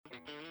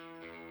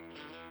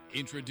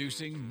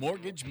Introducing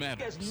Mortgage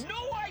Matters. He has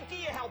no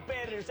idea how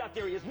bad it is out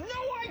there. He has no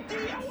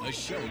idea. A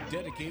show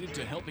dedicated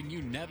to helping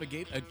you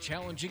navigate a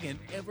challenging and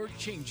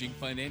ever-changing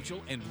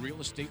financial and real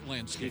estate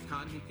landscape. The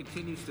economy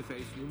continues to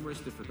face numerous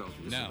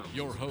difficulties. Now,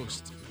 your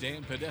hosts,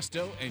 Dan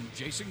Podesto and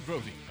Jason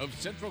Grody of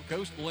Central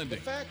Coast Lending.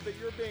 The fact that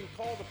you're being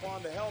called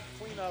upon to help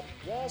clean up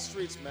Wall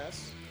Street's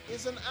mess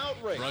is an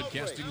outrage.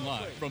 Broadcasting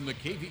live from the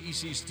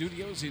KVEC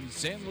studios in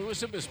San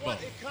Luis Obispo. What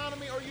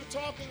economy are you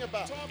talking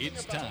about?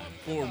 It's time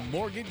for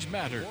Mortgage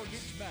Matters.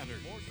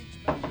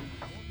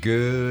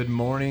 Good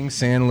morning,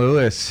 San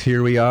Luis.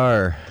 Here we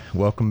are.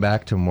 Welcome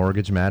back to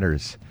Mortgage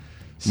Matters.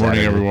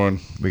 Morning, everyone.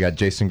 We got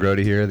Jason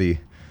Grody here, the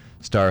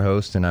star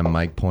host, and I'm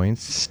Mike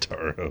Points.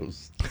 Star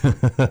host.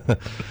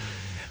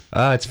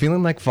 It's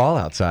feeling like fall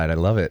outside. I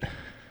love it.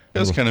 It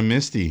was kind of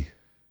misty.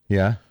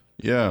 Yeah?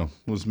 Yeah,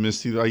 it was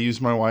misty. I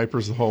used my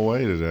wipers the whole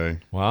way today.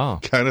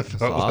 Wow. Kind of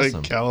felt awesome.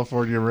 like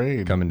California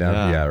rain. Coming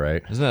down? Yeah,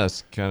 right. Isn't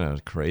that kind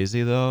of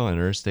crazy, though, on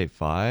Interstate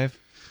 5?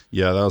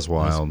 Yeah, that was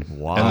wild.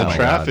 Wow. And Oh the my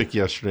traffic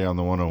yesterday on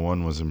the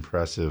 101 was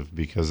impressive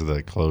because of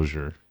that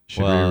closure.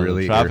 Should well, we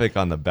really... the traffic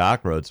on the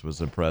back roads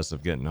was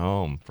impressive getting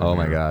home. Oh,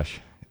 my here.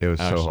 gosh. It was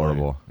Actually, so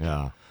horrible.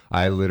 Yeah.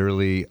 I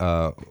literally...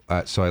 so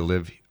I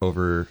live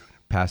over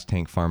past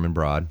Tank Farm and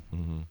Broad.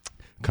 Mm-hmm.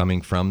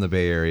 Coming from the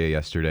Bay Area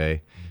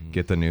yesterday,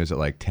 get the news at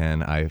like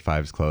 10,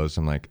 I-5's closed.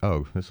 I'm like,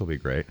 oh, this will be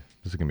great.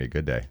 This is going to be a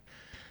good day.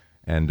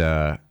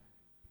 And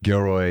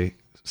Gilroy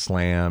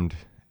slammed,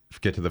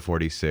 get to the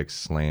 46,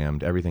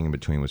 slammed. Everything in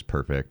between was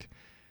perfect.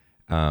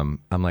 I'm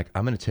like,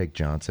 I'm going to take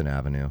Johnson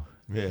Avenue.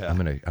 Yeah. I'm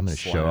gonna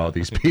show all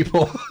these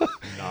people.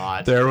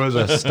 Not. There was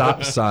a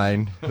stop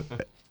sign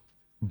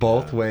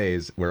both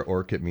ways where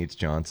Orchid meets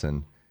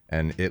Johnson.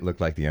 And it looked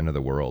like the end of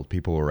the world.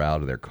 People were out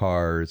of their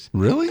cars.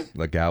 Really?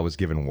 The gal was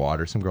giving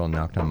water. Some girl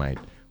knocked on my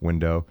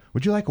window.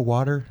 Would you like a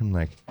water? I'm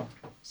like,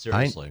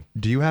 Seriously.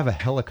 do you have a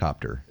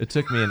helicopter? It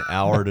took me an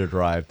hour to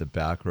drive the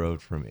back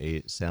road from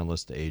San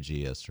Luis to AG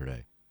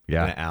yesterday.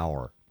 Yeah. An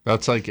hour.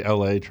 That's like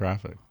L.A.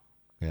 traffic.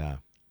 Yeah.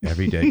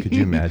 Every day. Could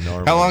you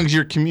imagine? How long's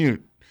your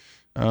commute?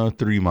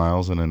 3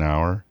 miles in an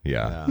hour.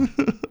 Yeah.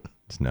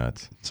 It's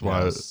nuts. That's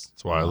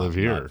why I live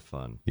here. Not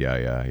fun.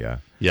 Yeah.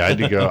 Yeah, I had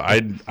to go.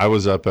 I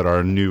was up at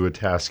our new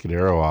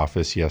Atascadero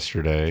office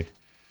yesterday,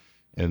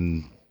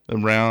 and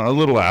around a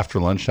little after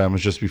lunchtime, it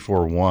was just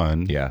before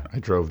 1. Yeah. I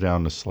drove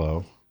down to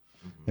SLO,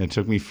 and it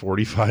took me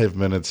 45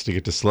 minutes to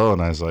get to SLO,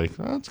 and I was like,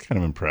 oh, that's kind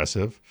of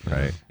impressive.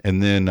 Right.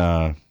 And then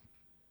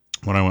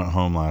when I went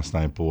home last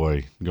night,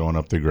 boy, going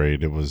up the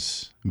grade, it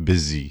was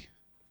busy.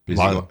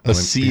 A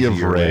sea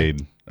of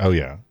red. Oh,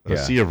 yeah. A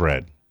sea of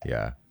red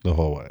Yeah. the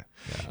whole way.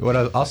 What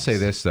I'll say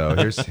this though.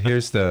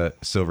 Here's the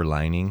silver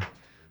lining.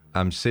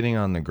 I'm sitting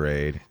on the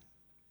grade.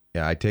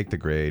 Yeah, I take the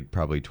grade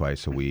probably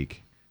twice a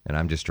week, and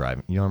I'm just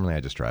driving. Normally,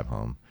 I just drive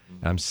home.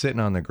 And I'm sitting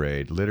on the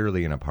grade,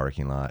 literally in a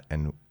parking lot,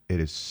 and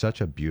it is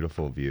such a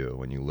beautiful view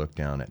when you look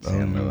down at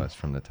San Luis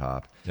from the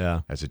top.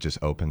 Yeah. As it just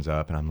opens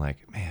up, and I'm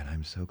like, man,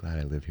 I'm so glad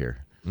I live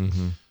here.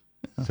 Mm-hmm.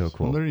 So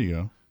cool. Well, there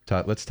you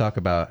go. Let's talk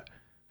about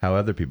how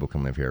other people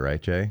can live here,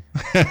 right, Jay?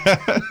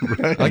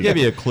 I'll give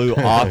you a clue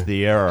off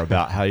the air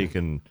about how you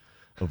can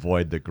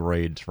avoid the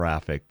grade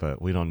traffic, but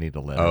we don't need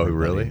to let Oh, everybody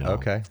really? know.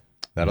 Okay.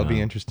 That'll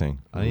be interesting.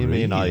 You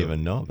may not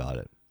even know about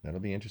it. That'll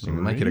be interesting.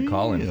 We might get a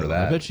call in for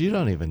that. I bet you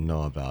don't even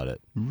know about it.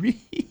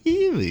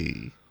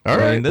 Really? All I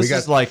right. mean, this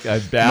is like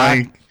a back.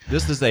 Mike.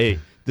 This is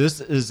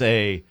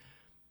a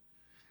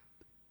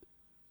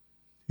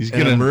He's an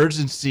gonna.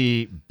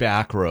 emergency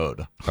back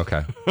road.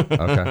 Okay.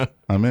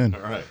 I'm in.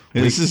 All right.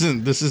 This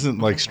isn't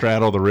like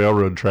straddle the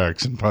railroad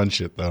tracks and punch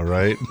it though,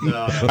 right?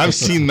 No. I've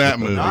seen that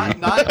movie.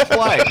 Not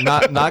quite.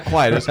 Not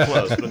quite as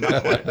close, but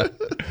not quite.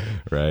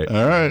 Right.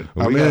 All right.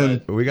 I'm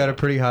in. We got a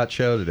pretty hot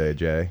show today,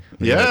 Jay.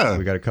 We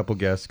got a couple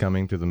guests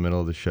coming through the middle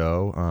of the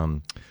show.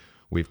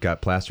 We've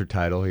got Placer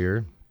Title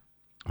here.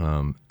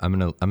 I'm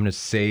gonna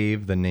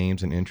save the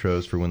names and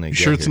intros for when they get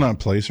Sure, it's here. not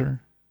Placer.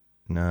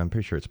 No, I'm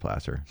pretty sure it's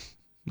Placer.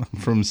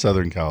 I'm from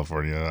Southern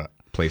California.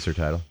 Placer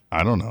Title.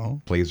 I don't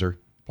know. Placer.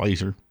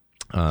 Placer.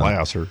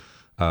 Placer.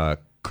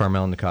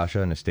 Carmel and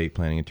Natasha, and estate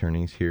planning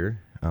attorneys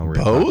here. We're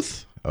gonna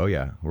Both? Oh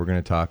yeah, we're going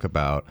to talk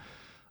about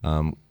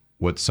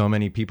what so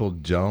many people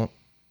don't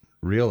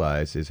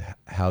realize is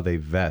how they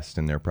vest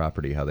in their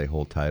property, how they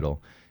hold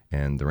title,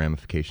 and the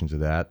ramifications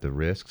of that, the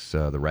risks,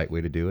 the right way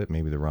to do it,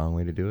 maybe the wrong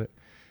way to do it.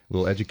 A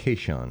little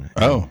education.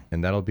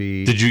 And that'll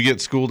be... Did you get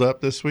schooled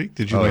up this week?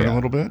 Did you learn a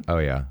little bit? Oh,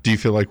 yeah. Do you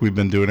feel like we've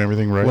been doing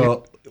everything right?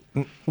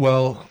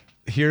 Well,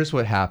 here's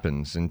what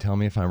happens, and tell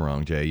me if I'm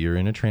wrong, Jay. You're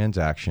in a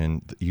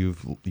transaction.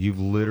 You've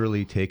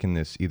literally taken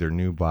this either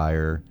new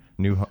buyer,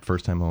 new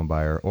first-time home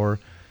buyer, or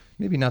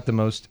maybe not the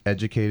most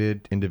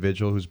educated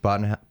individual who's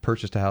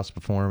purchased a house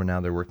before, and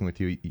now they're working with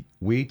you.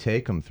 We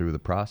take them through the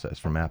process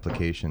from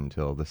application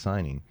till the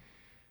signing.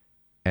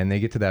 And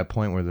they get to that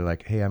point where they're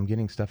like, hey, I'm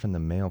getting stuff in the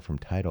mail from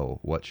title.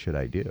 What should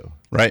I do?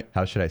 Right.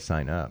 How should I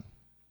sign up?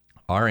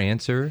 Our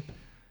answer,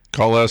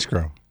 Call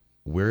escrow.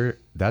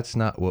 that's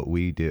not what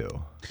we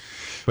do.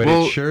 But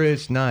Well, it sure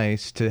is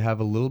nice to have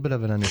a little bit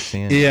of an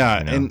understanding. Yeah,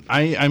 you know? and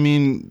I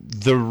mean,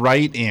 the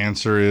right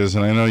answer is,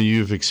 and I know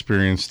you've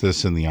experienced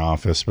this in the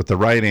office, but the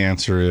right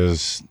answer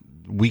is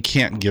we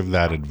can't give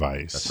that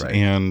advice. That's right.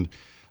 And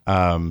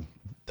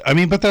I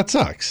mean, but that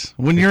sucks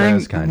when you're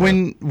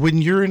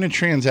when you're in a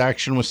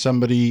transaction with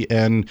somebody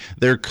and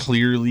they're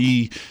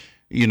clearly,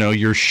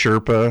 your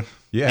Sherpa,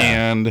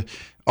 and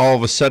all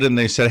of a sudden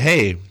they said,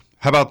 "Hey,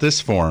 how about this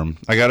form?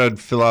 I got to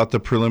fill out the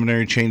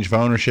preliminary change of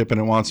ownership,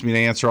 and it wants me to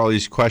answer all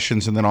these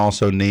questions and then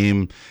also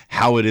name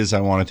how it is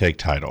I want to take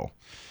title."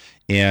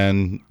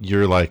 And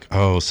you're like,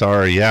 "Oh,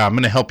 sorry. Yeah, I'm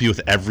going to help you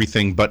with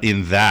everything, but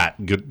in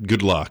that,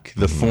 good luck.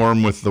 The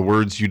form with the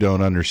words you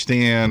don't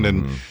understand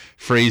and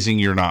phrasing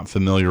you're not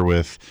familiar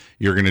with,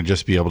 you're going to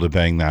just be able to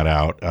bang that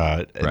out."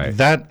 Right.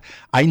 That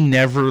I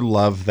never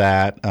love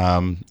that.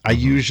 I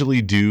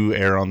usually do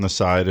err on the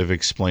side of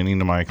explaining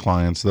to my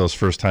clients, those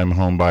first-time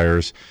home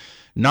buyers,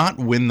 not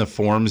when the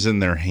form's in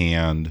their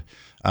hand,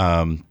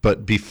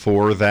 but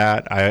before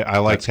that, I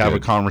like to have a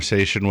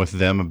conversation with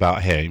them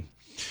about, hey,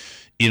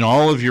 in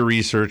all of your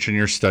research and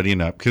you're studying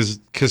up,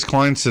 because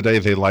clients today,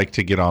 they like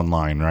to get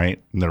online,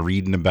 right? And they're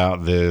reading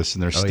about this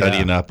and they're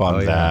studying up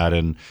on that.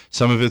 And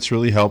some of it's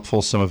really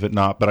helpful, some of it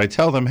not. But I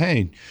tell them,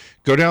 hey,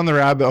 go down the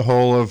rabbit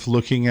hole of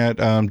looking at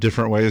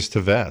different ways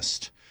to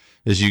vest.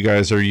 Are you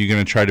going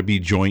to try to be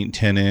joint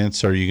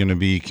tenants? Are you going to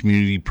be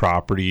community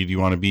property? Do you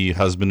want to be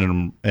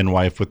husband and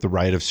wife with the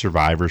right of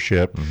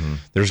survivorship?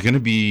 There's going to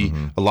be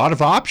a lot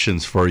of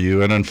options for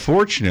you. And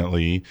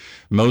unfortunately,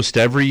 most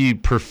every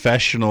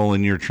professional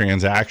in your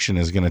transaction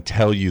is going to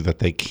tell you that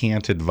they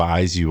can't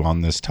advise you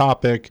on this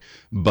topic.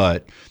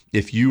 But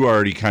if you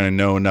already kind of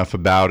know enough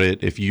about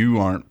it, if you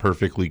aren't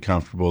perfectly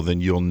comfortable,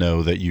 then you'll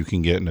know that you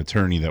can get an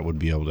attorney that would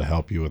be able to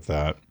help you with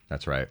that.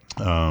 That's right.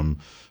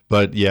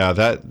 But yeah,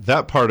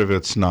 that part of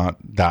it's not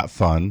that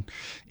fun.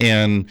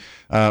 And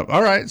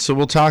all right, so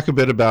we'll talk a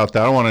bit about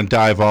that. I don't want to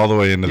dive all the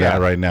way into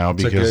that right now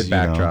because it's a good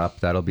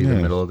backdrop. That'll be the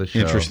middle of the show.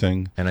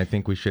 Interesting. And I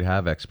think we should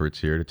have experts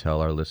here to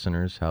tell our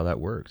listeners how that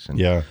works. And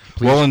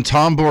well, and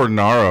Tom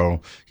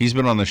Bordenaro, he's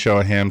been on the show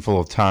a handful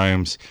of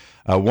times.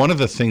 One of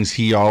the things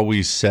he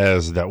always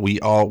says that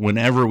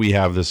whenever we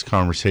have this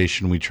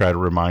conversation, we try to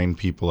remind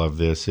people of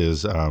this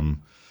is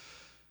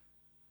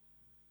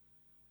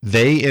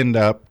they end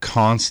up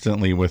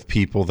constantly with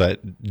people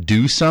that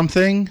do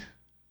something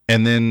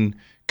and then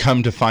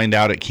come to find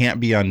out it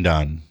can't be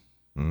undone.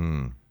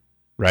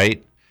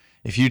 Right?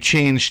 If you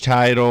change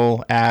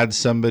title, add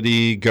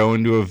somebody, go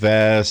into a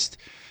vest,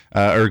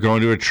 or go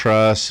into a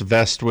trust,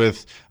 vest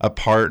with a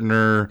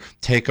partner,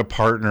 take a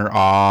partner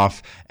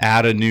off,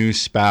 add a new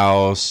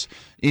spouse,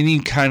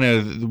 any kind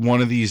of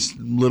one of these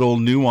little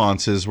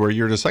nuances where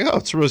you're just like, oh,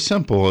 it's real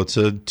simple. It's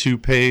a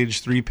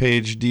 2-page,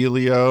 3-page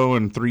dealio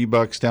and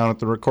 $3 down at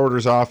the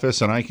recorder's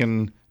office, and I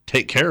can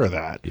take care of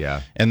that.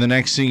 Yeah. And the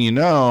next thing you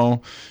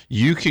know,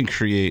 you can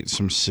create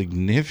some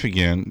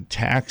significant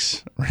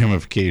tax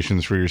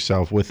ramifications for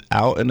yourself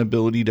without an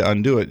ability to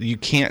undo it. You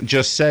can't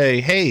just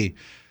say, hey,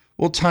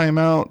 we'll time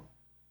out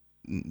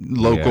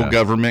local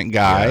government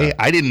guy. Yeah.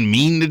 I didn't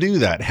mean to do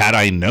that. Had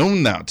I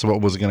known that's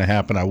what was going to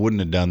happen, I wouldn't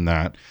have done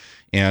that.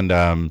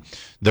 And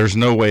there's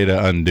no way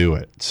to undo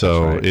it.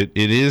 So it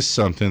is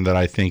something that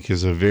I think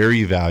is a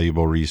very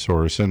valuable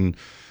resource. And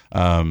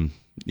I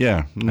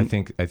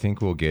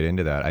think we'll get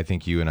into that. I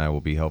think you and I will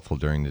be helpful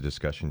during the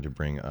discussion to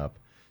bring up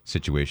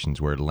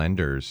situations where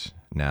lenders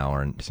now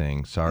are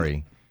saying,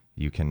 sorry,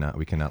 we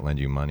cannot lend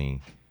you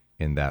money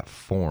in that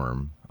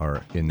form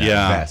or in that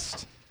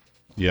vest.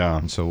 Yeah.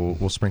 And so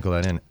we'll sprinkle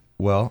that in.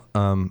 Well,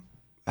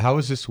 how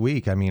was this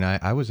week? I mean,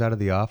 I was out of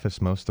the office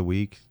most of the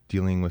week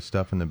dealing with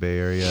stuff in the Bay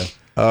Area.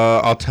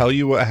 I'll tell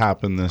you what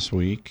happened this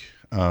week.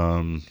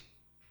 The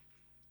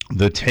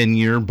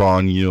 10-year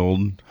bond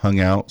yield hung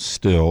out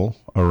still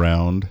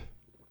around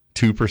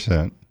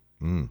 2%,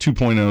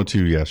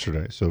 2.02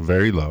 yesterday, so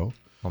very low.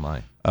 Oh,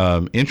 my.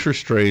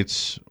 Interest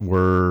rates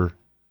were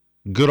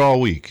good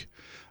all week.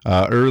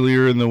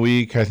 Earlier in the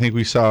week, I think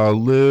we saw a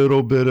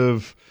little bit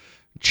of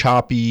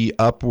choppy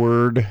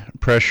upward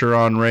pressure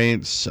on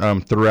rates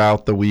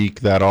throughout the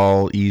week. That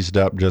all eased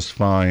up just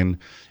fine.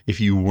 If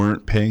you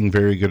weren't paying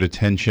very good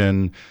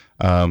attention,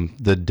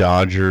 the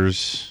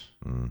Dodgers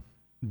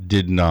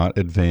did not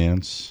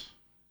advance.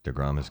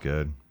 DeGrom is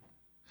good.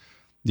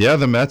 Yeah,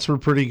 the Mets were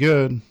pretty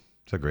good.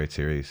 It's a great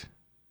series.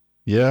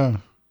 Yeah.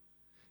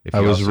 I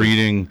was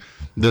reading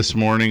this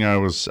morning. I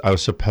was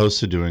supposed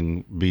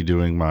to be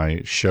doing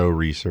my show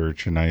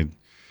research, and I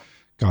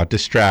got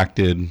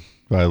distracted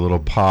by a little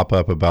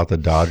pop-up about the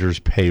Dodgers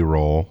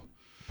payroll.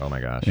 Oh my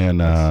gosh. And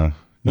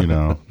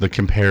the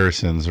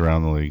comparisons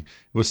around the league.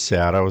 It was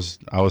sad. I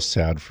was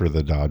sad for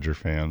the Dodger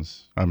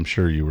fans. I'm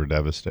sure you were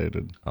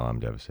devastated. Oh, I'm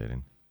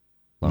devastated.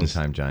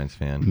 Long-time Giants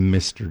fan.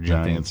 Mr.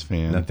 Giants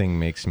fan. Nothing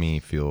makes me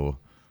feel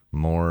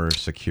more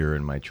secure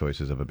in my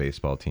choices of a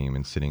baseball team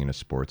and sitting in a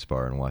sports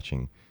bar and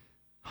watching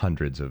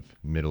hundreds of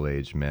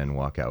middle-aged men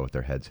walk out with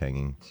their heads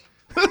hanging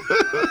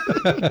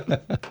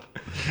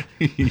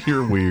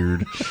You're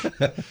weird.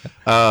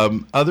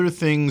 Other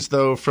things,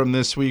 though, from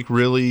this week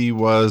really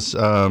was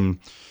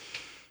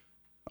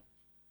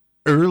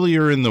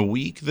earlier in the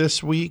week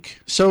this week.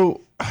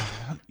 So,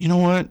 you know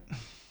what?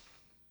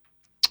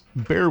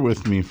 Bear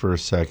with me for a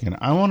second.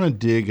 I want to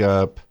dig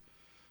up.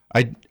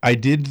 I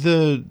did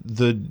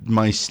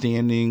my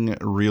standing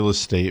real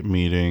estate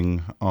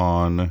meeting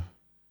on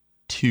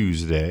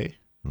Tuesday.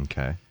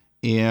 Okay.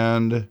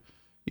 And,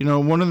 you know,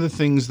 one of the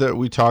things that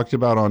we talked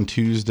about on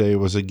Tuesday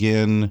was,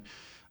 again,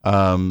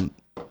 the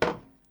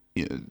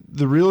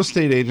real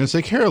estate agents,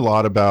 they care a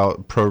lot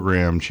about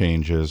program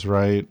changes,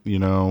 right? You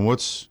know,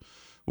 what's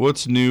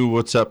new,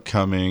 what's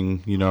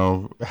upcoming, you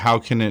know, how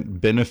can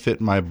it benefit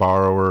my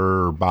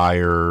borrower or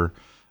buyer,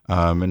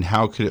 and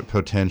how could it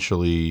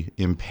potentially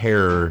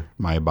impair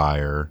my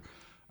buyer?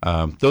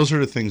 Those are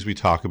the things we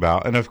talk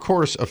about. And of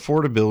course,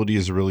 affordability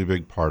is a really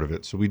big part of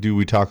it. So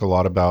we talk a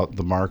lot about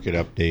the market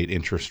update,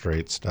 interest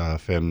rate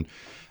stuff. And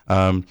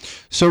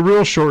so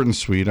real short and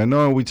sweet. I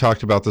know we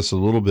talked about this a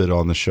little bit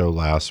on the show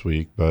last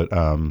week, but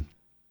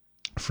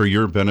for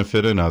your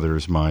benefit and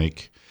others,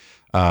 Mike,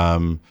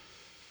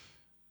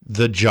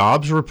 the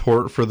jobs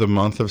report for the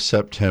month of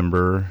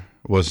September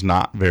was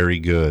not very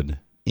good.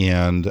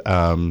 And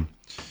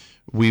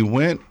we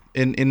went,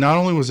 and not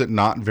only was it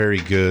not very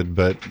good,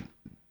 but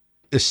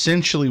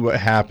essentially what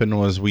happened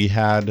was we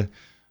had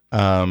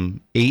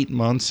 8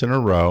 months in a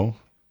row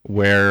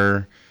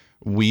where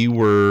we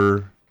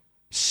were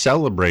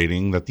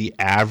celebrating that the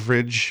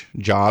average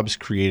jobs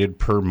created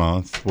per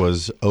month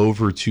was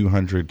over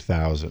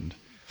 200,000.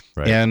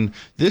 Right. And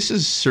this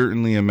is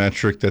certainly a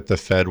metric that the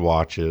Fed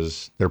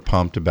watches. They're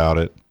pumped about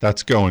it.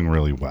 That's going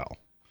really well.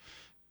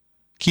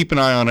 Keep an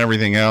eye on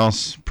everything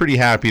else. Pretty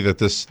happy that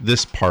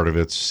this part of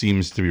it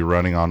seems to be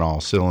running on all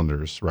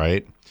cylinders,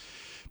 right?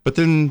 But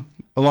then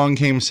along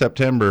came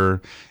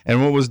September,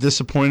 and what was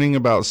disappointing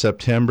about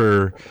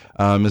September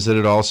is that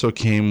it also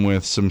came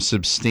with some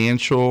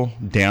substantial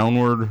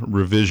downward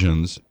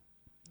revisions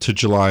to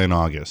July and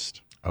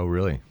August. Oh,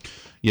 really?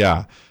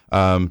 Yeah.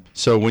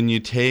 So when you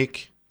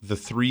take the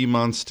 3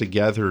 months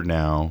together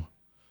now,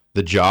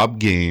 the job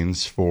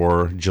gains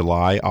for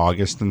July,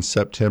 August, and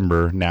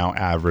September now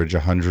average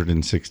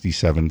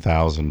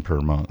 167,000 per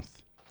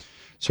month.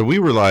 So we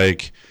were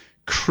like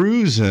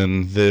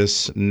cruising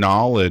this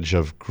knowledge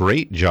of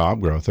great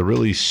job growth, a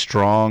really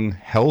strong,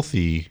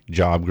 healthy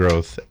job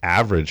growth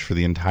average for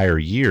the entire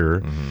year.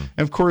 Mm-hmm.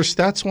 And of course,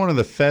 that's one of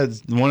the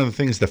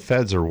things the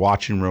Feds are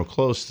watching real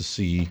close to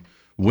see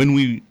when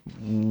we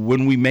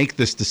make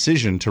this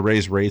decision to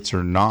raise rates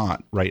or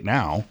not right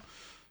now.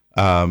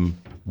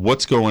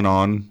 What's going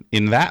on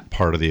in that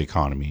part of the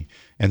economy.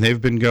 And they've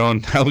been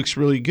going, that looks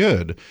really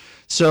good.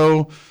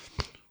 So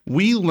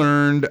we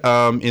learned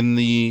in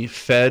the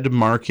Fed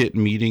market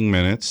meeting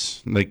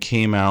minutes that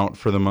came out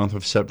for the month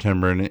of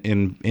September,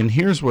 and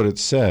here's what it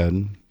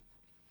said,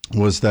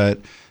 was that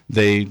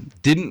they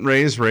didn't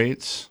raise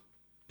rates,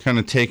 kind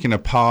of taking a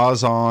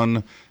pause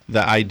on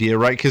the idea,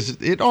 right? Because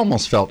it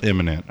almost felt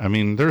imminent. I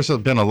mean, there's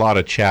been a lot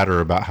of chatter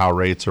about how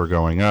rates are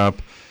going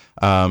up.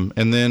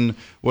 And then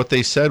what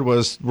they said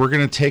was, we're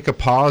going to take a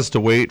pause to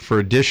wait for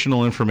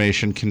additional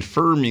information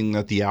confirming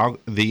that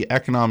the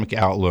economic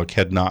outlook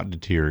had not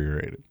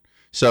deteriorated.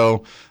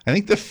 So I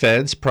think the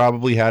Feds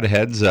probably had a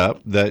heads up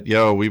that,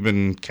 we've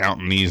been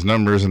counting these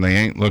numbers and they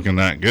ain't looking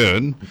that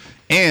good.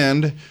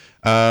 And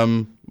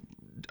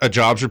a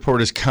jobs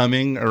report is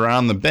coming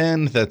around the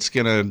bend that's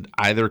going to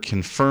either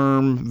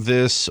confirm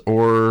this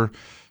or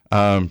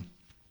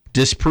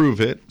disprove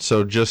it.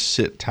 So just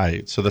sit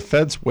tight. So the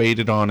Feds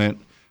waited on it.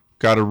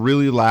 Got a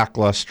really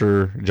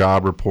lackluster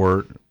job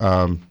report.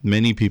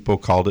 Many people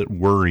called it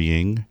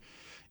worrying.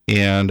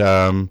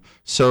 And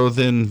so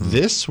then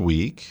this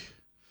week,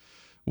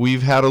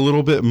 we've had a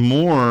little bit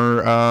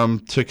more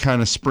to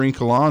kind of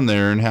sprinkle on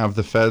there and have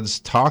the Feds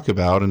talk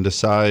about and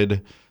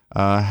decide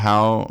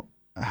how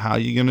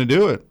you going to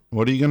do it.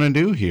 What are you going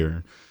to do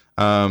here?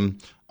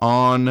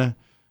 On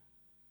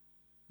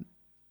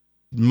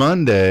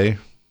Monday,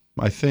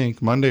 I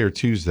think Monday or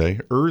Tuesday,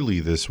 early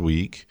this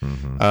week,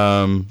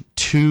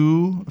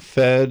 two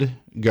Fed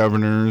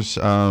governors,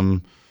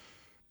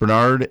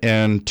 Bernard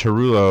and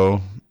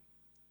Tarullo,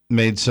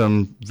 made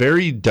some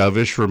very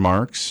dovish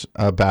remarks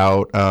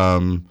about,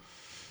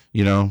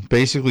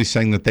 basically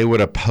saying that they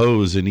would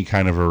oppose any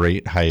kind of a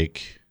rate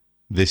hike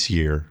this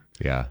year.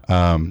 Yeah.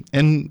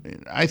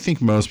 And I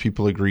think most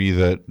people agree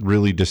that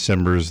really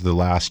December is the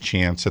last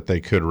chance that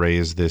they could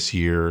raise this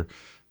year.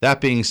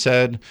 That being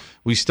said,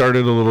 we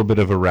started a little bit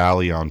of a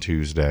rally on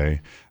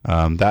Tuesday.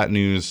 That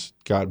news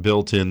got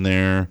built in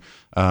there.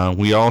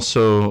 We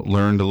also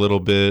learned a little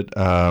bit.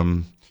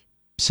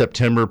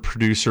 September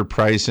Producer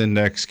Price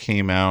Index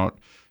came out,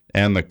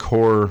 and the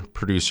Core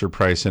Producer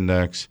Price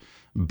Index.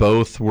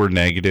 Both were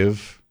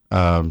negative,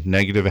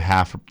 negative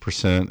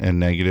 0.5% and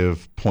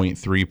negative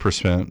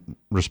 0.3%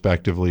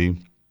 respectively.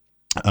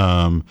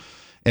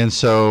 And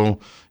so,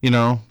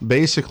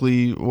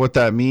 basically what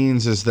that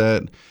means is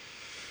that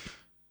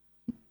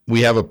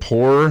we have a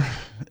poor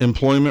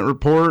employment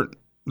report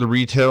The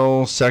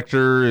retail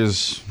sector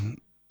is,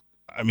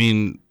 I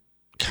mean,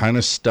 kind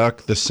of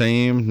stuck the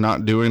same,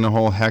 not doing a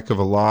whole heck of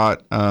a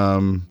lot.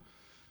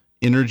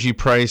 Energy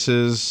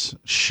prices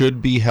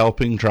should be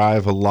helping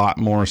drive a lot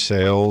more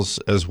sales,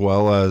 as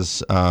well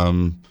as,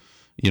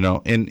 you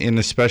know, and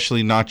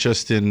especially not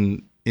just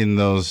in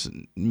those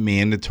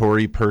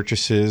mandatory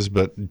purchases,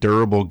 but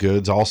durable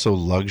goods, also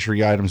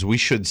luxury items. We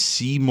should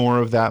see more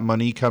of that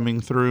money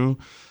coming through,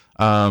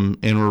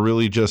 and we're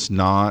really just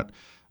not.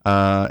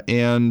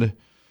 And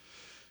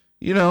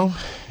you know,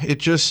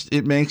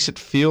 it makes it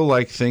feel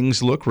like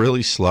things look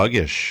really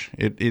sluggish.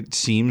 It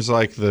seems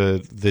like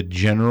the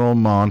general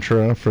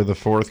mantra for the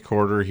fourth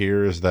quarter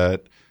here is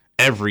that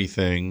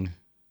everything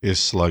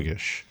is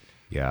sluggish.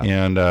 Yeah.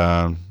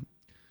 And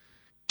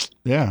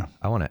yeah.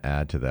 I want to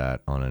add to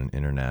that on an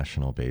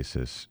international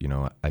basis. You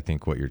know, I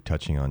think what you're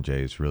touching on,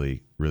 Jay, is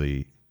really,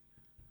 really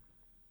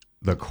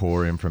the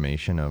core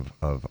information of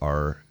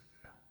our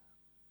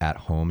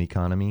at-home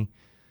economy.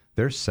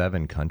 There's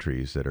 7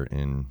 countries that are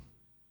in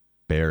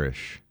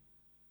bearish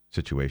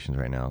situations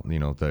right now. You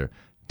know, they're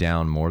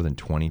down more than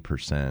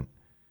 20%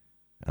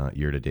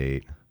 year to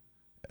date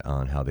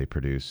on how they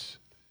produce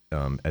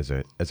as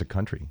a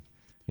country.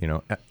 You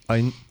know,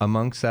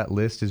 amongst that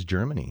list is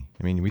Germany.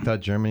 I mean, we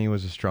thought Germany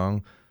was a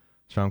strong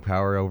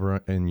power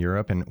over in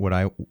Europe. And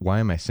why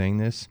am I saying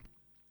this?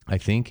 I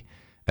think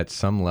at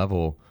some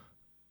level,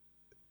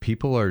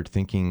 people are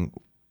thinking,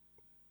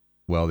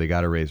 well, they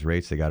got to raise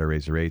rates.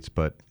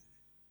 But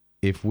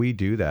if we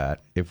do that,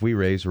 if we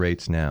raise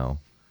rates now,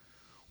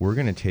 we're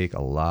going to take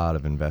a lot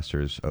of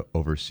investors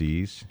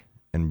overseas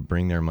and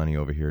bring their money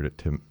over here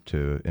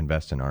to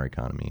invest in our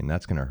economy. And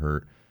that's going to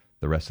hurt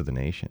the rest of the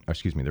nation,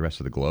 the rest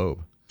of the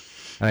globe.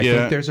 And I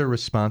think there's a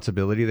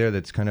responsibility there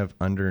that's kind of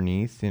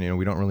underneath. You know,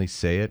 we don't really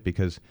say it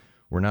because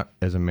we're not,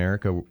 as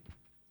America,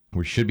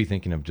 we should be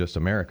thinking of just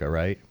America,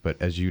 right?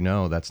 But as you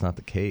know, that's not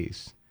the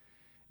case.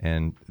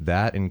 And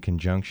that in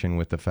conjunction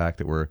with the fact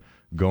that we're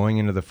going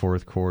into the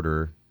fourth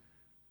quarter,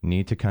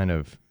 need to kind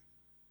of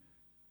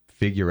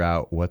figure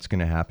out what's going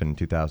to happen in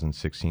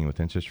 2016 with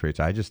interest rates.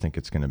 I just think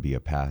it's going to be a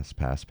pass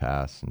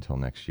until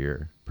next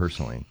year,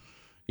 personally.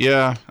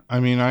 Yeah, I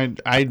mean,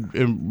 I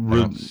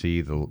don't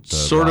see the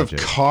sort logic.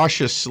 of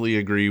cautiously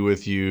agree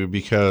with you,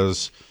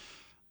 because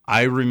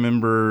I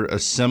remember a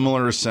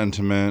similar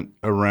sentiment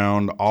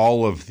around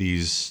all of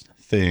these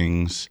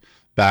things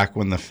back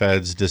when the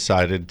Feds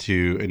decided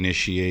to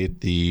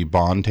initiate the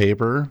bond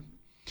taper.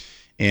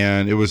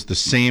 And it was the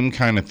same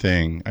kind of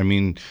thing. I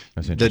mean,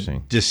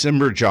 the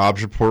December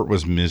jobs report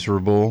was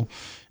miserable.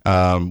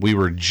 We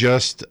were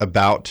just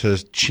about to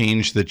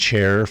change the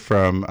chair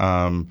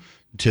from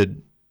to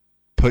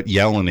put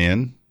Yellen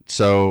in.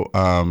 So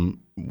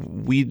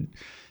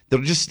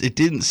it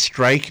didn't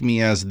strike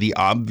me as the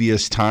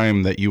obvious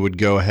time that you would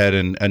go ahead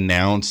and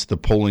announce the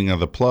pulling of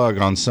the plug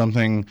on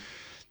something.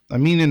 I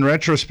mean, in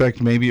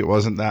retrospect, maybe it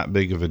wasn't that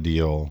big of a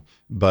deal,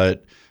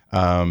 but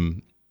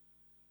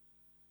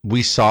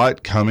we saw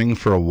it coming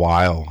for a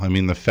while. I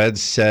mean, the Fed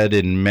said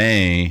in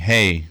May,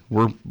 hey,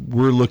 we're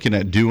looking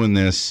at doing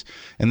this,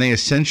 and they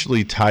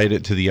essentially tied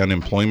it to the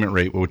unemployment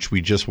rate, which we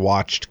just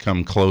watched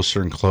come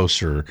closer and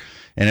closer,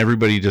 and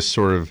everybody just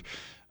sort of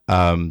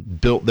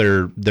built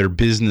their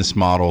business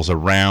models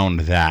around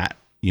that.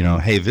 You know,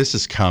 hey, this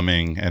is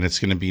coming, and it's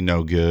going to be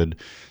no good.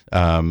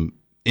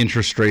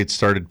 Interest rates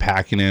started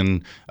packing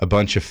in a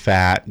bunch of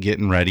fat,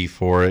 getting ready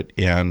for it,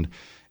 and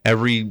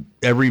every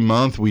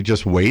month we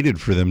just waited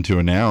for them to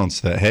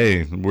announce that,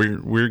 hey,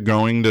 we're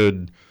going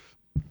to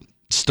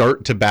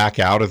start to back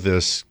out of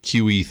this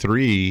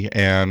QE3.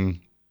 And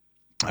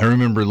I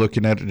remember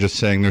looking at it just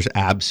saying, there's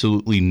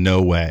absolutely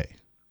no way.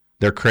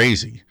 They're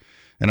crazy.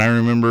 And I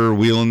remember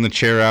wheeling the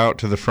chair out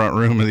to the front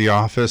room of the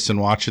office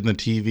and watching the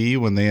TV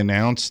when they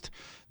announced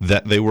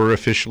that they were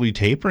officially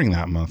tapering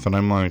that month. And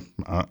I'm like,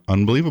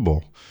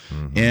 unbelievable.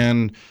 Mm-hmm.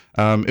 And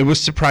it was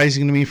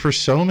surprising to me for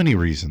so many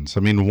reasons. I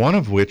mean, one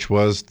of which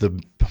was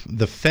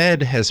the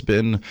Fed has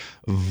been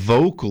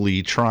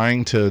vocally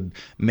trying to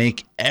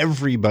make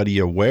everybody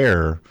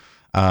aware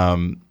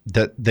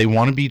that they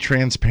want to be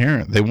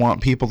transparent. They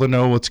want people to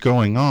know what's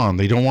going on.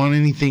 They don't want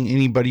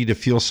anybody to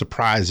feel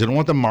surprised. They don't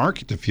want the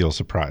market to feel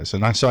surprised.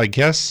 And so I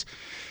guess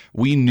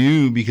we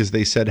knew because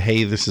they said,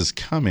 hey, this is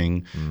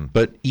coming.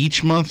 But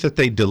each month that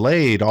they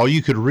delayed, all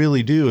you could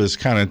really do is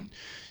kind of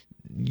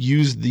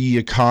use the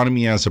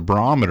economy as a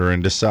barometer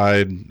and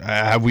decide,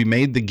 have we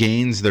made the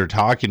gains they're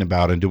talking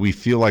about? And do we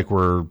feel like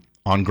we're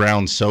on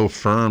ground so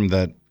firm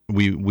that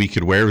we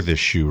could wear this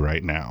shoe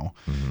right now?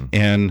 Mm-hmm.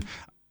 And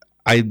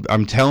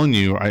I'm telling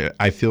you,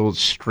 I feel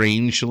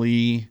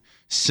strangely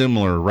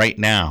similar right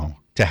now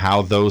to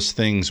how those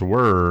things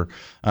were.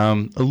 A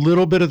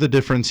little bit of the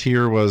difference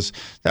here was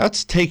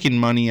that's taking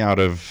money out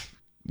of,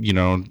 you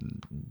know,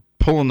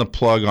 pulling the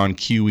plug on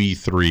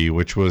QE3,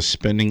 which was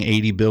spending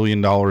 $80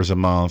 billion a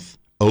month,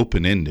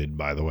 open-ended,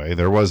 by the way.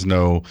 There was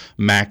no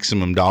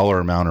maximum dollar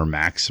amount or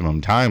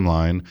maximum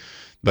timeline,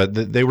 but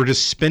they were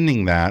just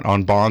spending that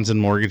on bonds and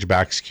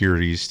mortgage-backed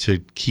securities to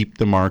keep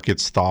the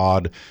markets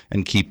thawed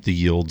and keep the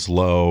yields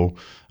low.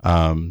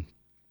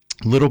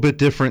 little bit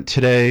different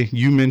today.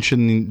 You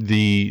mentioned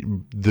the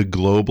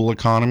global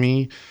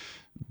economy.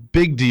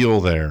 Big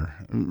deal there.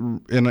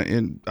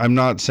 And I'm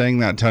not saying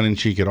that tongue in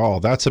cheek at all.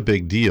 That's a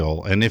big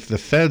deal. And if the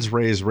feds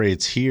raise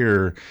rates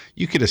here,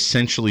 you could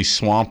essentially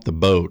swamp the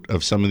boat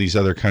of some of these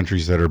other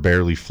countries that are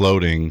barely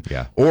floating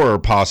or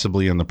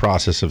possibly in the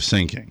process of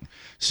sinking.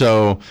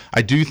 So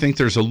I do think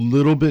there's a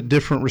little bit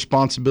different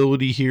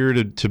responsibility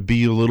here to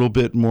be a little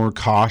bit more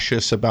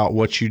cautious about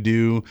what you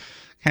do.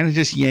 Kind of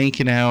just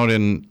yanking out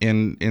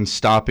and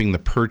stopping the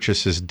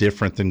purchase is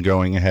different than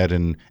going ahead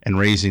and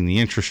raising the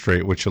interest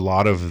rate, which a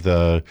lot of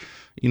the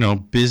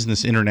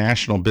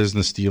international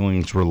business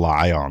dealings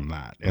rely on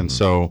that. And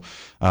so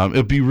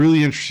it'll be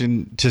really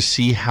interesting to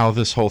see how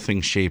this whole thing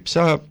shapes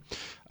up.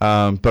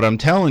 But I'm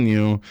telling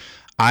you,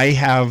 I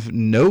have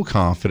no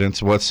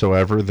confidence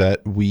whatsoever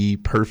that we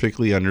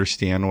perfectly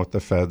understand what the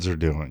feds are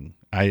doing.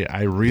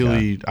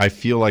 I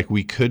feel like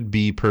we could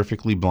be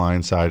perfectly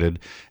blindsided.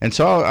 And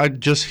so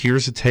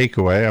here's a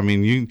takeaway. I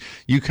mean,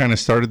 you kind of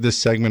started this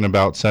segment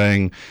about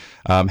saying,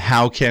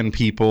 how can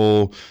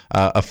people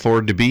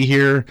afford to be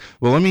here?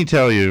 Well, let me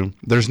tell you,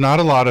 there's not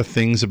a lot of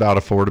things about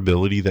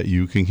affordability that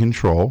you can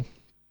control.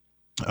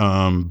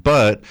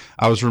 But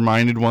I was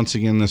reminded once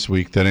again this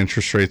week that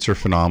interest rates are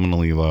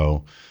phenomenally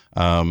low.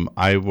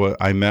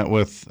 I met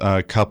with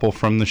a couple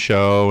from the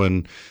show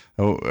and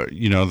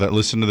that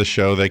listened to the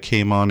show. They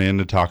came on in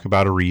to talk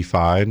about a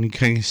refi, and you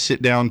can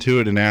sit down to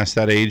it and ask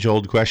that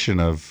age-old question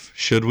of,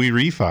 should we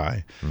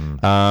refi?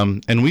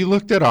 And we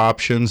looked at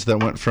options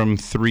that went from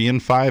 3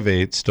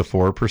 5/8 to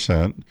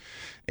 4%,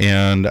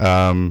 and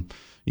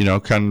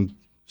kind of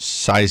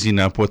sizing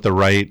up what the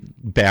right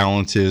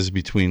balance is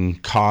between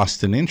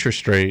cost and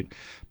interest rate.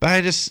 But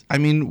I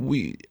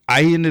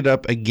ended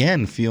up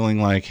again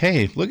feeling like,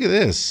 hey, look at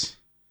this.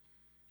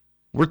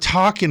 We're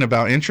talking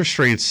about interest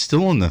rates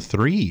still in the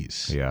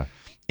 3s. Yeah.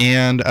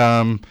 And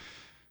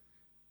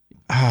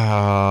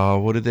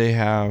what did they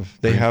have?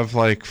 They have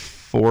like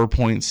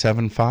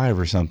 4.75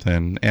 or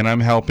something. And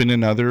I'm helping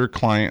another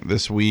client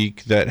this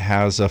week that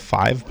has a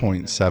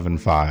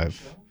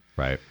 5.75.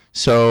 Right.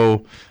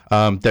 So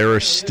there are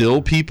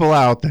still people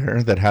out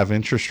there that have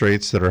interest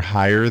rates that are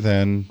higher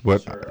than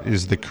what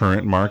is the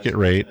current market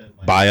rate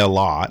by a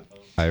lot.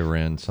 I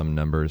ran some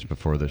numbers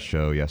before the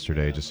show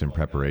yesterday just in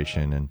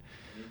preparation, and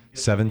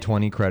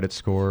 720 credit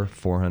score,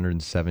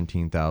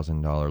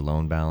 $417,000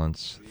 loan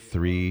balance,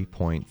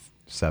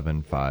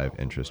 3.75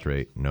 interest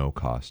rate, no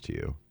cost to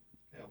you.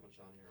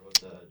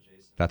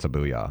 That's a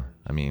booyah.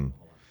 I mean,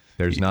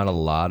 there's not a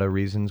lot of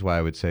reasons why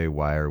I would say,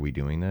 why are we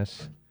doing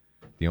this?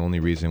 The only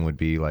reason would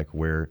be like,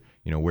 where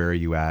are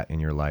you at in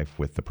your life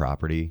with the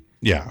property?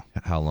 Yeah.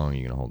 How long are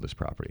you going to hold this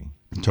property?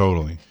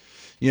 Totally.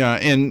 Yeah.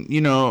 And,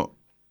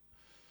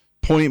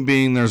 point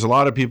being, there's a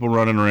lot of people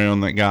running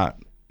around that got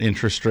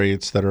interest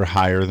rates that are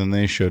higher than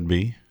they should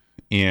be.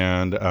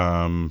 And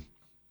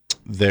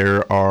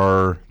there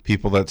are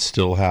people that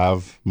still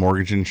have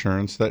mortgage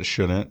insurance that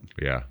shouldn't.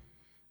 Yeah.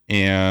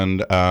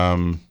 And,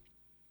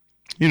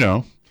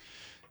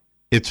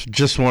 it's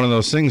just one of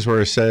those things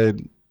where I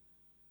said,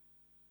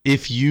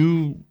 if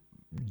you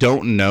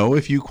don't know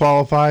if you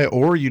qualify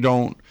or you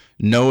don't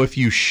know if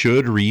you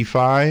should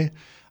refi,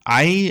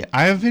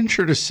 I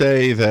venture to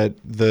say that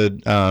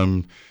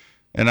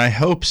and I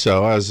hope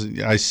so, as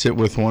I sit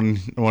with one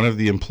of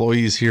the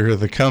employees here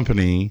of the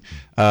company,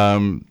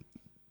 the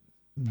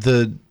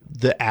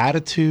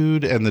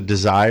attitude and the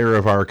desire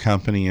of our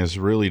company is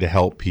really to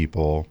help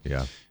people.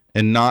 Yeah.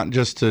 And not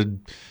just to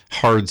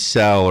hard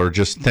sell or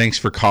just thanks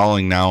for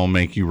calling, now I'll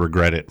make you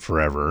regret it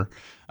forever.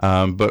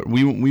 But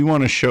we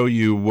want to show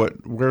you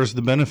where's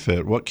the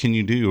benefit, what can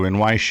you do, and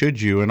why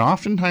should you? And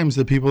oftentimes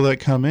the people that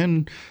come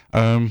in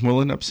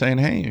will end up saying,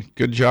 hey,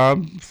 good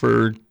job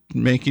for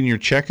making your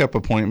checkup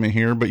appointment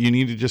here, but you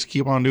need to just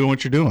keep on doing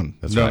what you're doing.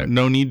 That's right.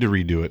 No need to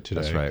redo it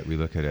today. That's right. We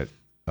look at it.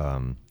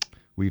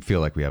 We feel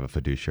like we have a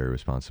fiduciary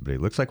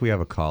responsibility. Looks like we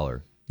have a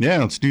caller. Yeah,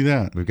 let's do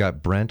that. We've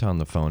got Brent on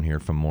the phone here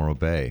from Morro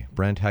Bay.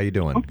 Brent, how you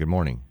doing? Good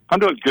morning. I'm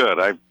doing good.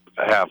 I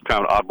have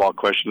kind of an oddball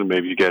question, and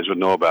maybe you guys would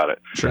know about it.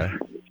 Sure.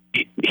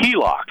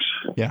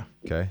 HELOCs. Yeah.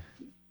 Okay.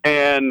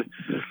 And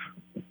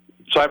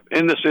so I've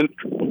got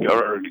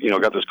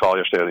this call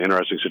yesterday on an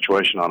interesting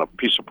situation on a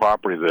piece of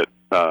property that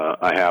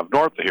I have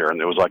north of here, and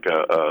it was like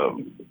there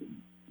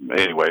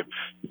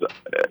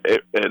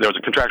was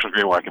a contractual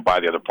agreement where I could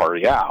buy the other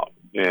party out,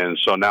 and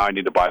so now I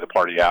need to buy the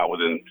party out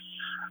within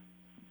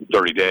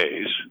 30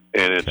 days,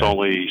 and it's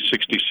only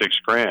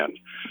 $66,000.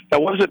 Now,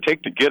 what does it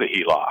take to get a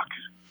HELOC?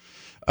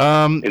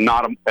 And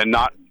not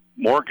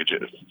mortgage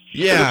it?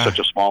 Yeah, it's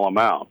such a small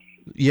amount.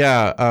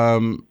 Yeah.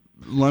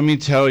 Let me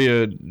tell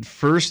you.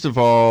 First of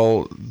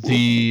all,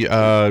 we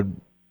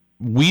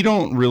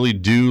don't really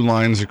do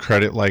lines of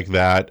credit like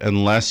that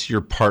unless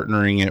you're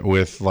partnering it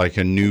with like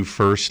a new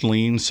first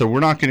lien. So we're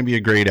not going to be a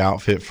great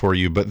outfit for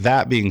you. But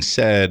that being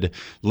said,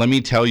 let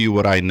me tell you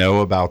what I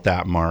know about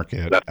that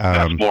market.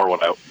 That's more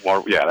what I. That's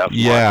more. You had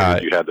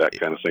that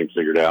kind of thing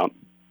figured out.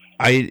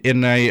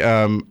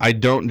 I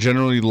don't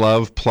generally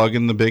love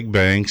plugging the big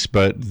banks,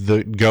 but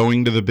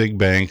going to the big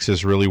banks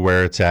is really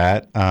where it's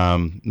at.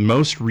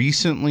 Most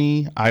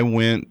recently, I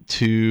went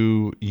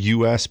to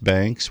U.S.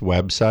 Bank's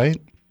website,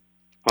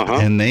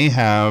 and they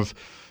have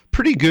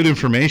pretty good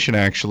information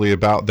actually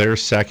about their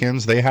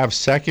seconds. They have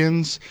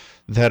seconds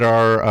that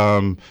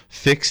are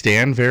fixed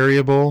and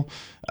variable.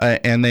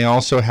 And they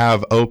also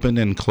have open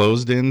and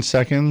closed in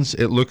seconds.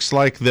 It looks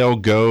like they'll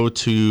go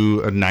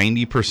to a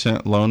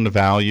 90% loan to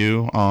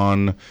value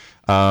on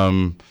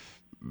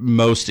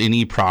most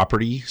any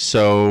property.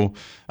 So,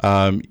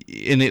 and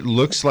it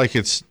looks like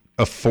it's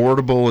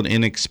affordable and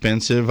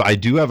inexpensive. I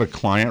do have a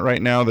client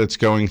right now that's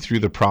going through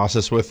the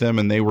process with them,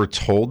 and they were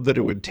told that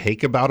it would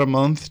take about a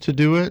month to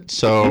do it.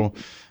 So,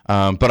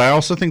 but I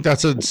also think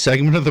that's a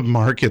segment of the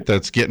market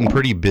that's getting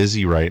pretty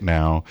busy right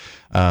now.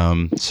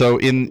 So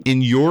in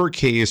your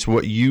case,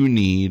 what you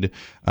need,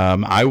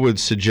 I would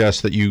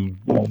suggest that you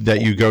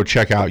go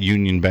check out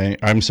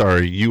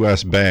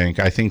U.S. Bank.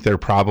 I think they're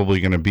probably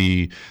going to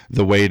be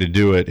the way to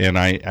do it, and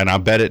I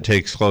bet it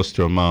takes close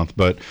to a month.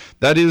 But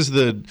that's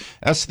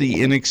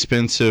the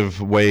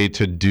inexpensive way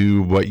to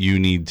do what you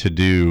need to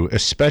do,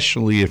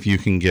 especially if you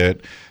can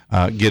get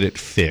it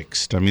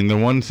fixed. I mean, the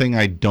one thing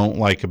I don't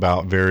like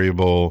about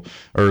variable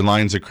or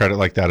lines of credit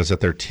like that is that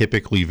they're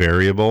typically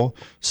variable.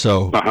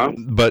 So,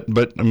 but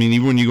I mean,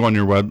 even when you go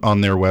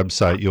on their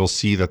website, you'll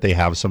see that they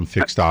have some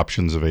fixed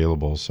options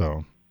available.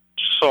 So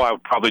I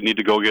would probably need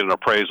to go get an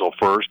appraisal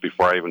first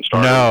before I even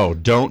start. No,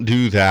 don't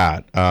do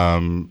that.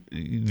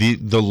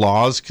 The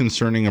laws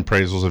concerning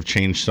appraisals have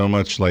changed so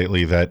much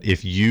lately that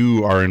if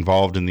you are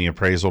involved in the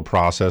appraisal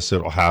process,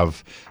 it'll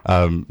have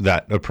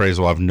that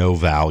appraisal have no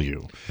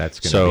value. That's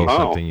going to be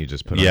something you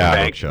just put on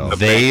the bookshelf.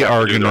 They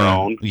are going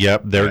to.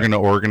 Yep, they're going to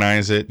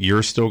organize it.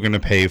 You're still going to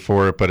pay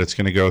for it, but it's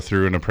going to go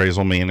through an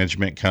appraisal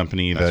management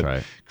company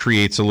that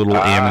creates a little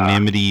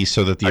anonymity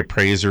so that the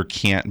appraiser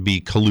can't be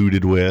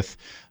colluded with.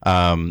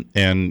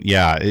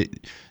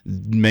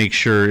 Make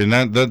sure, and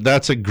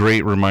that's a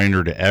great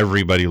reminder to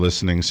everybody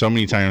listening. So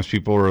many times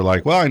people are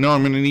like, well, I know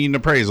I'm going to need an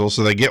appraisal,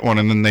 so they get one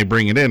and then they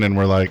bring it in and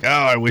we're like, oh,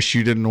 I wish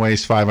you didn't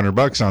waste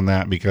 $500 on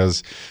that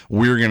because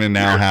we're going to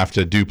now have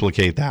to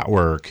duplicate that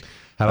work.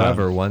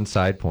 However, one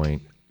side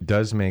point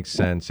does make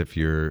sense if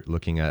you're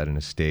looking at an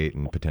estate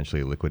and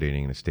potentially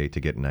liquidating an estate to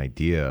get an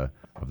idea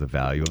of the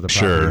value of the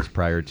properties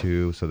prior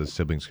to, so the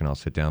siblings can all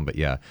sit down. But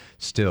yeah,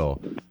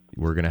 still,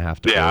 we're going to have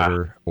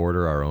to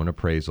order our own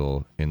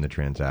appraisal in the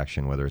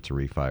transaction, whether it's a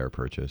refi or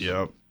purchase.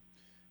 Yep.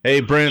 Hey,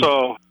 Brent.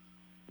 So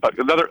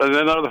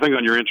another thing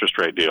on your interest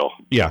rate deal.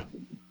 Yeah.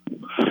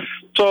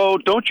 So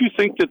don't you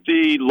think that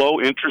the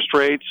low interest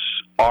rates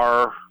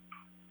are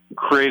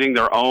creating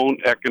their own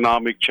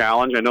economic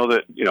challenge? I know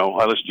that,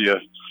 I listen to you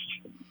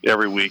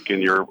every week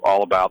and you're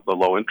all about the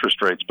low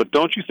interest rates, but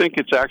don't you think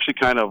it's actually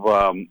kind of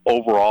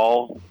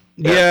overall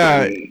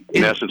in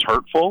essence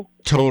hurtful?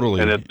 Totally.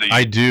 And that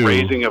the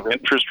raising of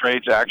interest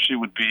rates actually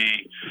would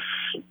be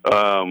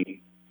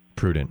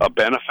prudent, a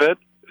benefit?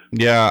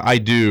 Yeah, I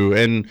do.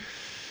 And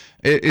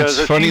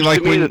it's funny,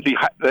 like when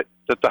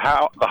that the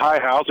high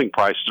housing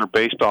prices are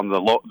based on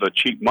the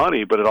cheap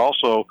money, but it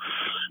also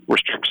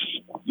restricts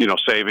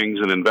savings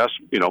and invest.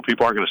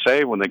 People aren't going to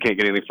save when they can't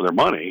get anything for their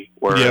money.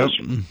 Whereas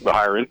the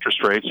higher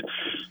interest rates,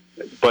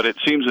 but it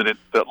seems that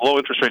the low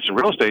interest rates in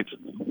real estate,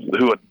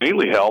 who it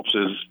mainly helps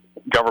is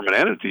government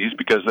entities,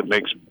 because it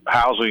makes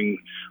housing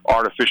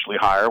artificially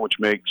higher, which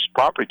makes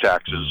property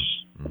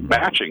taxes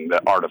matching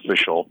the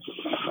artificial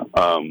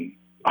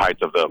height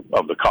of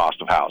the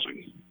cost of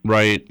housing.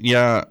 Right.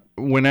 Yeah.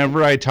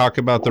 Whenever I talk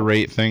about the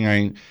rate thing,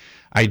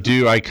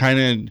 I kind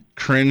of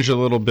cringe a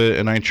little bit,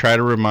 and I try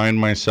to remind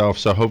myself,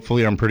 so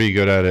hopefully I'm pretty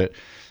good at it,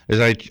 is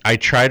I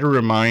try to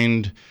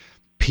remind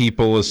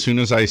people as soon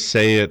as I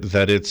say it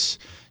that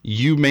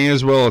you may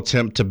as well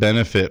attempt to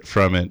benefit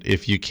from it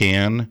if you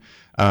can,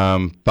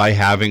 by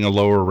having a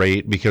lower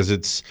rate,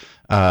 because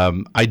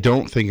I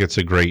don't think it's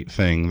a great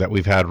thing that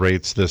we've had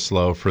rates this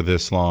low for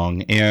this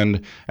long.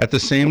 And at the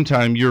same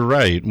time, you're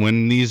right.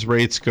 When these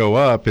rates go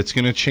up, it's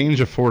going to change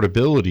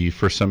affordability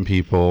for some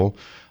people.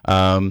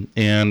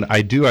 And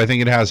I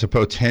think it has a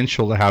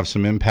potential to have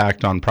some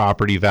impact on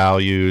property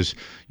values,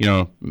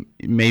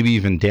 maybe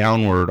even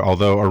downward.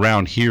 Although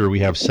around here we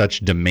have such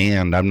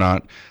demand. I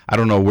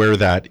don't know where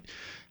that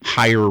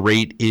higher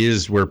rate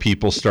is where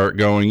people start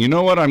going, you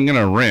know what, I'm going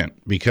to rent,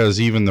 because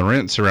even the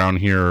rents around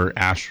here are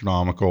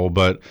astronomical.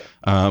 But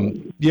I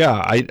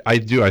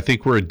do. I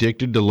think we're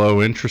addicted to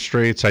low interest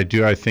rates. I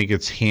think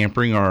it's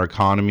hampering our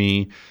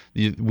economy.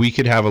 We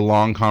could have a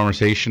long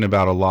conversation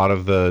about a lot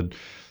of the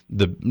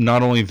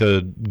not only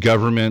the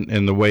government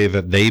and the way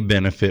that they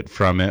benefit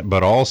from it,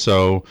 but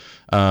also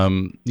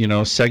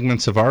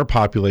segments of our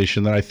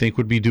population that I think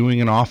would be doing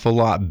an awful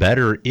lot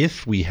better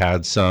if we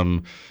had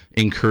some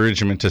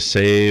encouragement to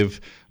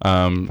save.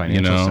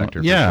 Financial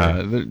sector.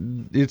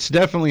 It's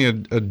definitely a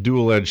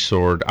dual-edged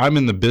sword. I'm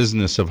in the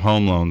business of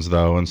home loans,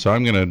 though, and so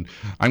I'm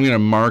gonna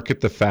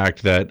market the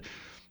fact that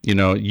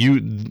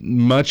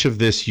much of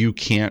this you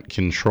can't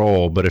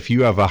control, but if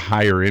you have a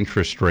higher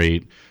interest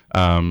rate,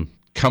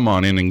 come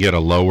on in and get a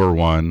lower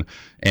one,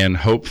 and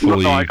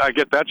hopefully. No, I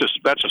get that.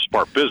 That's just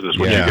smart business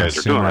what you guys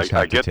are doing.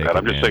 I get that.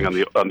 I'm just saying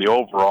on the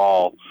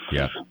overall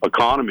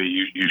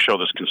economy, you show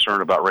this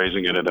concern about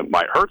raising it, and it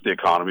might hurt the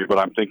economy. But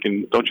I'm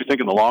thinking, don't you think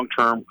in the long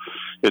term,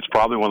 it's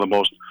probably one of the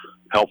most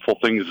helpful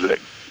things that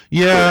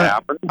could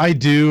happen? I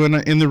do,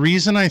 and the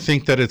reason I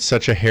think that it's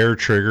such a hair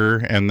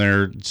trigger, and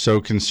they're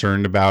so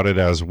concerned about it,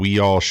 as we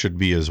all should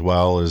be as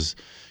well, is,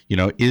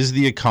 is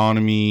the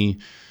economy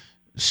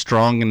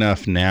strong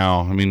enough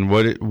now? I mean,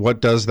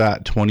 what does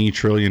that $20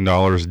 trillion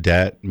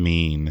debt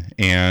mean?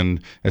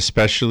 And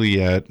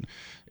especially at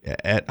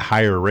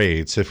higher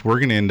rates, if we're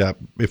going to end up,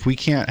 if we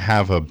can't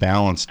have a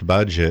balanced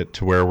budget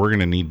to where we're going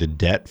to need to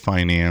debt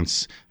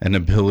finance an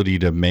ability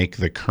to make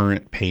the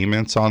current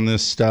payments on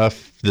this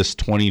stuff, this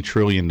 $20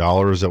 trillion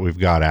that we've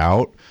got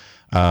out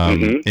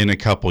in a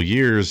couple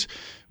years,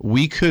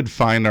 we could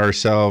find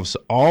ourselves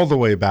all the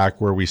way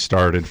back where we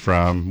started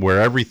from, where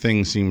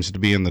everything seems to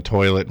be in the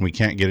toilet and we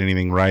can't get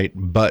anything right,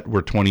 but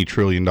we're $20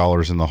 trillion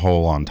in the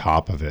hole on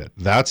top of it.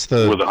 That's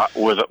the with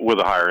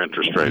a higher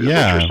interest rate.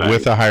 Yeah,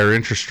 with a higher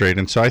interest rate.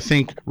 And so I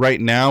think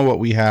right now what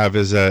we have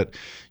is that,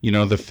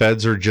 the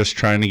feds are just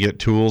trying to get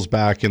tools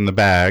back in the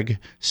bag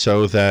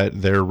so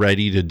that they're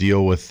ready to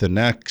deal with the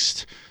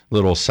next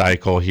little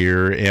cycle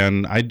here.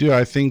 And I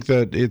think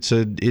that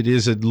it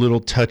is a little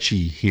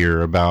touchy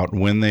here about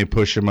when they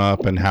push them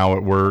up and how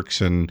it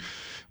works, and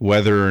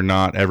whether or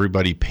not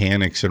everybody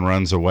panics and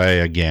runs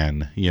away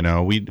again.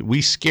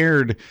 We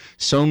scared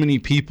so many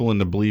people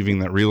into believing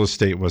that real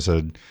estate was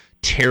a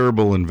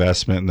terrible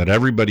investment and that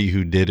everybody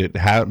who did it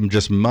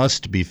just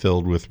must be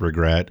filled with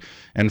regret.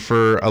 And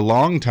for a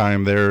long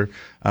time there,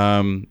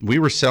 we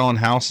were selling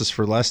houses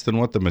for less than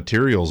what the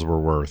materials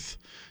were worth.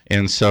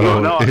 And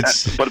so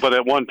but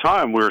at one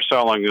time we were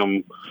selling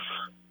them,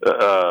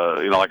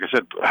 like I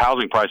said,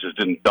 housing prices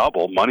didn't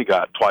double. Money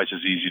got twice as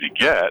easy to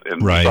get,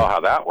 and we saw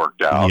how that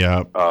worked out.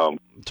 Yeah,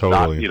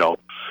 totally.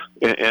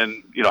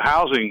 And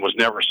housing was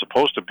never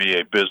supposed to be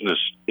a business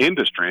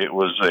industry. It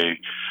was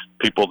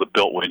people that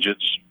built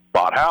widgets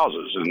bought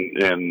houses,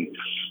 and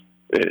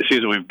it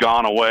seems that we've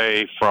gone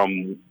away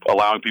from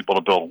allowing people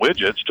to build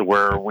widgets to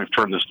where we've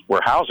turned this,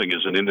 where housing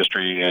is an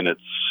industry in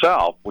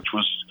itself, which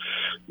was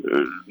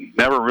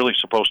never really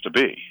supposed to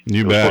be.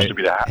 You bet.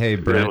 Hey,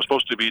 Brent. It was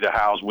supposed to be to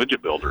house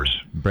widget builders.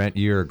 Brent,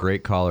 you're a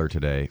great caller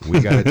today. We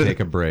got to take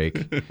a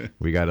break.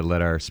 We got to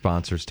let our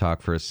sponsors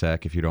talk for a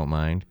sec, if you don't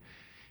mind.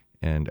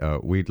 And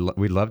we'd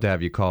love to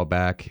have you call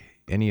back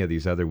any of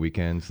these other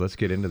weekends. Let's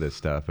get into this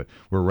stuff. But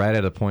we're right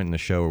at a point in the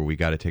show where we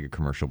got to take a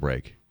commercial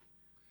break.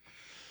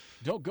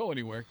 Don't go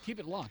anywhere. Keep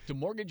it locked to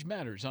Mortgage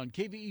Matters on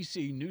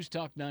KVEC News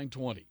Talk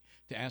 920.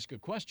 To ask a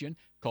question,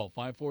 call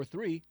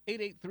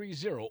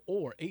 543-8830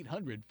 or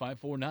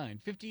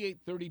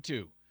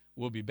 800-549-5832.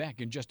 We'll be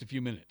back in just a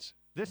few minutes.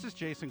 This is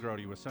Jason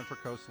Grody with Central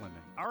Coast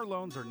Lending. Our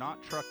loans are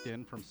not trucked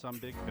in from some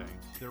big thing.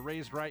 They're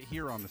raised right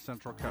here on the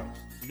Central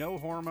Coast. No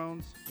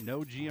hormones,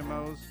 no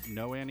GMOs,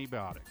 no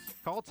antibiotics.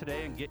 Call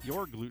today and get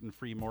your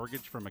gluten-free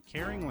mortgage from a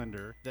caring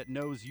lender that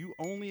knows you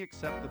only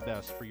accept the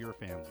best for your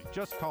family.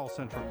 Just call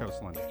Central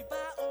Coast Lending. You buy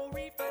or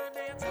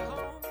refinance a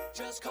home,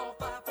 just call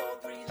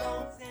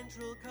 543-LOAN.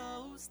 Central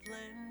Coast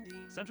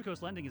Lending. Central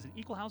Coast Lending is an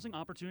equal housing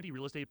opportunity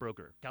real estate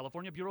broker.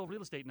 California Bureau of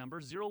Real Estate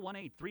number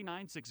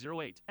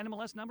 018-39608.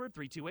 NMLS number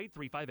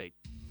 328358.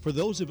 For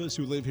those of us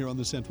who live here on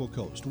the Central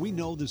Coast, we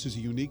know this is a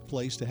unique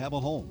place to have a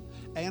home.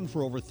 And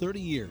for over 30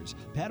 years,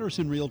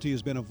 Patterson Realty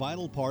has been a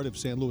vital part of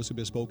San Luis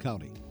Obispo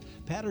County.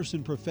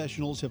 Patterson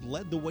professionals have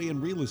led the way in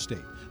real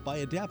estate by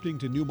adapting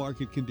to new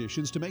market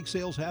conditions to make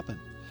sales happen.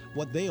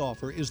 What they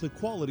offer is the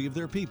quality of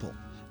their people,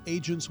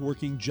 agents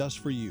working just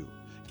for you.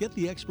 Get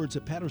the experts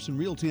at Patterson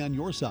Realty on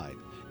your side.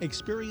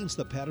 Experience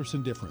the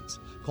Patterson difference.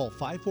 Call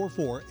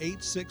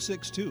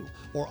 544-8662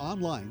 or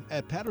online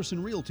at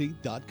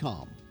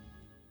pattersonrealty.com.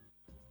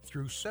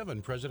 Through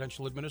 7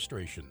 presidential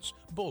administrations,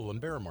 bull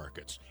and bear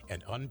markets,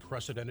 and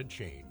unprecedented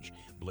change,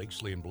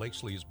 Blakesley &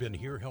 Blakesley has been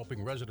here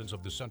helping residents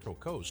of the Central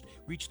Coast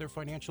reach their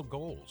financial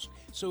goals.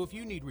 So if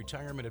you need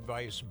retirement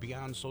advice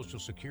beyond Social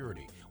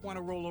Security, want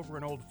to roll over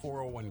an old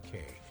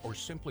 401k, or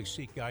simply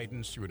seek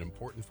guidance through an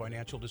important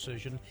financial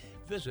decision,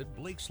 visit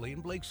Blakesley &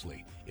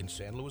 Blakesley in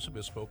San Luis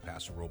Obispo,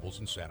 Paso Robles,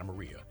 and Santa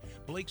Maria.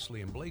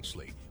 Blakesley &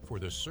 Blakesley for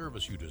the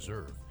service you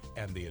deserve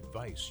and the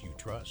advice you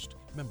trust.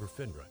 Member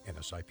FINRA and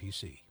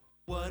SIPC.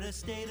 What a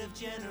state of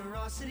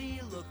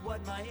generosity, look what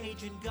my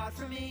agent got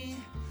for me,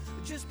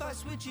 just by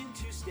switching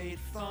to State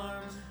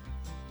Farm.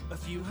 A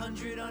few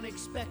hundred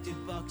unexpected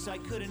bucks, I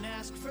couldn't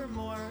ask for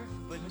more,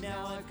 but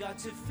now I've got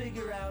to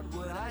figure out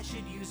what I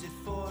should use it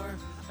for.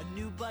 A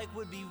new bike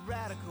would be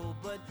radical,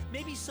 but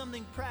maybe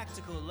something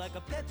practical, like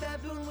a pet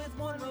baboon with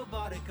one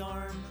robotic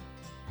arm.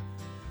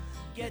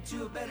 Get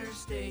to a better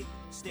state,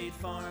 State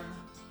Farm.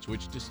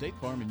 Switch to State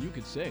Farm and you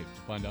could save.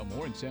 To find out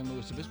more in San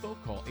Luis Obispo,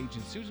 call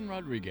Agent Susan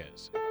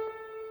Rodriguez.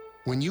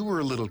 When you were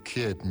a little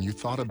kid and you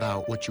thought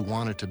about what you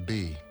wanted to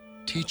be,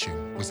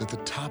 teaching was at the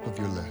top of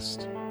your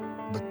list.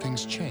 But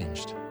things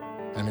changed.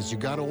 And as you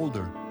got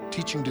older,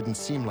 teaching didn't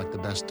seem like the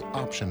best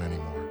option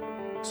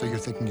anymore. So you're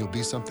thinking you'll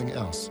be something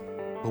else.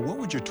 But what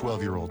would your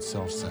 12-year-old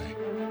self say?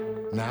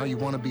 Now you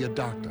want to be a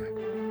doctor.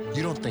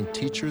 You don't think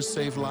teachers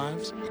save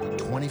lives?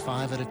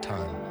 25 at a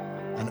time.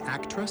 An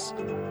actress?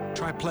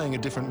 Try playing a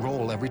different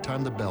role every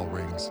time the bell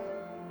rings.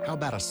 How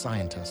about a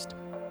scientist?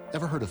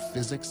 Ever heard of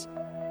physics?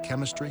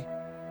 Chemistry?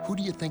 Who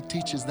do you think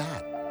teaches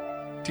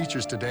that?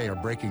 Teachers today are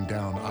breaking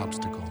down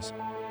obstacles,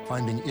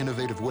 finding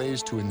innovative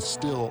ways to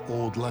instill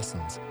old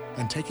lessons,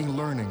 and taking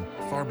learning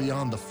far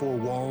beyond the four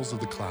walls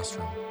of the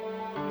classroom.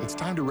 It's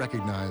time to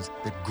recognize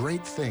that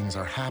great things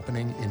are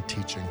happening in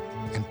teaching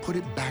and put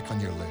it back on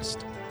your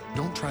list.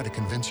 Don't try to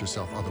convince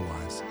yourself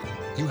otherwise.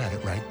 You had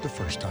it right the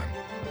first time.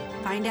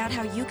 Find out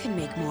how you can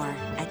make more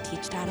at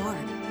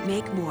teach.org.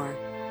 Make more.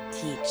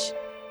 Teach.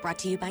 Brought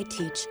to you by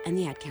Teach and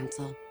the Ad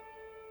Council.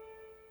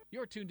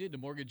 You're tuned in to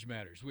Mortgage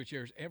Matters, which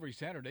airs every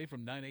Saturday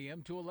from 9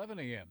 a.m. to 11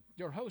 a.m.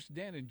 Your hosts,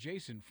 Dan and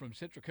Jason from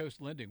Central Coast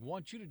Lending,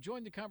 want you to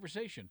join the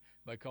conversation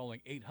by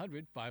calling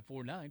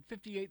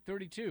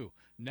 800-549-5832.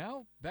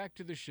 Now, back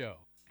to the show.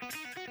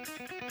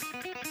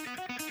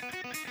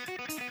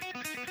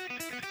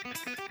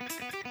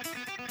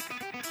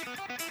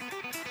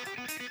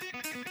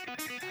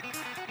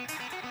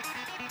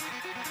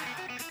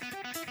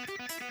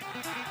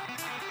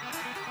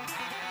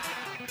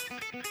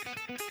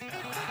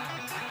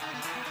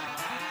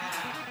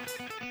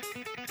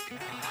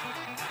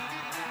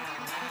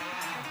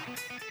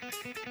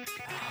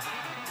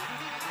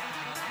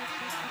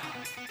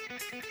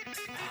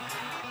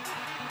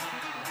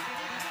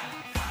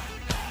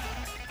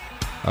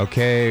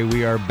 Okay,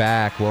 we are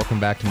back. Welcome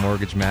back to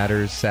Mortgage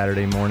Matters,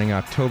 Saturday morning,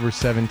 October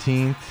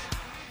 17th.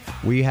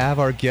 We have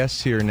our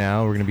guests here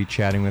now we're going to be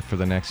chatting with for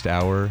the next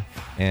hour.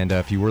 And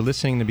if you were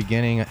listening in the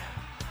beginning,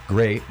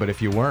 great. But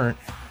if you weren't,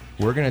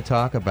 we're going to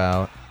talk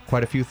about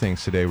quite a few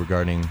things today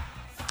regarding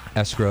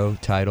escrow,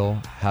 title,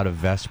 how to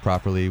vest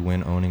properly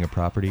when owning a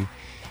property.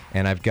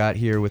 And I've got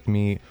here with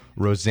me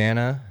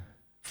Rosanna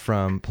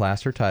from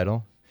Placer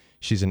Title.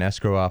 She's an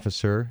escrow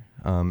officer,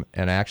 and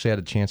I actually had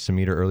a chance to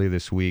meet her earlier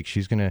this week.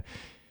 She's going to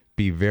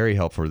be very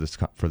helpful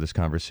for this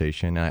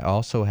conversation. And I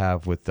also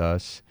have with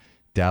us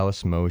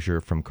Dallas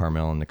Mosier from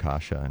Carmel and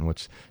Nikasha. And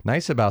what's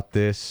nice about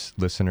this,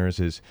 listeners,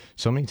 is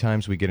so many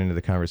times we get into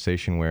the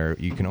conversation where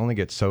you can only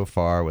get so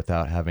far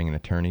without having an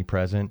attorney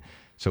present.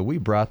 So we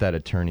brought that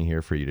attorney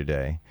here for you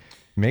today.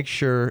 Make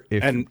sure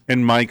if...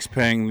 And Mike's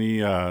paying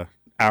the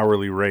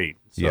hourly rate.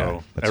 So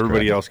yeah,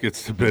 everybody correct. else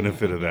gets the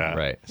benefit of that.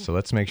 Right. So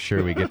let's make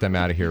sure we get them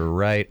out of here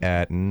right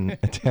at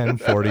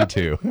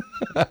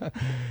 10:42.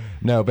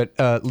 No,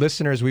 but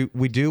listeners,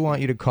 we do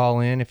want you to call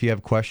in if you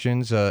have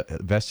questions.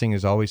 Vesting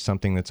is always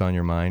something that's on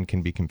your mind,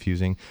 can be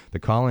confusing. The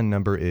call-in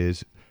number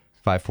is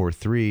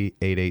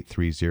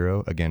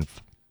 543-8830. Again,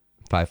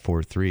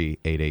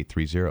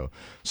 543-8830.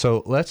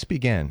 So let's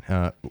begin.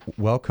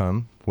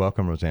 Welcome,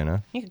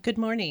 Rosanna. Good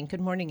morning.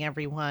 Good morning,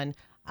 everyone.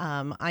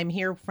 I'm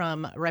here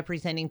from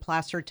representing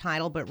Placer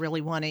Title, but really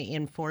want to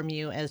inform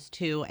you as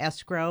to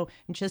escrow.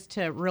 And just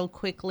to real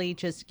quickly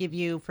just give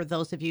you, for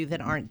those of you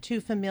that aren't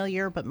too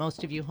familiar, but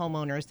most of you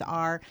homeowners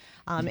are,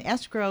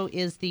 escrow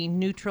is the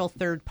neutral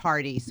third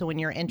party. So when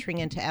you're entering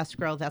into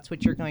escrow, that's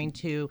what you're going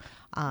to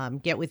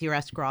get with your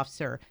escrow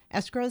officer.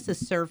 Escrow is a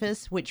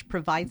service which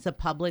provides the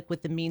public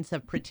with the means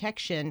of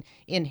protection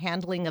in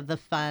handling of the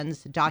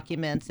funds,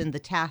 documents, and the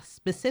tasks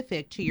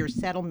specific to your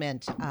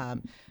settlement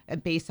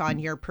based on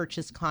your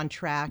purchase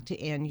contract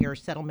and your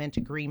settlement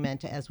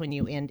agreement as when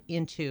you end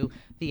into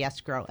the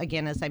escrow.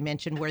 Again, as I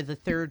mentioned, we're the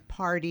third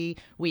party.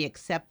 We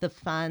accept the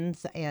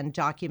funds and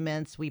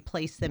documents. We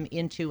place them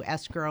into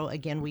escrow.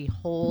 Again, we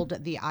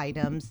hold the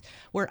items.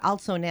 We're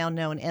also now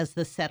known as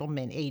the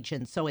settlement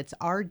agent. So it's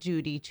our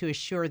duty to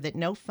assure that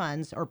no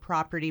funds or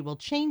property will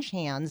change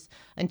hands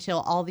until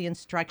all the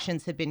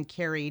instructions have been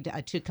carried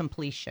to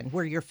completion.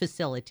 We're your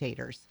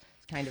facilitators.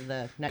 Kind of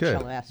the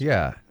nutshell escrow.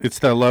 Yeah. It's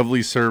that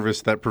lovely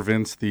service that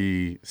prevents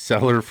the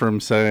seller from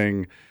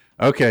saying,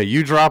 okay,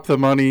 you drop the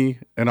money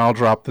and I'll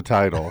drop the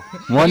title.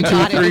 1,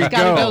 2, 3, go.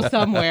 Gotta go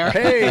somewhere.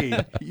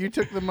 Hey, you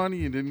took the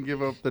money and didn't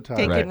give up the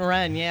title. Take it and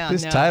run, yeah.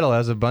 This title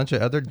has a bunch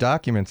of other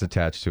documents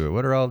attached to it.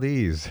 What are all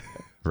these?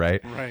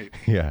 Right? Right.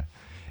 Yeah.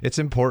 It's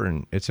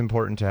important. It's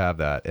important to have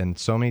that. And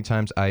so many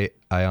times I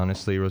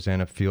honestly,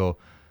 Rosanna, feel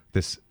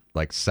this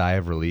like sigh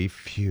of relief.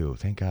 Phew,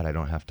 thank God I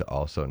don't have to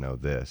also know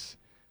this.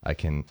 I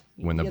can,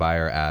 when the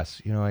buyer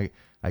asks,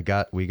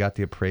 we got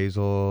the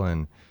appraisal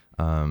and,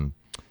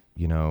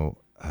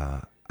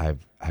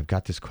 I've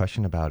got this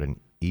question about an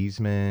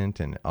easement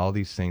and all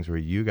these things where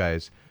you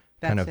guys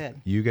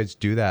you guys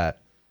do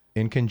that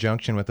in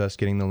conjunction with us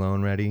getting the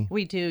loan ready?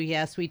 We do,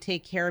 yes. We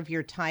take care of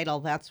your title.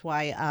 That's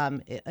why,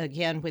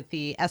 again, with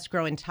the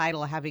escrow and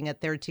title, having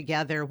it there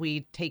together,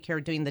 we take care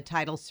of doing the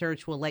title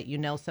search. We'll let you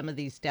know some of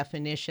these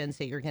definitions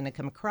that you're going to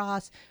come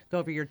across, go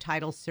over your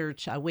title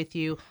search with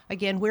you.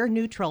 Again, we're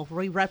neutral.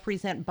 We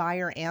represent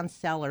buyer and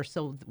seller,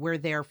 so we're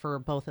there for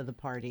both of the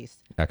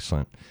parties.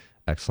 Excellent.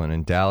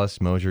 And Dallas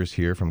Mosier's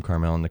here from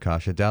Carmel and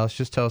Nikasha. Dallas,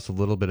 just tell us a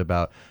little bit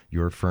about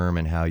your firm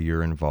and how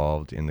you're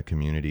involved in the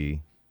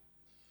community.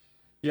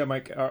 Yeah,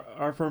 Mike,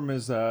 our firm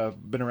has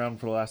been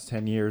around for the last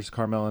 10 years.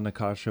 Carmel and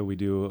Nikasha, we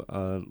do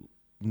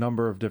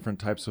number of different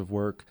types of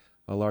work,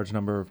 a large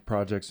number of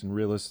projects in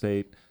real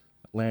estate,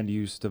 land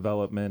use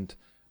development.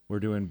 We're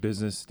doing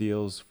business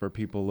deals for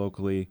people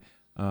locally.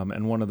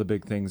 And one of the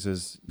big things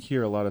is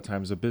here, a lot of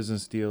times a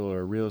business deal or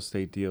a real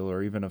estate deal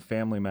or even a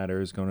family matter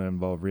is going to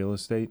involve real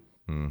estate.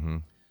 Mm-hmm.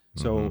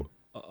 So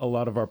a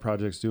lot of our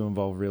projects do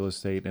involve real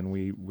estate, and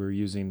we're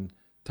using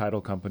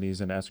title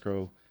companies and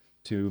escrow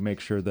to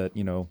make sure that,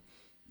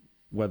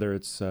 whether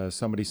it's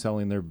somebody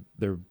selling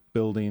their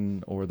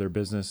building or their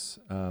business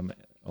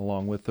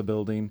along with the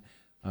building,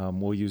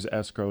 we'll use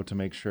escrow to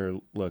make sure,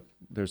 look,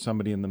 there's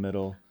somebody in the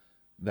middle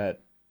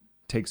that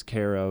takes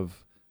care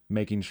of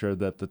making sure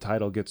that the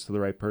title gets to the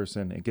right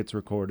person, it gets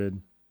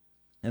recorded,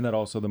 and that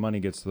also the money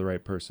gets to the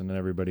right person and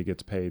everybody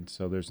gets paid.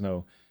 So there's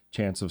no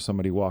chance of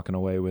somebody walking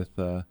away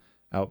without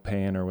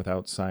paying or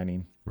without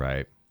signing.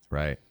 Right.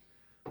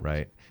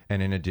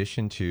 And in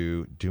addition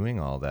to doing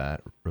all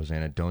that,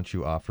 Rosanna, don't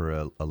you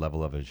offer a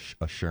level of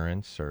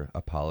assurance or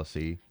a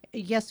policy?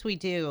 Yes, we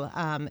do.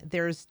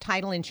 There's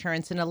title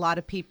insurance, and a lot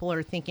of people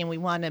are thinking, we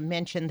want to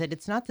mention that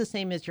it's not the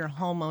same as your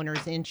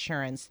homeowner's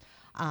insurance.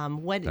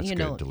 That's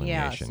good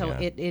delineation, so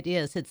it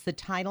is. It's the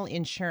title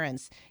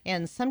insurance.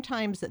 And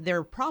sometimes there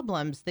are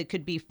problems that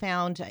could be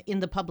found in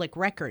the public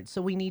record.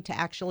 So we need to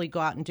actually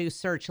go out and do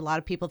search. A lot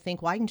of people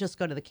think, well, I can just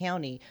go to the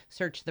county,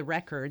 search the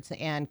records,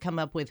 and come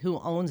up with who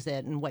owns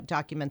it and what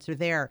documents are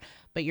there.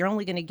 But you're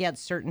only going to get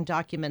certain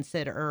documents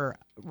that are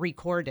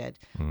recorded.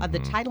 The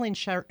title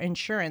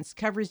insurance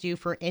covers you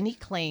for any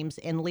claims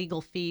and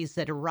legal fees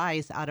that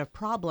arise out of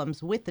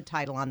problems with the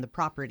title on the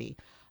property.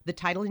 The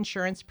title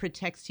insurance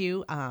protects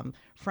you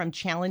from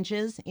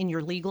challenges in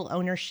your legal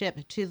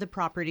ownership to the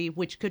property,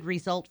 which could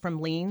result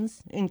from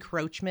liens,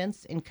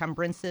 encroachments,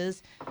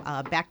 encumbrances,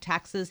 back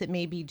taxes that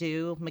may be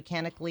due,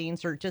 mechanic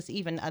liens, or just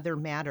even other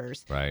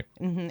matters. Right.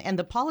 And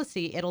the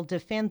policy, it'll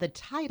defend the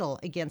title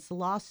against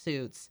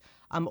lawsuits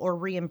or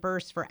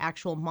reimburse for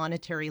actual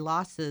monetary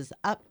losses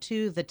up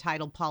to the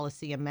title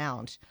policy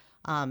amount.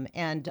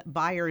 And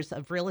buyers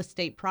of real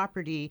estate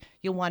property,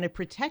 you'll want to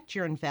protect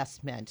your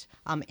investment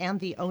and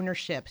the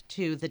ownership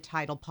to the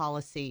title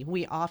policy.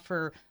 We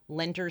offer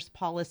lender's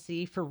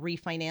policy for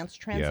refinance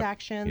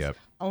transactions,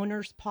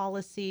 owner's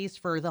policies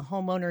for the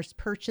homeowners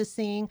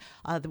purchasing.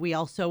 We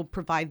also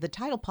provide the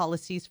title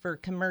policies for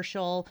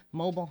commercial,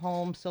 mobile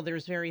homes. So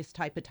there's various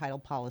type of title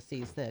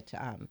policies that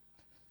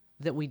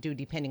we do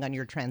depending on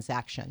your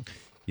transaction.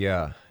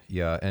 Yeah.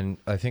 And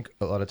I think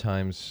a lot of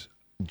times,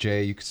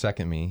 Jay, you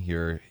second me.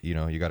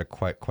 You got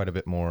quite a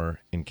bit more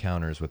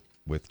encounters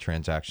with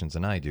transactions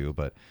than I do,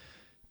 but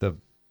the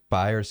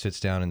buyer sits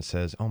down and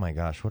says, "Oh my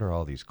gosh, what are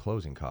all these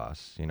closing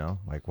costs?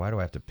 Like, why do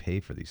I have to pay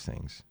for these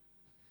things?"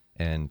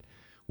 And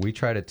we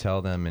try to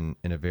tell them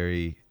in a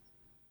very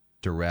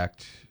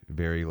direct,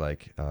 very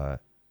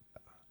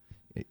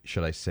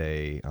should I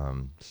say,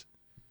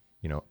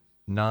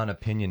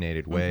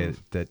 non-opinionated way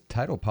that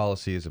title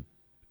policy is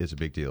a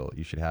big deal.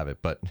 You should have it,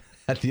 but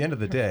at the end of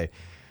the day,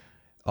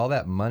 all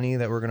that money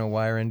that we're going to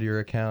wire into your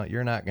account,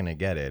 you're not going to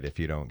get it if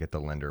you don't get the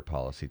lender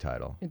policy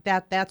title.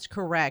 That's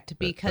correct,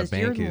 because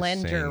your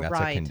lender, that's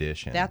right? A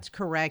condition. That's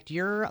correct.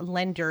 Your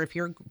lender, if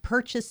you're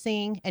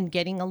purchasing and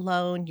getting a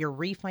loan, you're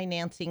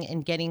refinancing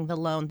and getting the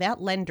loan,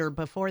 that lender,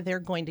 before they're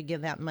going to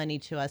give that money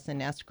to us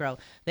in escrow,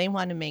 they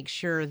want to make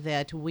sure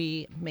that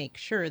we make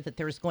sure that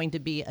there's going to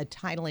be a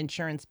title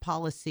insurance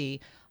policy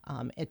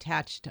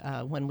attached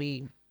when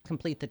we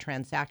complete the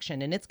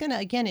transaction. And it's going to,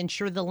 again,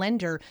 ensure the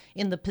lender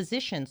in the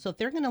position. So if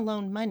they're going to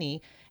loan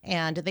money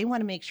and they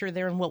want to make sure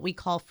they're in what we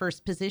call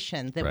first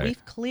position, that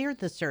we've cleared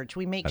the search.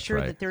 We make sure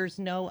that there's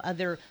no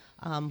other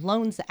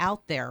loans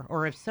out there.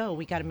 Or if so,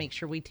 we got to make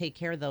sure we take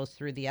care of those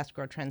through the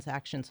escrow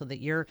transaction so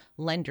that your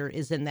lender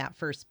is in that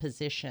first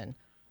position.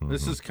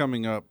 This is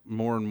coming up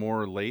more and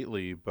more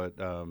lately, but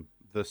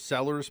the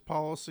seller's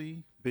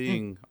policy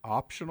being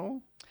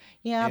optional.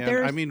 Yeah,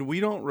 and, we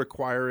don't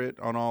require it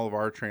on all of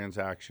our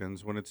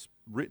transactions. When it's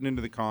written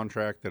into the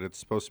contract that it's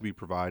supposed to be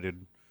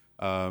provided,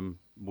 it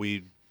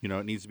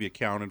needs to be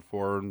accounted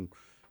for, and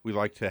we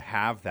like to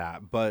have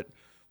that. But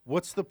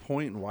what's the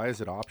point, and why is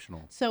it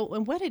optional? So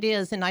what it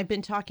is, and I've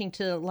been talking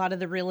to a lot of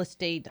the real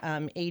estate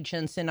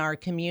agents in our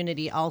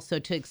community also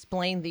to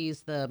explain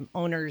the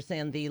owners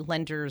and the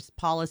lenders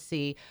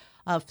policy.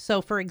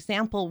 So, for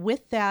example,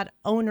 with that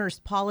owner's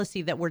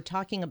policy that we're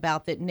talking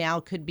about that now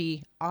could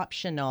be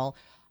optional,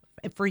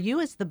 for you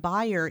as the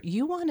buyer,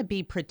 you want to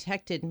be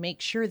protected and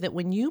make sure that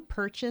when you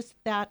purchase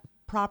that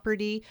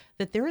property,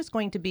 that there is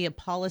going to be a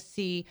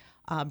policy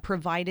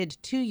provided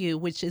to you,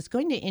 which is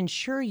going to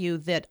ensure you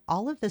that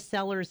all of the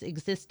seller's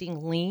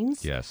existing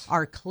liens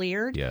are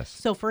cleared.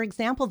 So, for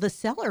example, the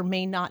seller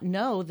may not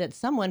know that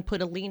someone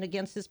put a lien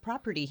against his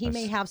property. He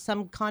may have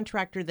some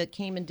contractor that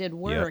came and did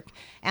work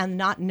and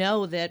not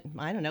know that,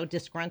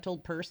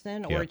 disgruntled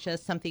person or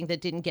just something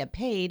that didn't get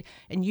paid.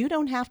 And you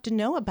don't have to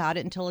know about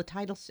it until a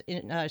title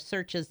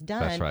search is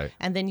done. That's right.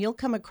 And then you'll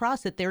come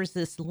across that there's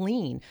this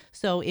lien.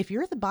 So if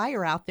you're the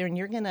buyer out there and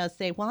you're going to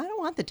say, well, I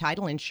don't want the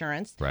title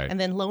insurance. Right. And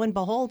then lo and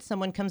behold,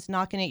 someone comes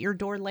knocking at your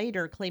door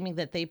later claiming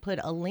that they put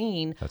a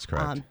lien. That's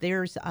correct.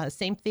 There's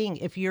same thing.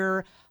 If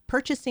you're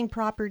purchasing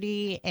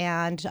property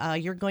and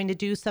you're going to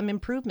do some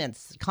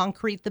improvements,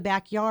 concrete the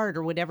backyard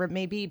or whatever it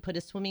may be, put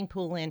a swimming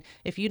pool in.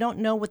 If you don't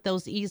know what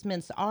those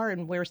easements are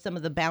and where some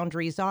of the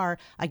boundaries are,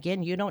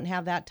 again, you don't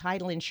have that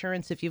title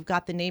insurance. If you've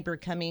got the neighbor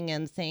coming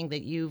and saying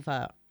that you've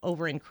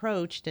over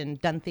encroached and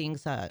done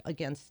things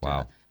against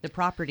the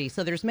property.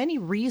 So there's many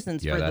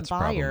reasons for the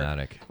buyer,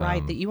 problematic.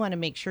 right, that you want to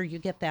make sure you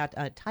get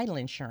that title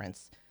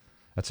insurance.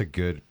 That's a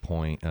good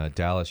point.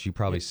 Dallas, you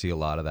probably see a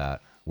lot of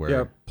that.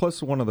 Yeah,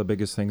 plus one of the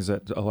biggest things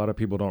that a lot of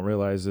people don't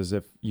realize is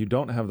if you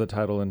don't have the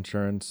title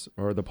insurance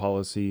or the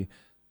policy,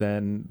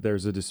 then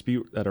there's a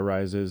dispute that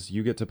arises.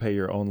 You get to pay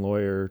your own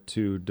lawyer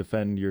to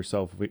defend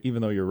yourself,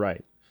 even though you're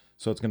right.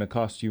 So it's going to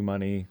cost you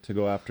money to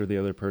go after the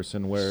other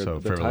person. Where so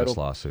the frivolous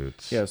title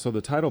lawsuits. Yeah, so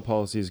the title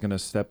policy is going to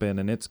step in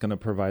and it's going to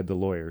provide the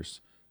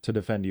lawyers to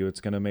defend you. It's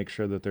going to make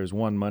sure that there's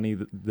one, money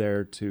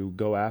there to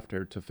go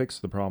after to fix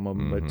the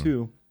problem, but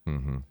two,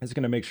 it's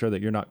going to make sure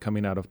that you're not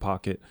coming out of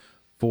pocket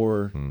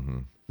for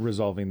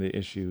resolving the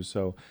issues.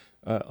 So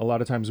a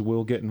lot of times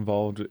we'll get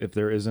involved if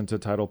there isn't a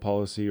title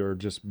policy or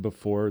just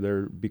before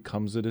there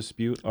becomes a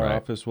dispute. Our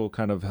office will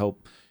kind of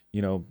help,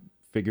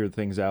 figure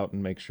things out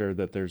and make sure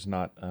that there's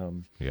not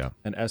an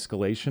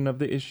escalation of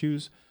the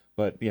issues.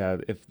 But yeah,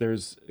 if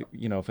there's,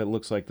 if it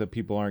looks like the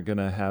people aren't going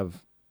to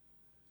have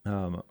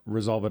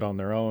resolve it on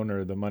their own,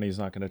 or the money's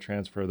not going to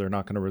transfer, they're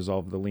not going to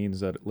resolve the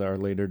liens that are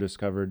later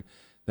discovered,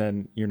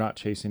 then you're not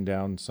chasing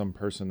down some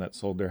person that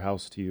sold their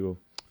house to you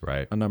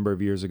a number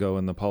of years ago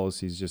and the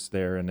policy's just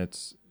there and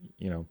it's,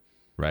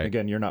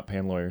 again, you're not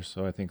paying lawyers.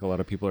 So I think a lot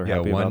of people are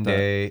happy about that. One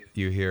day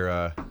you hear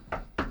a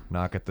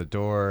knock at the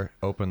door,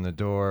 open the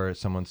door,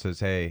 someone says,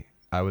 hey,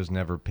 I was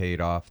never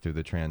paid off through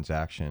the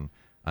transaction.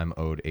 I'm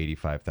owed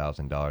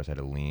 $85,000. I had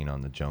a lien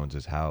on the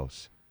Joneses'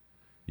 house.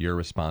 Your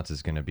response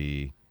is going to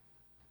be,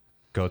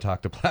 go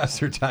talk to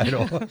Placer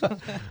Title.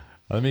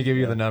 Let me give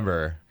you the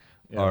number.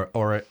 Yeah.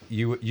 Or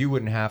you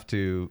wouldn't have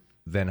to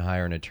then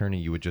hire an attorney.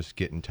 You would just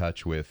get in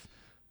touch with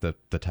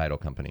the title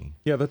company.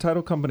 Yeah, the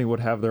title company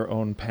would have their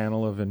own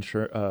panel of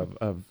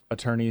of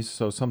attorneys.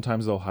 So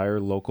sometimes they'll hire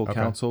local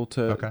counsel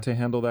to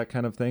handle that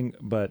kind of thing.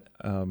 But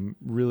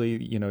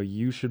really,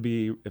 you should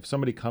be, if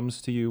somebody comes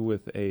to you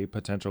with a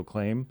potential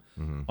claim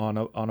on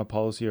a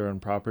policy or on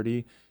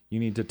property, you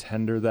need to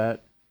tender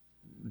that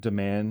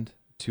demand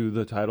to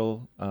the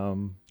title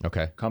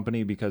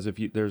company, because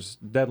there's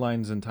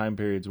deadlines and time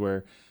periods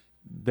where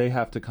they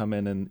have to come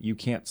in and you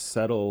can't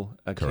settle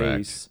a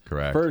case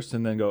first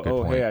and then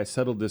go, hey, I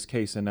settled this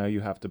case and now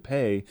you have to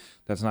pay.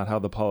 That's not how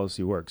the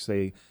policy works.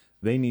 They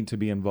need to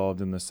be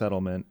involved in the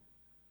settlement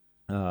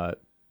to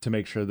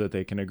make sure that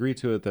they can agree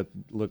to it, that,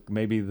 look,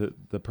 maybe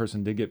the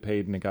person did get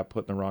paid and it got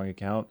put in the wrong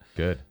account.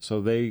 Good.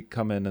 So they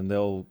come in and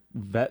they'll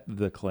vet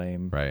the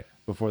claim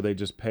before they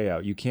just pay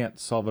out. You can't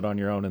solve it on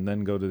your own and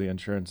then go to the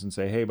insurance and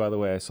say, hey, by the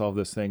way, I solved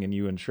this thing and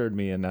you insured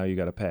me and now you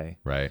got to pay.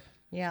 Right.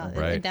 Yeah,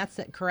 and that's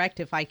correct.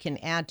 If I can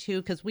add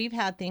too, because we've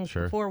had things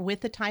before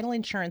with the title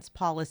insurance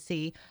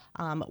policy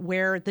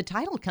where the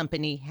title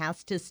company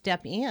has to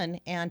step in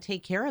and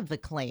take care of the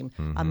claim.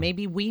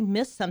 Maybe we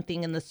missed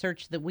something in the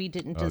search that we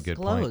didn't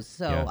disclose.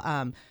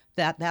 So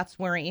that's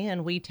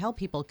wherein we tell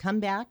people, come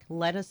back,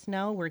 let us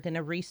know. We're going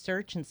to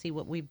research and see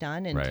what we've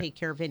done and take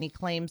care of any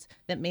claims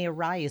that may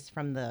arise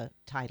from the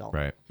title.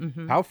 Right.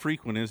 How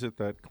frequent is it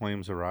that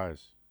claims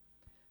arise?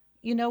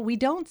 We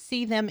don't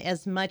see them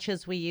as much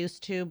as we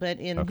used to, but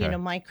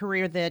in my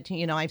career that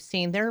I've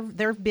seen, there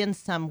have been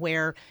some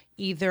where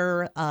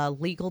either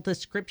legal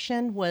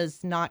description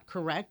was not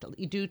correct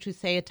due to,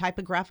 say, a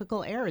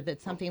typographical error,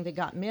 that's something that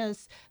got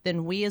missed.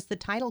 Then we as the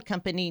title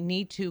company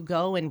need to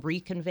go and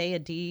reconvey a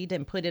deed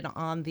and put it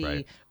on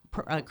the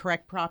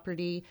correct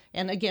property.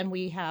 And again,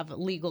 we have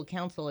legal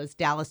counsel, as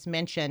Dallas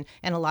mentioned,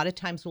 and a lot of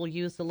times we'll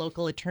use the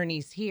local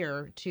attorneys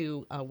here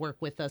to work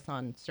with us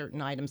on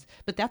certain items.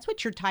 But that's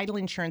what your title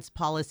insurance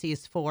policy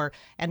is for,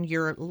 and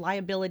your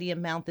liability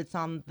amount that's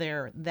on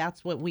there,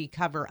 that's what we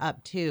cover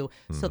up to.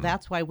 So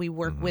that's why we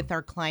work with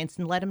our clients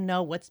and let them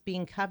know what's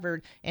being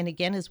covered. And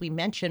again, as we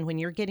mentioned, when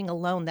you're getting a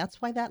loan, that's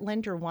why that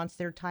lender wants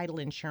their title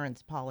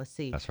insurance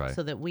policy. That's right.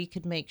 So that we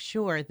could make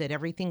sure that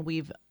everything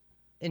we've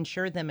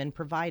insured them and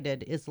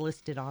provided is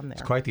listed on there.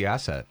 It's quite the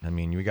asset. I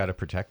mean, you got to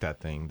protect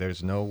that thing.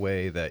 There's no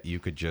way that you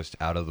could just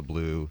out of the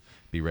blue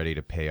be ready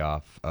to pay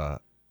off, a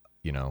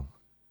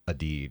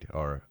deed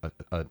or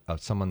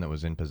someone that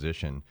was in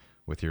position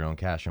with your own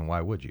cash. And why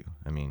would you?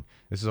 I mean,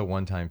 this is a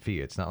one-time fee.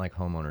 It's not like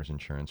homeowners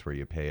insurance where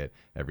you pay it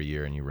every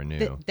year and you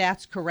renew.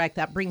 That's correct.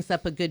 That brings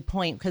up a good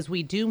point, because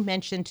we do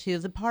mention to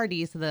the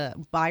parties, the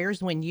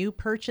buyers, when you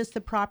purchase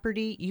the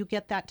property, you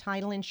get that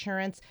title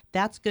insurance.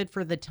 That's good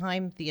for the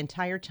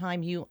entire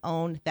time you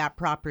own that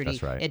property.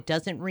 That's right. It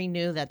doesn't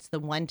renew. That's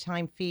the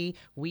one-time fee.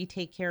 We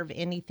take care of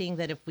anything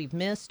that if we've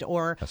missed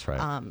or... That's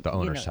right. The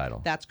owner's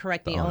title. That's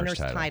correct. The owner's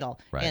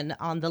title. Right. And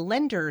on the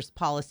lender's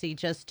policy,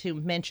 just to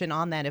mention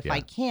on that, if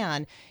I can,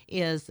 on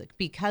is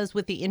because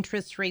with the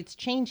interest rates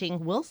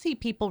changing, we'll see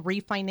people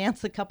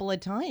refinance a couple of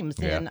times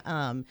in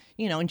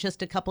in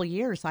just a couple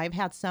years. I've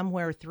had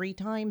somewhere 3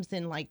 times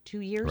in like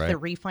 2 years they're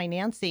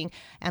refinancing,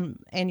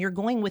 and you're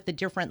going with a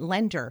different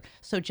lender.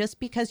 So just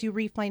because you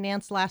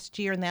refinanced last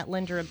year and that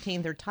lender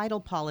obtained their title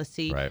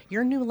policy,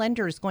 your new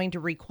lender is going to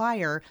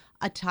require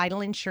a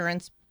title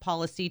insurance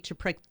policy to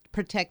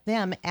protect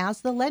them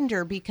as the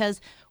lender,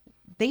 because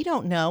they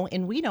don't know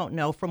and we don't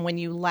know from when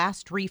you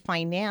last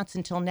refinance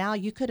until now.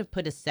 You could have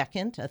put a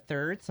second, a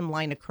third, some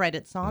line of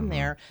credits on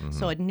there.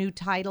 So a new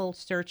title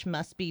search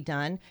must be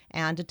done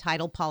and a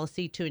title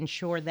policy to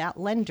ensure that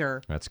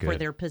lender for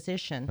their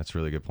position. That's a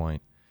really good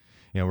point.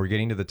 We're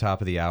getting to the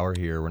top of the hour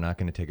here. We're not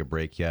going to take a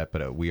break yet,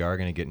 but we are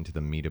going to get into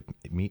the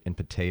meat and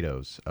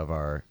potatoes of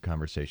our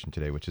conversation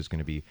today, which is going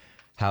to be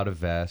how to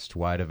vest,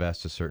 why to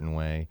vest a certain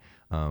way.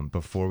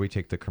 Before we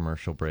take the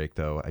commercial break,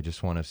 though, I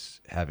just want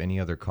to have any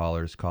other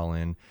callers call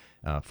in,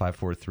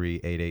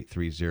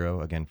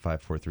 543-8830. Again,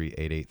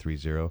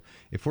 543-8830.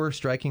 If we're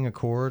striking a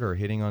chord or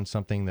hitting on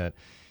something that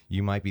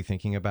you might be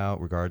thinking about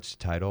regards to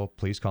title,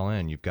 please call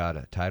in. You've got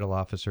a title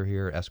officer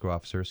here, escrow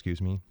officer,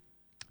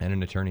 and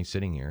an attorney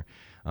sitting here.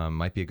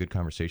 Might be a good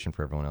conversation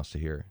for everyone else to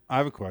hear. I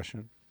have a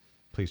question.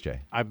 Please,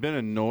 Jay. I've been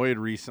annoyed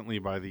recently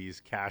by these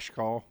cash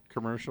call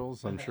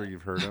commercials. I'm sure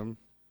you've heard them.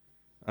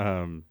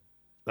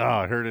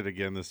 I heard it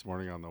again this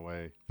morning on the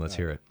way. Let's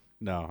hear it.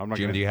 No, I'm not.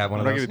 Jim, do you have one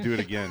I'm of not those? going to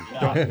do it again.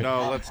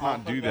 No, let's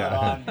not do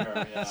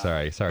that.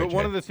 Sorry. But Jay.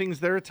 one of the things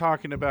they're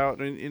talking about,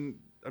 and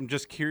I'm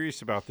just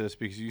curious about this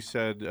because you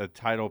said a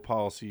title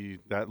policy,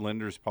 that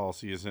lender's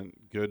policy,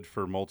 isn't good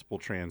for multiple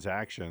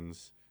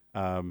transactions.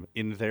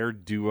 In their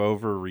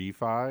do-over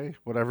refi,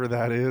 whatever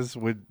that is,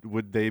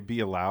 would they be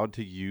allowed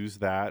to use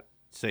that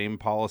same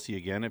policy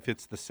again if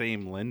it's the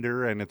same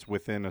lender and it's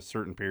within a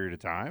certain period of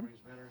time?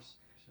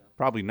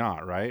 Probably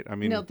not, right? I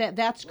mean, no,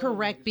 that's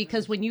correct,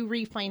 because when you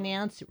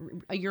refinance,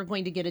 you're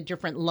going to get a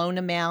different loan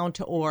amount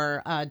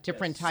or a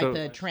different type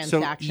of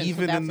transaction. So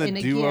even in the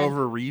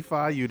do-over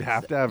refi, you'd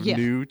have to have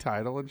new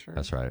title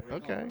insurance? That's right.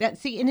 Okay.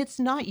 And it's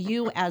not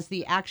you as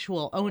the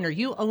actual owner.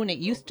 You own it.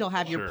 You still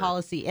have your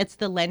policy. It's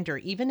the lender.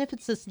 Even if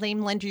it's the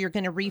same lender you're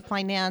going to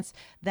refinance,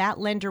 that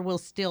lender will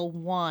still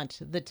want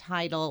the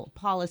title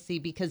policy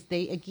because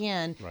they're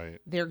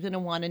going to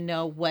want to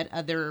know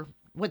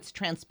what's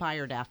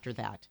transpired after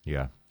that.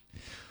 Yeah.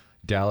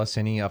 Dallas,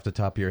 any off the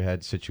top of your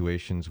head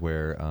situations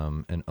where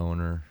an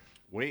owner...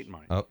 Wait,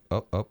 Mike. Oh.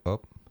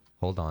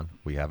 Hold on.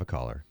 We have a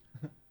caller.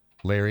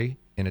 Larry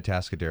in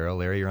Atascadero.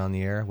 Larry, you're on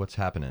the air. What's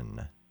happening?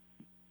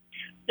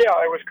 Yeah,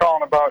 I was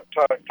calling about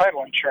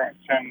title insurance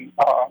and...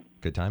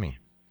 Good timing.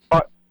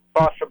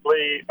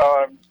 Possibly,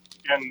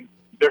 and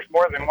there's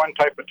more than one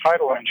type of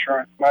title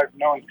insurance. And I've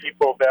known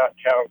people that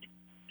have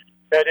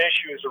had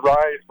issues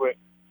arise with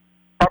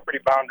property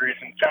boundaries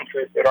and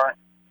fences that aren't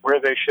where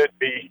they should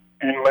be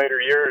in later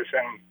years,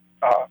 and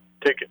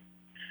take it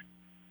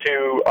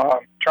to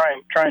try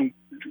and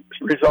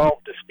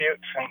resolve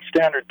disputes. And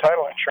standard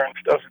title insurance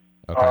doesn't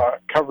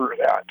cover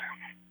that.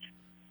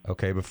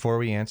 Okay, before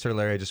we answer,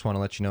 Larry, I just want to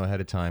let you know ahead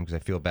of time because I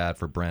feel bad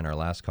for Brent, our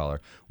last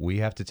caller. We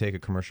have to take a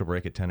commercial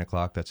break at 10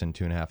 o'clock. That's in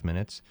 2.5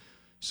 minutes.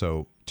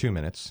 So 2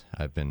 minutes,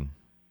 I've been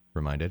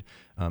reminded.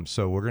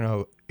 So we're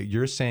going to,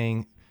 you're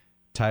saying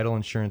title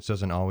insurance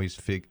doesn't always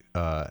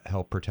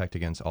help protect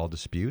against all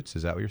disputes.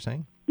 Is that what you're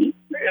saying?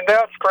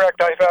 That's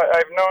correct.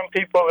 I've known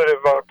people that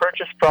have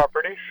purchased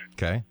properties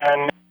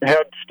and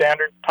had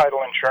standard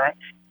title insurance.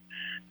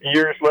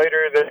 Years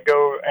later, they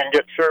go and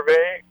get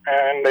survey,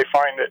 and they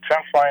find that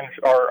fence lines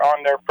are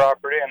on their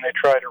property, and they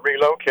try to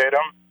relocate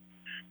them,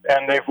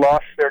 and they've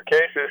lost their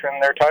cases,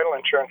 and their title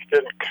insurance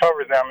didn't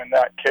cover them in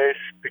that case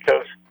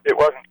because it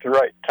wasn't the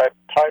right type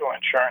of title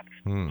insurance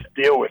to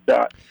deal with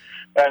that.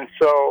 And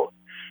so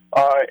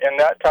in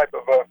that type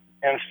of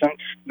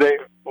instance, they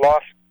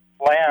lost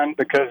land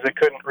because they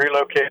couldn't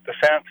relocate the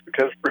fence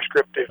because of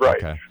prescriptive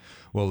rights. Okay.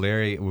 Well,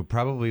 Larry, we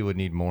probably would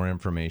need more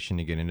information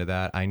to get into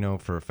that. I know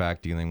for a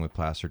fact dealing with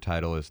Placer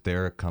Title, is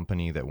there a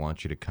company that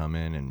wants you to come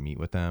in and meet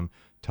with them,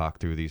 talk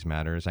through these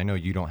matters? I know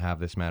you don't have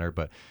this matter,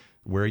 but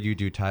where you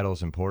do title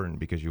is important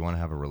because you want to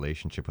have a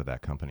relationship with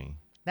that company.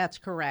 That's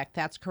correct.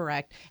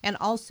 And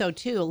also,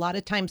 too, a lot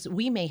of times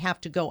we may have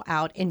to go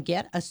out and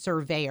get a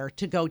surveyor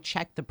to go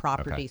check the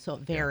property, so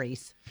it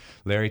varies. Yeah.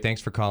 Larry,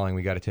 thanks for calling.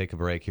 We got to take a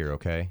break here,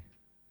 okay?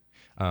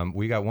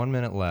 We got 1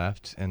 minute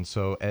left, and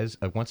so as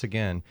once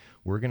again,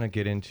 we're going to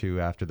get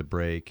into, after the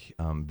break,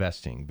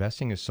 vesting.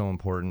 Vesting is so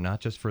important, not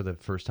just for the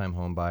first-time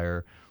home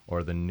buyer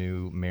or the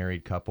new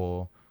married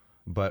couple,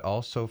 but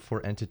also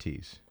for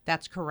entities.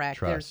 That's correct.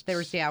 Trusts,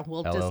 we'll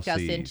LLCs.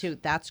 discuss into,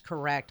 that's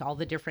correct, all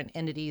the different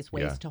entities,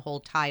 ways to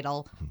hold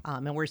title,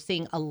 and we're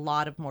seeing a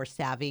lot of more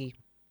savvy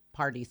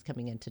parties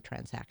coming into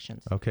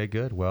transactions. Okay,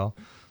 good. Well,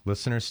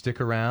 listeners, stick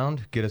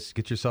around.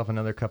 Get yourself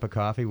another cup of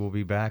coffee. We'll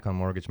be back on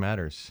Mortgage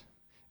Matters.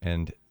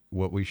 And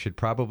what we should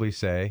probably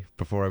say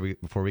before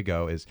we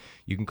go is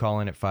you can call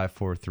in at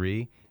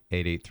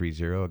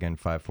 543-8830. Again,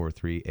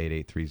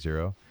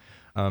 543-8830.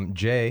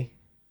 Jay.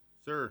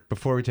 Sir.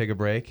 Before we take a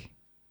break,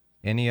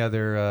 any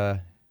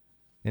other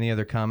Any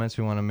other comments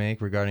we want to make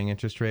regarding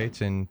interest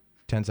rates in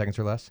 10 seconds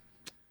or less?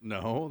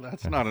 No,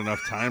 that's not enough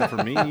time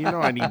for me. You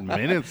know I need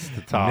minutes to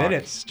talk.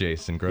 Minutes,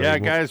 Jason. Yeah,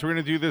 guys, we're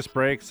going to do this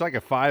break. It's like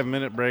a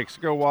 5-minute break.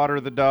 So go water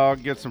the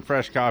dog, get some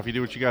fresh coffee, do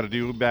what you got to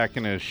do. Back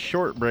in a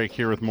short break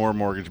here with more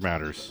Mortgage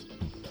Matters.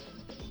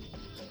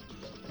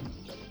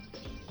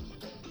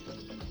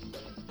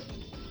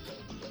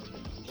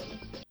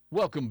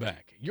 Welcome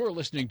back. You're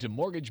listening to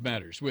Mortgage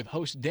Matters with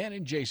hosts Dan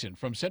and Jason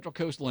from Central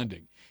Coast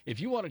Lending.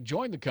 If you want to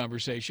join the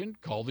conversation,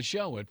 call the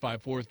show at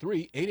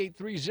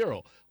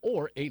 543-8830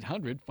 or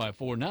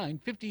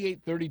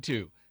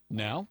 800-549-5832.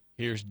 Now,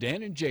 here's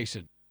Dan and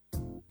Jason.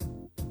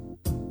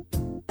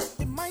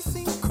 It might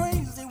seem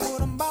crazy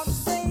what I'm about to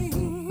say.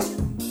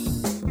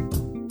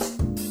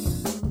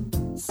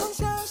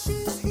 Sunshine,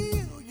 she's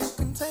here. You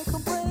can take a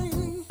break.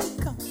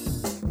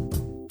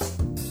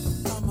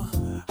 I'm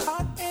a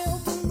hot air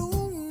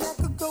balloon that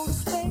could go to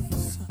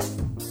space.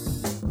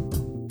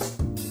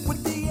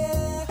 With the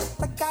air,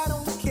 like I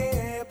don't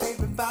care,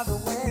 baby, by the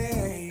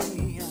way.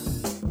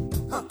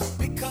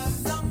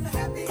 Because I'm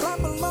happy. Clap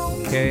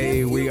along.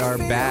 Okay, we are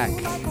back.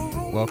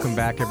 Welcome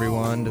back,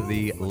 everyone, to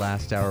the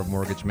last hour of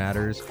Mortgage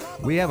Matters.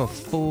 We have a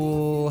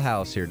full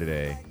house here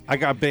today. I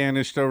got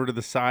banished over to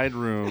the side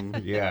room.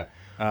 Yeah.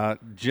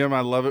 Jim,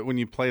 I love it when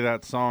you play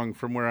that song.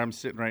 From where I'm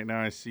sitting right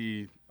now, I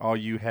see all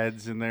you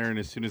heads in there, and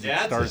as soon as it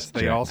starts,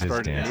 they all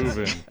start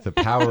moving. The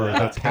power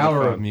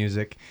of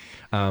music.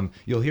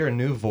 You'll hear a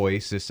new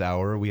voice this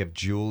hour. We have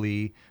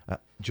Julie.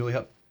 Julie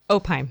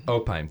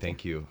Opheim,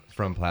 thank you,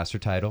 from Placer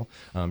Title.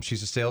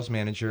 She's a sales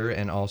manager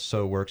and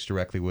also works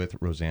directly with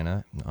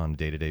Rosanna on a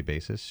day-to-day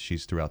basis.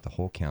 She's throughout the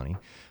whole county.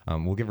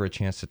 We'll give her a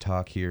chance to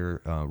talk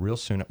here real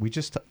soon.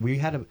 We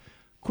had a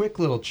quick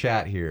little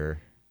chat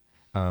here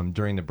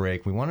during the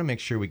break. We want to make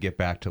sure we get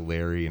back to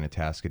Larry in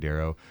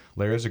Atascadero.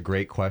 Larry has a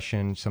great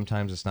question.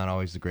 Sometimes it's not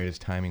always the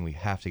greatest timing. We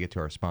have to get to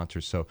our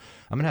sponsors. So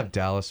I'm going to have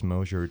Dallas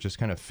Mosier just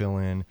kind of fill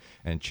in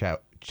and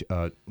chat,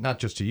 not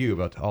just to you,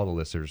 but to all the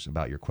listeners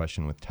about your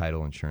question with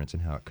title insurance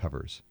and how it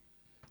covers.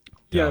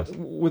 Yeah,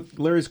 with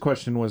Larry's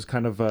question was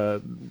kind of,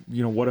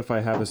 what if I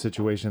have a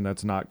situation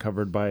that's not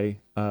covered by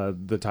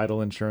the title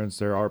insurance?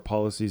 There are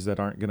policies that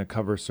aren't going to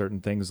cover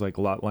certain things like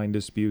lot line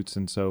disputes.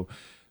 And so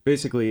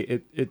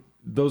basically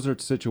those are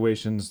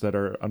situations that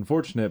are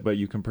unfortunate, but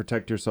you can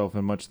protect yourself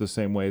in much the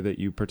same way that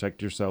you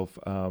protect yourself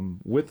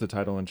with the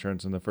title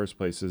insurance in the first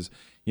place. Is,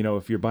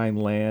 if you're buying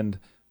land,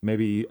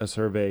 maybe a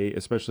survey,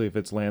 especially if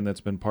it's land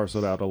that's been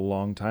parceled out a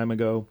long time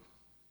ago,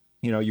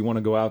 you want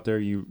to go out there,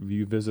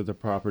 you visit the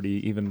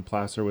property. Even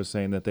Placer was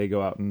saying that they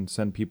go out and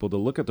send people to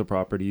look at the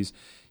properties,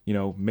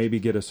 maybe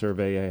get a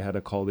survey. I had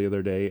a call the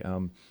other day.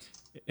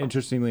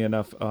 Interestingly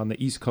enough, on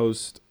the East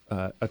Coast,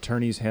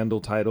 attorneys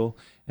handle title.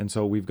 And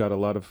so we've got a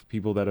lot of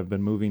people that have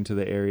been moving to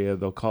the area.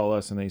 They'll call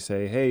us and they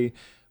say, hey,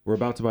 we're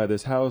about to buy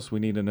this house. We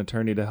need an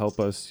attorney to help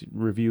us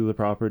review the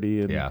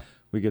property. And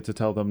we get to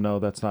tell them, no,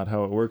 that's not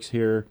how it works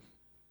here.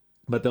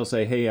 But they'll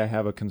say, hey, I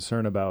have a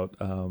concern about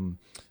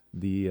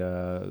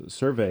the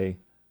survey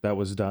that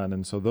was done.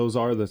 And so those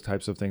are the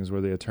types of things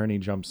where the attorney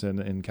jumps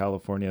in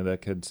California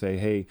that could say,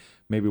 hey,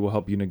 maybe we'll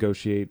help you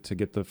negotiate to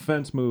get the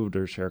fence moved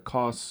or share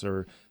costs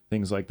or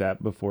things like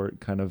that before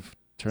it kind of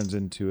turns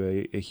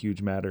into a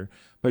huge matter.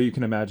 But you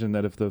can imagine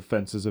that if the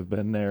fences have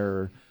been there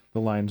or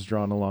the lines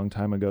drawn a long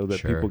time ago,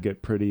 that people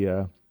get pretty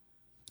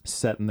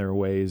set in their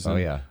ways.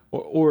 And,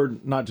 or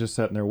not just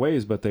set in their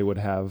ways, but they would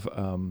have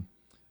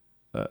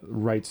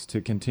rights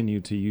to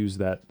continue to use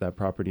that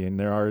property. And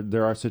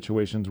there are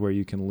situations where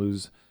you can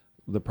lose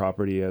the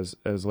property, as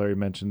Larry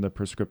mentioned, the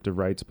prescriptive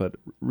rights. But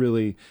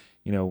really,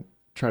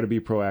 try to be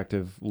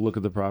proactive. Look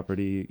at the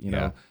property.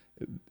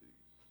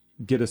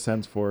 Get a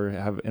sense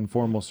have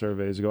informal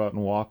surveys. Go out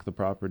and walk the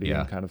property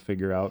and kind of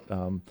figure out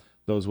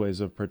those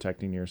ways of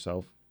protecting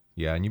yourself.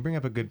 Yeah, and you bring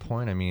up a good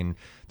point. I mean,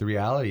 the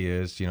reality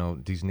is,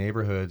 these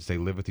neighborhoods, they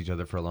live with each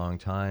other for a long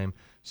time.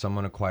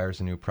 Someone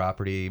acquires a new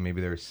property. Maybe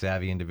they're a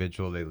savvy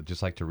individual. They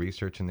just like to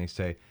research, and they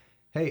say,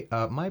 hey,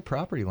 my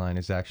property line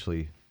is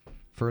actually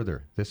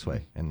further this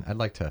way, and I'd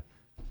like to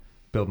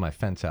build my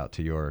fence out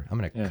to I'm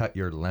going to cut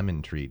your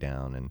lemon tree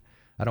down, and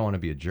I don't want to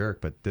be a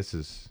jerk, but this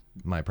is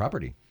my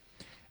property.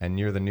 And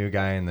you're the new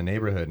guy in the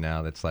neighborhood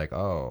now that's like,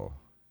 oh,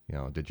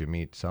 did you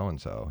meet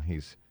so-and-so?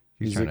 He's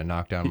trying to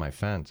knock down my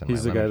fence. And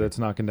he's the guy that's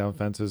knocking down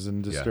fences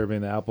and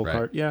disturbing the apple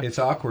cart. Yeah, it's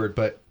awkward,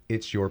 but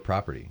it's your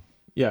property.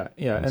 Yeah.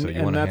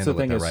 And that's the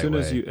thing.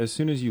 As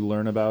soon as you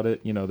learn about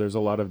it, there's a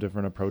lot of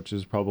different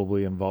approaches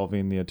probably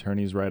involving the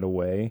attorneys right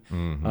away.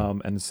 Mm-hmm.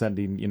 And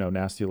sending,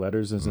 nasty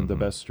letters isn't the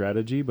best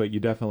strategy, but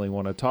you definitely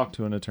want to talk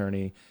to an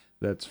attorney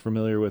that's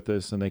familiar with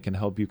this, and they can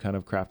help you kind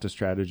of craft a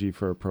strategy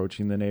for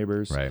approaching the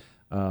neighbors. Right.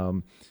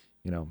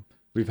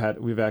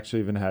 We've actually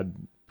even had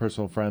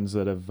personal friends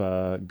that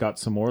have got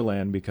some more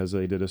land because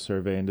they did a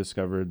survey and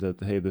discovered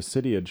that, hey, the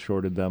city had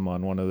shorted them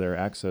on one of their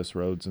access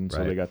roads, and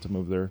so they got to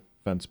move their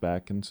fence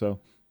back. And so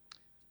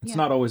it's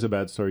not always a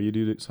bad story. You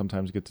do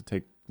sometimes get to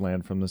take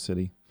land from the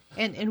city.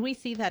 And we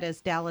see that,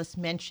 as Dallas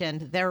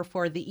mentioned,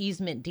 therefore the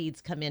easement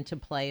deeds come into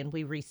play, and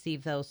we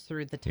receive those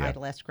through the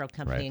title escrow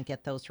company and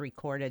get those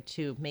recorded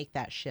to make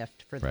that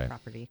shift for the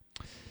property.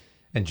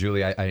 And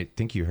Julie, I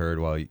think you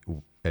heard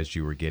as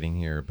you were getting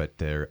here, but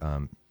there,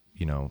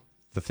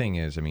 the thing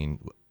is, I mean,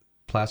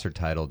 Placer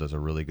Title does a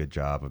really good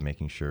job of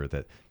making sure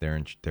that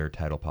their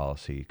title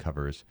policy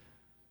covers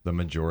the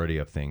majority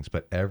of things,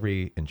 but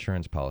every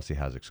insurance policy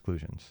has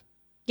exclusions.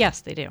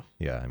 Yes, they do.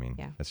 Yeah, I mean,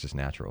 that's just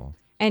natural.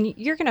 And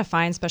you're going to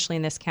find, especially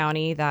in this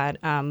county,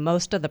 that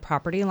most of the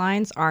property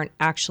lines aren't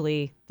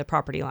actually the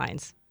property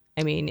lines.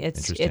 I mean,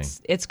 it's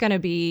going to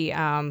be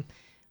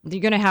you're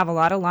going to have a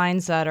lot of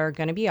lines that are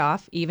going to be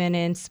off,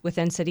 even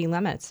within city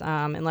limits,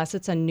 unless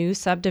it's a new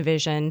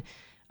subdivision.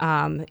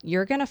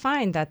 You're going to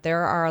find that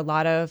there are a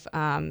lot of,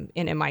 and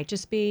it might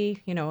just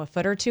be a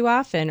foot or two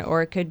off,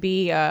 or it could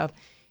be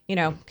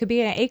could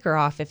be an acre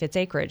off if it's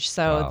acreage.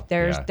 So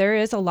there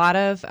is a lot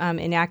of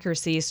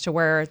inaccuracies to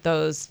where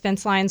those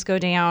fence lines go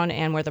down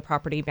and where the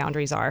property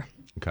boundaries are.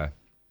 Okay.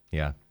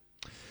 Yeah.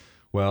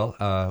 Well,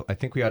 I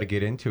think we ought to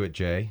get into it,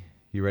 Jay.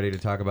 You ready to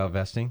talk about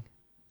vesting?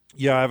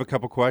 Yeah, I have a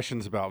couple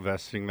questions about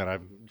vesting that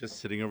I'm just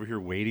sitting over here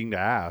waiting to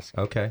ask.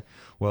 Okay.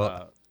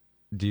 Well,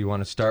 do you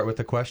want to start with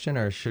the question,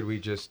 or should we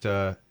just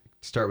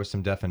start with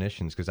some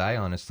definitions? Because I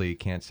honestly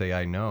can't say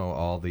I know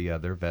all the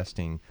other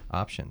vesting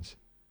options.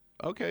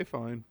 Okay,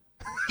 fine.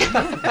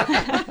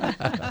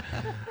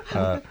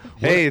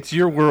 Hey, it's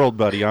your world,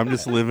 buddy. I'm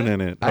just living in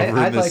it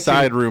over in the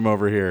side room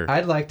over here.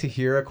 I'd like to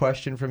hear a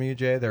question from you,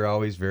 Jay. They're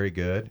always very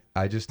good.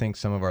 I just think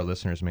some of our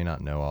listeners may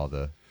not know all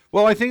the...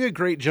 Well, I think a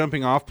great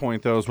jumping off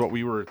point, though, is what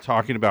we were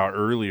talking about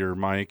earlier,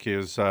 Mike,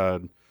 is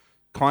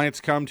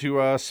clients come to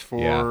us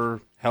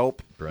for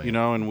help,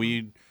 and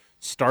we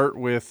start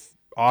with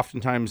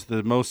oftentimes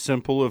the most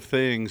simple of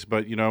things,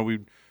 but, we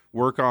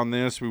work on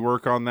this, we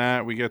work on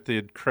that, we get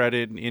the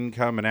credit and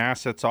income and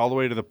assets all the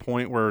way to the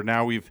point where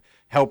now we've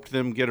helped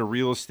them get a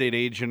real estate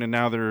agent, and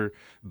now they're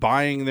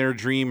buying their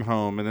dream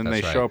home, and then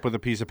they show up with a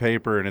piece of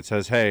paper and it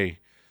says, hey,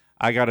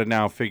 I got to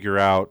now figure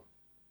out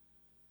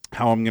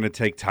how I'm going to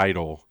take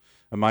title.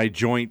 Am I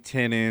joint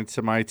tenants?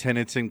 Am I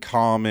tenants in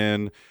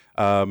common?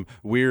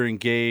 We're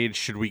engaged.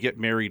 Should we get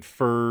married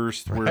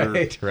first?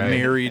 We're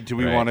married. Do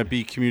we want to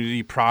be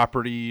community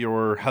property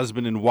or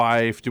husband and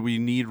wife? Do we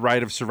need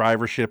right of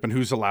survivorship? And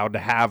who's allowed to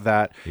have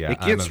that? Yeah,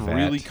 it gets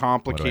really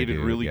complicated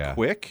really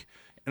quick.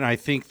 And I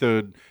think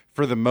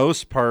for the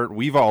most part,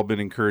 we've all been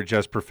encouraged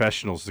as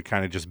professionals to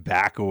kind of just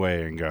back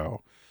away and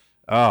go,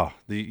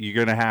 you're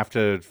going to have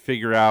to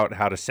figure out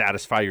how to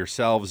satisfy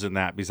yourselves in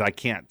that, because I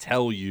can't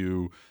tell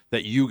you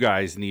that you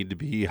guys need to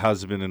be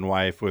husband and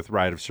wife with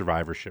right of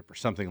survivorship or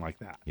something like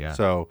that. Yeah.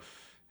 So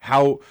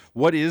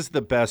what is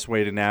the best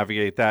way to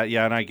navigate that?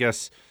 Yeah, and I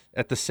guess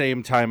at the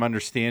same time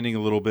understanding a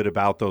little bit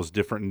about those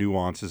different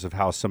nuances of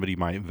how somebody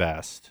might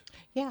vest.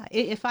 Yeah,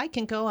 if I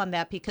can go on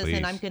that, because Please.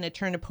 then I'm going to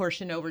turn a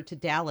portion over to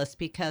Dallas,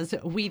 because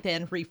we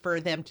then refer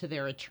them to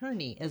their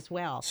attorney as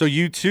well. So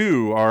you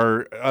too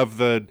are of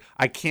the,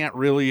 I can't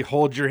really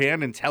hold your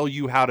hand and tell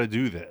you how to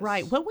do this.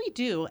 Right. What we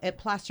do at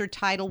Placer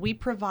Title, we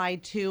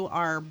provide to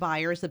our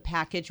buyers a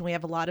package, and we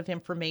have a lot of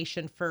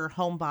information for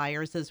home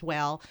buyers as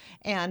well.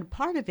 And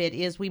part of it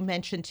is we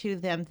mention to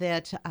them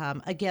that,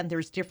 again,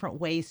 there's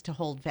different ways to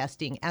hold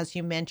vesting. As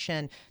you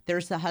mentioned,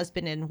 there's the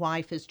husband and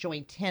wife as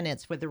joint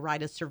tenants with the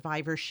right of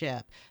survivorship.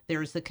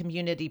 There's the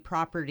community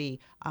property,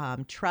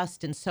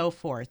 trust, and so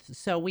forth.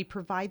 So we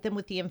provide them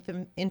with the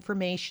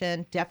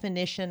information,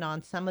 definition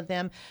on some of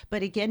them.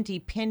 But again,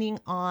 depending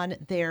on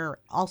their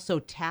also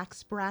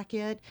tax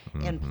bracket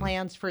and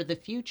plans for the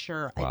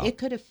future, it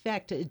could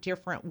affect a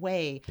different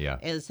way. Yeah.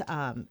 As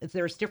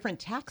there's different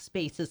tax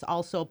bases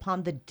also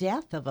upon the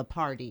death of a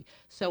party.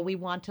 So we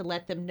want to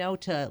let them know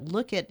to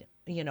look at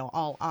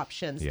all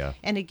options. Yeah.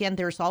 And again,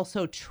 there's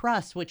also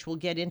trust, which we'll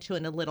get into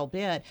in a little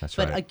bit. That's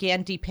but right.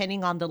 Again,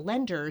 depending on the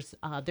lenders,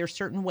 there's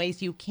certain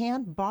ways you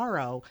can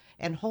borrow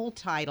and hold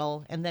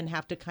title and then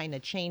have to kind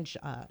of change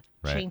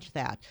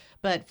that.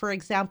 But for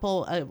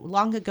example,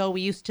 long ago,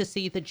 we used to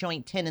see the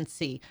joint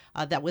tenancy.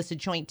 That was a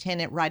joint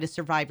tenant right of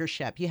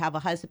survivorship. You have a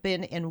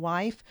husband and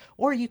wife,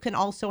 or you can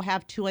also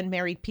have two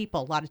unmarried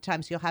people. A lot of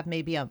times you'll have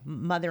maybe a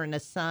mother and a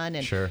son,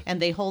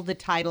 and they hold the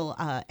title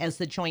as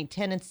the joint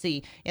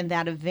tenancy. In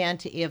that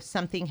event, if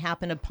something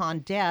happened upon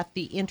death,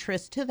 the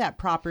interest to that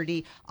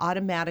property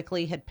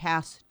automatically had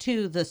passed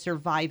to the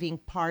surviving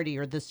party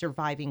or the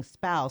surviving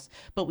spouse.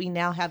 But we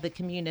now have the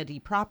community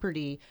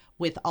property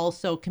with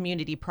also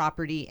community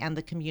property and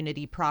the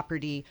community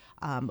property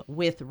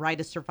with right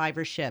of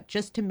survivorship.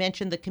 Just to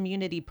mention the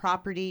community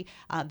property,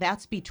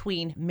 that's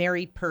between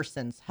married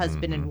persons,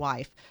 husband and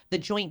wife. The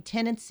joint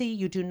tenancy,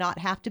 you do not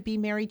have to be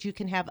married. You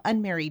can have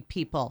unmarried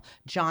people.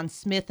 John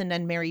Smith, an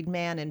unmarried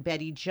man, and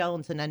Betty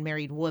Jones, an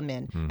unmarried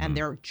woman, and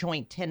their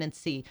joint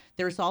tenancy.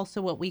 There's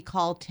also what we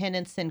call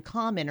tenants in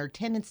common or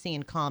tenancy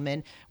in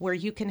common, where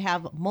you can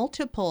have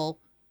multiple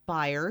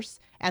buyers,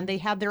 and they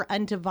have their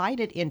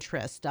undivided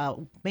interest.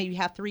 Maybe you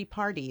have 3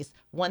 parties,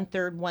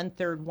 1/3,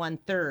 1/3,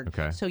 1/3.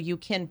 Okay. So you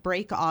can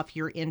break off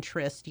your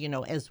interest,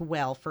 as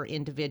well for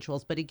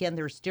individuals. But again,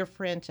 there's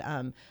different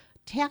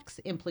tax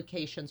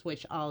implications,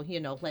 which I'll,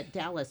 let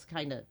Dallas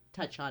kind of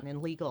touch on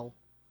in legal.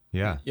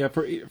 Yeah. Yeah,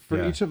 for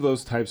each of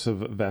those types of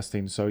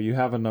vesting, so you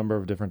have a number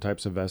of different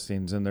types of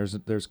vestings, and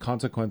there's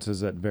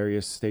consequences at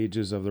various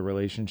stages of the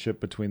relationship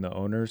between the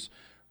owners,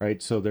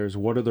 right? So there's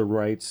what are the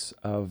rights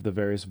of the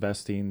various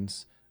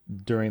vestings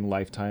during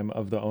lifetime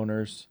of the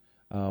owners?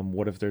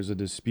 What if there's a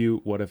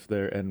dispute? What if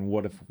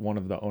one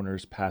of the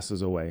owners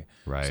passes away?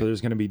 Right. So there's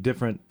going to be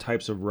different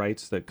types of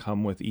rights that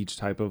come with each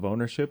type of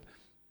ownership.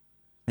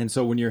 And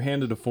so when you're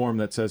handed a form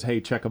that says, hey,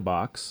 check a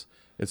box,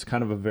 it's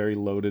kind of a very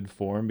loaded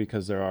form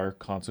because there are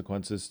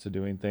consequences to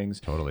doing things.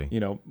 Totally.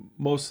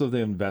 Most of the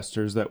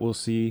investors that we'll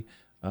see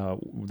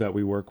that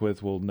we work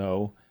with will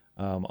know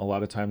a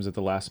lot of times at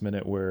the last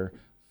minute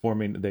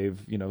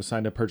they've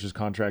signed a purchase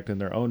contract in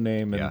their own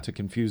name, and to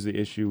confuse the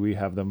issue, we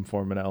have them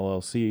form an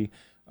LLC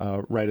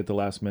right at the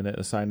last minute,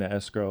 assign the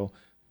escrow,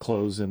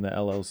 close in the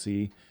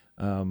LLC.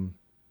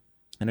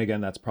 And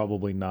again, that's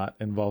probably not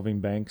involving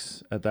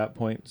banks at that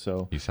point.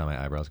 So you saw my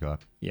eyebrows go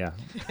up. Yeah,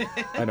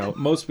 I know.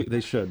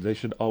 They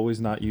should always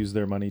not use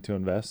their money to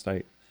invest.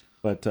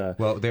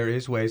 Well, there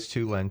is ways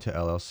to lend to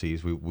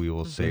LLCs. We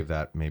will save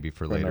that maybe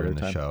for later in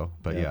the time. show.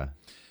 But yeah.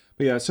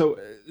 But yeah, so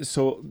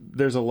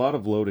there's a lot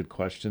of loaded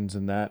questions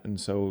in that,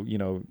 and so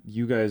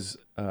you guys,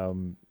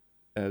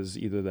 as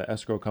either the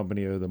escrow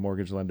company or the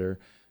mortgage lender,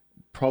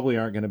 probably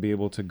aren't going to be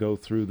able to go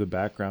through the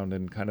background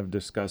and kind of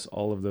discuss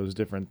all of those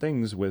different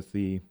things with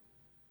the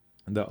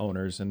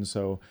owners. And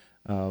so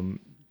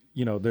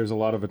there's a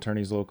lot of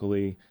attorneys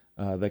locally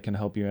that can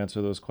help you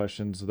answer those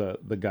questions.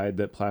 The guide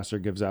that Placer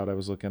gives out, I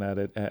was looking at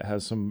it,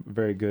 has some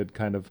very good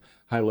kind of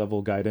high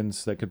level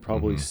guidance that could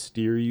probably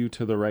steer you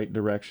to the right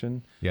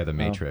direction. Yeah, the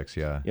matrix.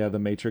 Yeah, the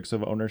matrix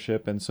of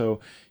ownership. And so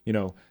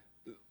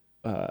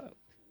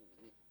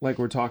like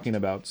we're talking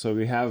about, so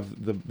we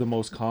have the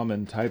most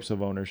common types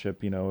of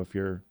ownership. If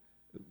you're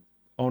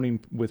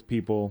owning with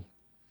people,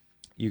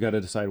 you got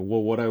to decide,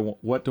 well,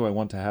 what do I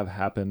want to have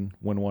happen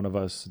when one of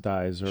us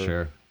dies? Or,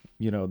 sure.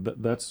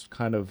 That's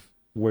kind of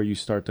where you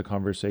start the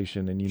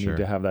conversation, and you need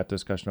to have that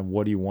discussion of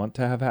what do you want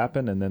to have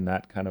happen, and then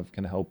that kind of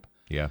can help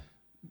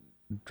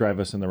drive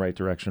us in the right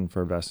direction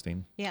for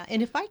vesting. Yeah,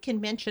 and if I can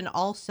mention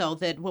also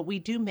that what we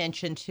do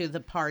mention to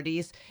the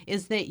parties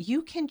is that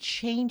you can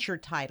change your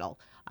title.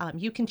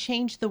 You can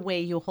change the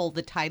way you hold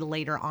the title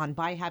later on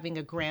by having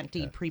a grant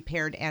deed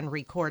prepared and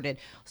recorded.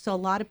 So a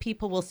lot of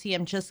people will see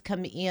them just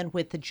come in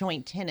with the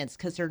joint tenants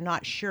because they're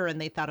not sure, and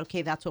they thought,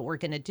 okay, that's what we're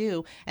going to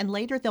do. And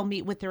later they'll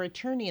meet with their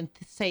attorney and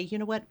say, you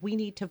know what, we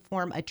need to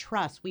form a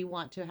trust. We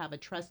want to have a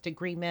trust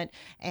agreement,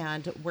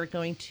 and we're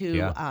going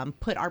to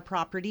put our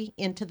property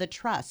into the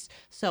trust.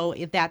 So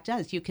if that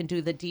does, you can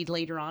do the deed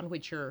later on,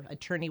 which your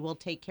attorney will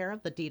take care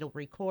of. The deed will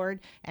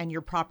record, and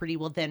your property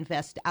will then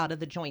vest out of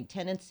the joint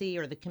tenancy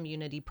or the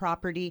community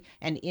property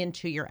and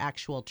into your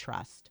actual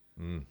trust.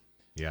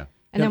 Yeah.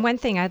 And then one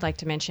thing I'd like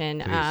to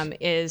mention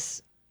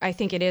is I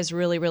think it is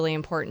really, really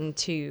important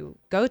to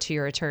go to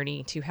your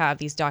attorney to have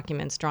these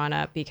documents drawn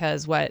up,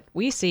 because what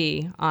we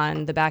see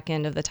on the back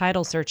end of the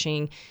title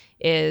searching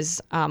is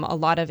a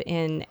lot of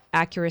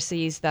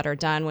inaccuracies that are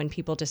done when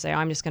people just say, oh,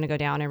 I'm just going to go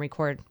down and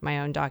record my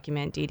own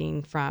document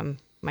deeding from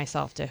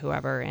myself to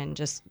whoever, and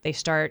just they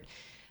start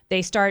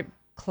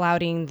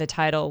clouding the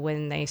title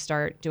when they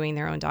start doing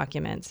their own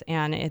documents,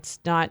 and it's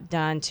not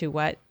done to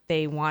what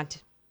they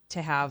want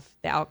to have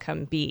the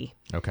outcome be.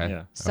 Okay.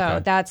 Yeah.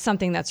 So that's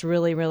something that's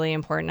really, really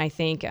important. I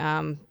think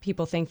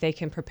people think they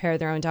can prepare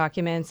their own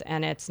documents,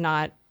 and it's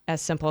not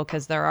as simple,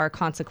 because there are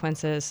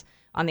consequences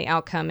on the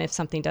outcome if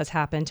something does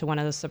happen to one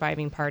of the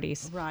surviving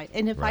parties. Right.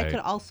 And if I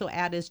could also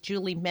add, as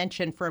Julie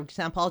mentioned, for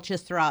example, I'll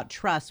just throw out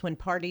trust. When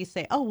parties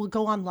say, oh, we'll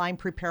go online,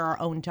 prepare our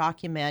own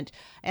document,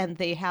 and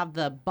they have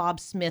the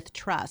Bob Smith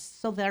Trust.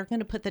 So they're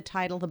going to put the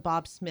title, the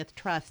Bob Smith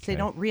Trust. They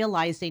don't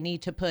realize they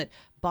need to put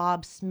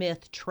Bob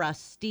Smith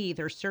Trustee.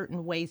 There's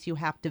certain ways you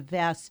have to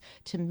vest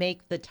to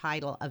make the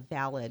title a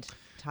valid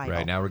title.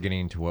 Right. Now we're getting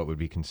into what would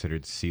be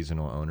considered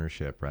seasonal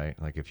ownership,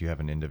 right? Like if you have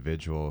an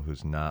individual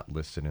who's not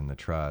listed in the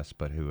trust,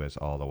 but who has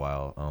all the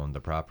while owned the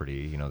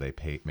property,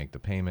 they make the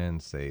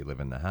payments, they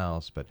live in the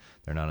house, but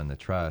they're not in the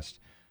trust.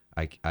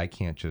 I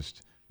can't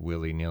just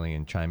willy-nilly,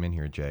 and chime in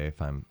here, Jay, if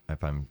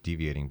I'm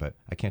deviating, but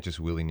I can't just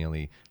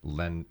willy-nilly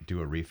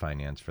do a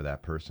refinance for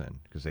that person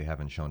because they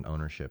haven't shown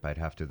ownership. I'd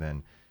have to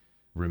then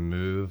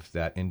remove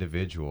that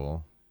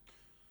individual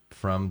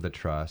from the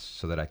trust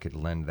so that I could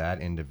lend that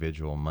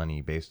individual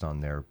money based on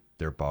their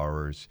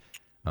borrower's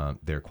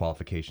their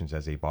qualifications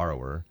as a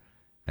borrower,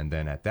 and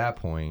then at that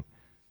point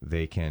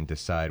they can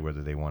decide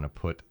whether they want to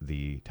put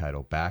the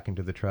title back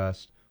into the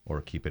trust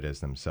or keep it as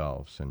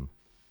themselves. And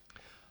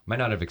might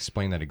not have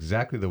explained that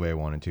exactly the way I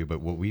wanted to, but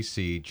what we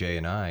see, Jay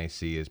and I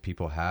see, is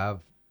people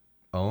have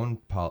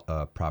owned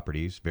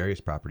properties,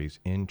 various properties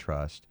in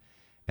trust,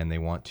 and they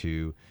want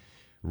to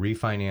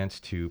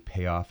refinance to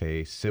pay off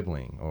a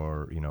sibling,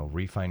 or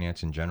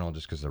refinance in general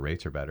just because the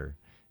rates are better,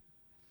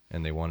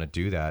 and they want to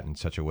do that in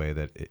such a way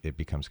that it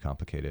becomes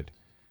complicated.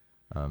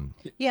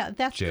 Yeah,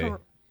 that's Jay.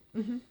 correct.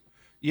 Mm-hmm.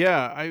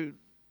 Yeah,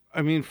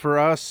 I mean, for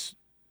us,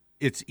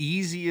 it's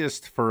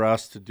easiest for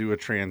us to do a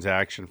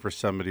transaction for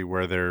somebody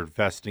where they're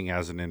vesting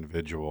as an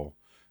individual.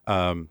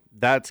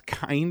 That's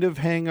kind of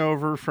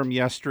hangover from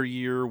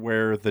yesteryear,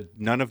 where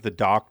none of the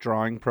doc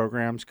drawing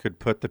programs could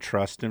put the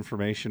trust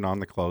information on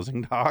the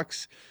closing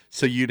docs.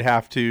 So you'd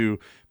have to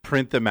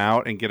print them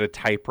out and get a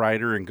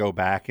typewriter and go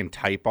back and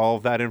type all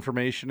of that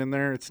information in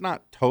there. It's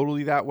not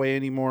totally that way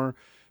anymore.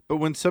 But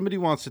when somebody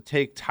wants to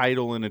take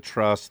title in a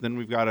trust, then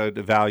we've got to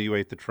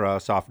evaluate the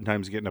trust,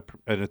 oftentimes getting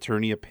an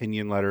attorney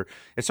opinion letter.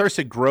 It starts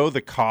to grow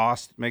the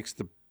cost, makes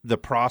the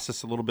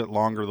process a little bit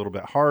longer, a little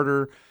bit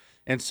harder.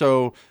 And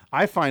so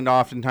I find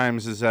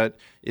oftentimes is that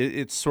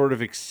it's sort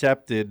of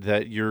accepted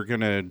that you're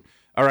going to,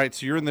 all right,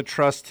 so you're in the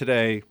trust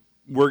today.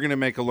 We're going to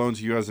make a loan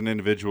to you as an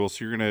individual.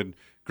 So you're going to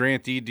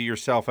grant deed to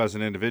yourself as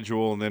an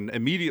individual. And then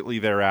immediately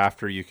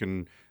thereafter, you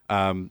can,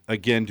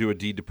 again, do a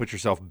deed to put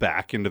yourself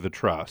back into the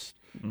trust.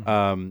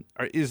 Mm-hmm.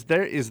 Is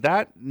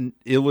that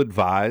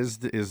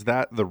ill-advised? Is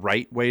that the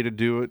right way to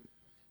do it?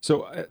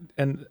 So,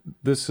 and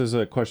this is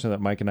a question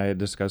that Mike and I had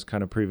discussed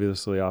kind of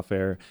previously off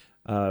air.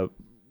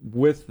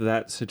 With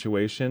that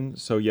situation,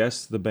 so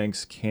yes, the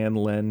banks can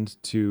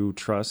lend to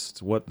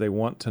trusts. What they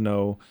want to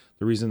know,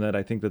 the reason that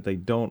I think that they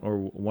don't, or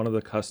one of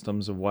the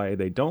customs of why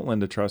they don't lend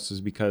to trusts, is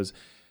because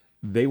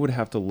they would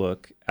have to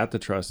look at the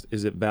trust.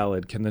 Is it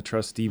valid? Can the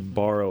trustee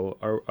borrow?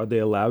 Are they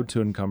allowed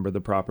to encumber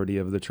the property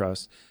of the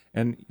trust?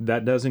 And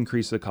that does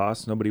increase the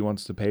cost. Nobody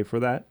wants to pay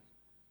for that.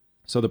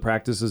 So the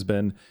practice has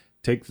been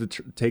take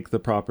the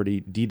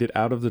property, deed it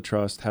out of the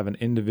trust, have an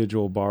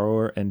individual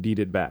borrower, and deed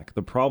it back.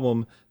 The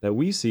problem that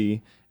we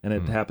see, and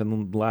it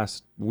happened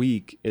last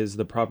week, is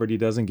the property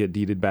doesn't get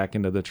deeded back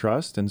into the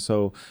trust. And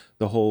so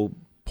the whole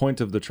point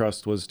of the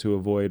trust was to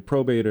avoid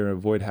probate or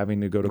avoid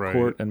having to go to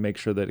court and make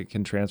sure that it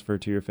can transfer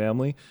to your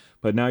family.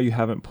 But now you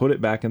haven't put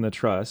it back in the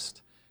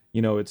trust.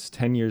 It's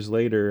 10 years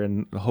later,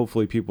 and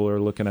hopefully people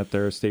are looking at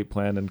their estate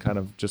plan and kind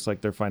of just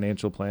like their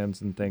financial plans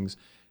and things,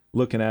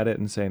 looking at it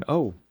and saying,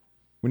 oh,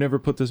 we never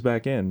put this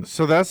back in.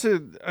 So that's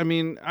it. I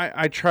mean,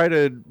 I try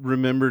to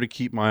remember to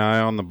keep my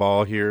eye on the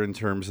ball here in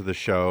terms of the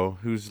show.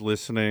 Who's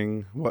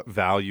listening? What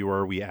value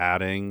are we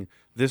adding?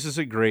 This is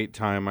a great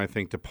time, I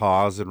think, to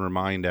pause and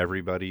remind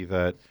everybody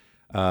that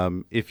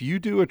if you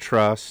do a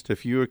trust,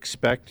 if you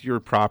expect your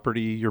property,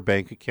 your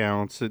bank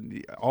accounts,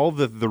 and all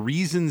the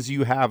reasons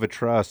you have a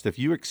trust, if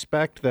you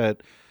expect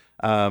that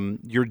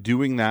you're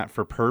doing that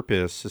for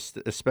purpose,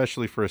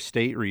 especially for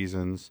estate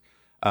reasons,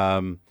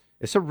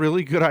 it's a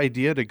really good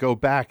idea to go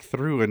back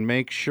through and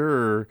make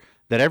sure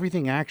that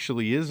everything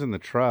actually is in the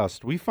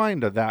trust. We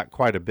find that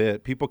quite a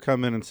bit. People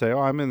come in and say, oh,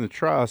 I'm in the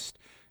trust.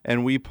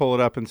 And we pull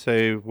it up and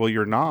say, well,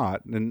 you're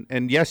not.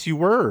 And yes, you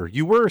were.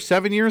 You were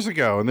 7 years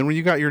ago. And then when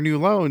you got your new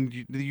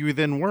loan, you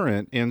then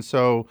weren't. And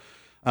so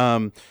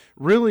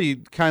really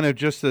kind of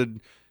just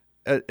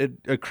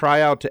a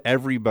cry out to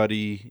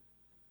everybody.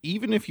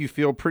 Even if you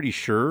feel pretty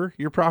sure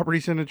your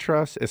property's in a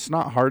trust, it's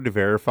not hard to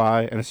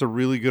verify, and it's a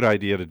really good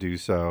idea to do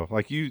so.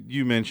 Like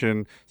you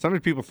mentioned, some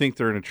people think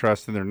they're in a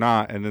trust and they're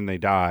not, and then they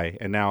die,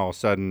 and now all of a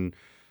sudden,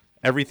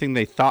 everything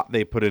they thought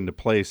they put into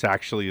place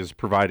actually is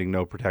providing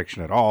no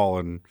protection at all,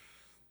 and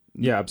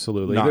yeah,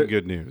 absolutely, not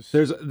good news.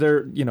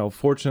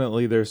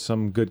 Fortunately, there's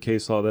some good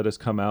case law that has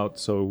come out,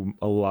 so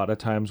a lot of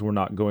times we're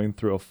not going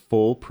through a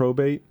full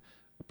probate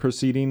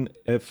proceeding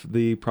if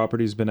the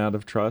property's been out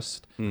of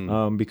trust,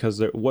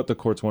 because what the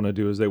courts want to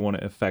do is they want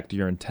to affect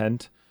your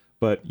intent,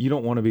 but you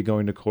don't want to be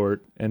going to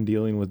court and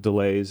dealing with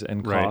delays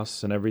and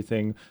costs and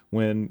everything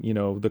when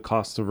the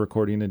cost of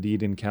recording a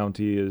deed in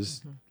county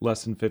is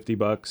less than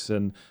 $50,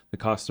 and the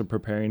cost of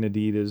preparing a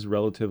deed is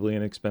relatively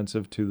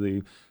inexpensive to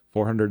the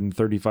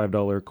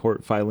 $435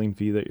 court filing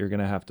fee that you're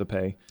going to have to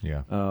pay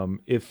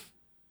if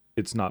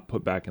it's not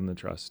put back in the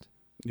trust.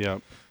 Yeah.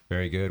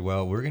 Very good.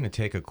 Well, we're going to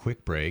take a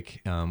quick break.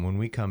 When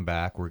we come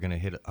back, we're going to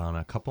hit on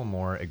a couple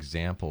more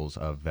examples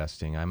of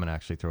vesting. I'm going to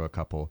actually throw a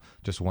couple,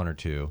 just one or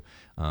two.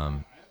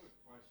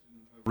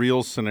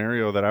 Real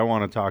scenario that I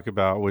want to talk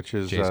about, which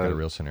is... Jay's got a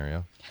real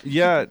scenario.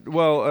 Yeah,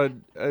 well,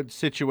 a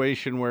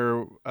situation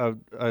where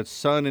a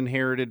son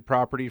inherited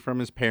property from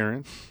his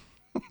parents,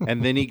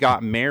 and then he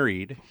got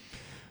married,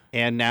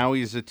 and now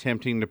he's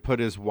attempting to put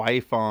his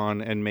wife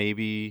on and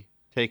maybe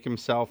take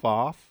himself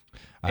off.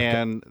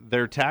 And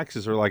their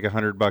taxes are like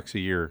 $100 a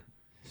year,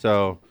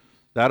 so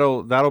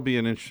that'll be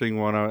an interesting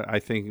one, I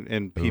think,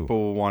 and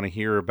people will want to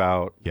hear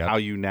about how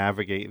you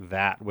navigate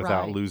that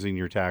without losing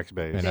your tax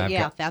base. And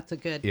that's a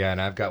good. Yeah,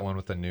 and I've got one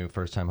with a new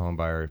first-time home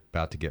buyer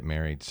about to get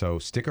married. So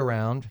stick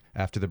around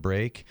after the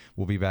break.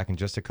 We'll be back in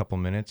just a couple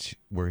minutes.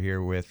 We're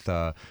here with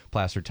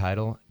Placer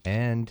Title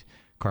and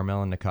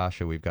Carmel and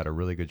Natasha. We've got a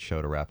really good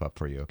show to wrap up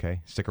for you.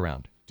 Okay, stick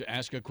around. To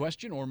ask a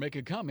question or make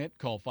a comment,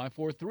 call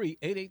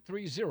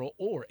 543-8830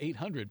 or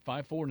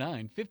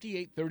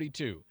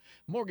 800-549-5832.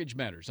 Mortgage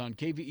Matters on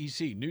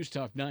KVEC News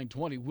Talk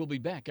 920 will be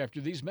back after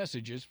these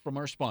messages from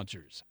our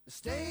sponsors. The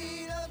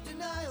state of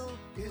denial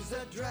is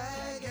a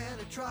drag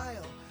and a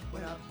trial.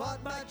 When I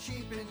bought my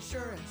cheap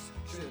insurance,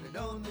 should have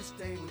known this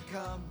day would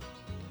come.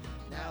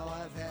 Now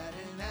I've had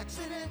an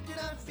accident and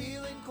I'm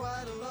feeling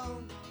quite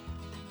alone.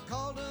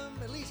 Called them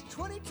at least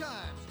 20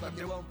 times, but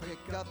they won't pick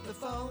up the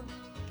phone.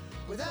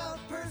 Without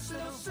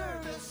personal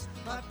service,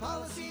 my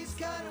policy's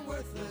kind of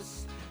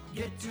worthless.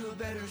 Get to a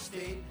better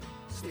state,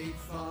 State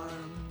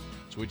Farm.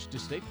 Switch to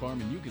State Farm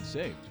and you can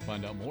save. To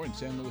find out more in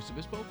San Luis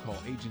Obispo, call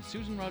Agent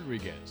Susan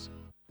Rodriguez.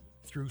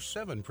 Through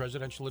 7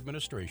 presidential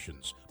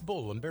administrations,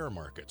 bull and bear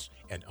markets,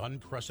 and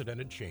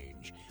unprecedented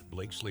change,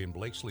 Blakesley &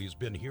 Blakesley has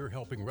been here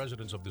helping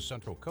residents of the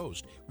Central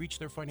Coast reach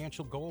their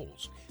financial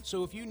goals.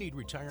 So if you need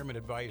retirement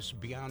advice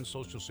beyond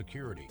Social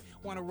Security,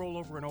 want to roll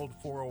over an old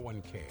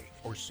 401k,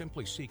 or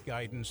simply seek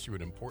guidance through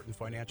an important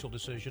financial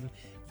decision,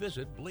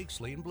 visit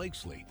Blakesley &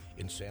 Blakesley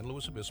in San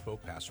Luis Obispo,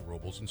 Paso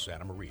Robles, and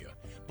Santa Maria.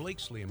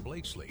 Blakesley &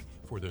 Blakesley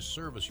for the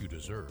service you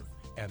deserve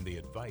and the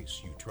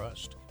advice you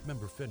trust.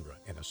 Member FINRA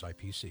and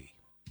SIPC.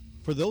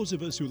 For those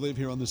of us who live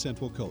here on the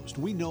Central Coast,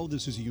 we know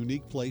this is a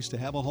unique place to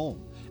have a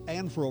home.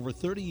 And for over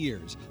 30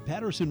 years,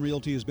 Patterson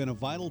Realty has been a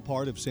vital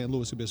part of San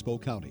Luis Obispo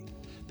County.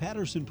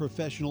 Patterson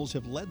professionals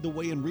have led the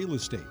way in real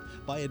estate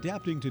by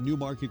adapting to new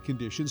market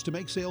conditions to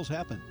make sales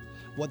happen.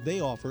 What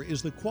they offer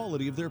is the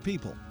quality of their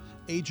people,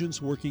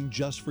 agents working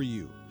just for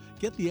you.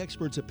 Get the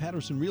experts at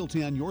Patterson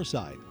Realty on your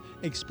side.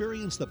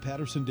 Experience the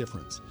Patterson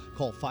difference.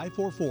 Call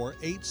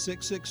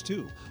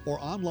 544-8662 or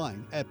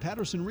online at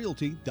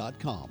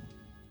pattersonrealty.com.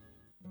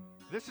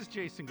 This is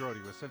Jason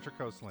Grody with Central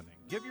Coast Lending.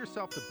 Give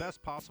yourself the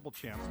best possible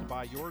chance to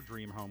buy your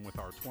dream home with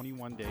our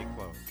 21-day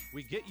close.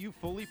 We get you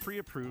fully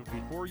pre-approved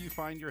before you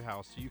find your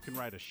house so you can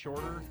write a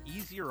shorter,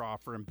 easier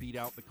offer and beat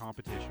out the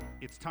competition.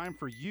 It's time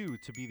for you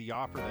to be the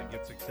offer that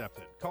gets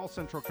accepted. Call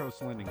Central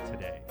Coast Lending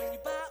today. When you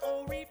buy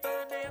or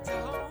refinance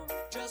a home,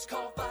 just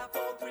call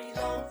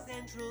 543-HOME.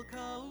 Central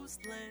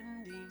Coast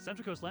Lending.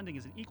 Central Coast Lending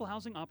is an equal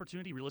housing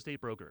opportunity real estate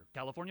broker.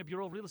 California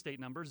Bureau of Real Estate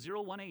number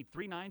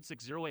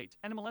 018-39608.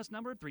 NMLS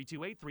number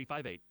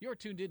 328358. You're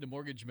tuned in to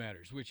Mortgage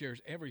Matters, which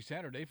airs every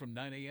Saturday from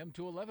 9 a.m.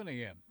 to 11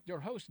 a.m. Your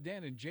hosts,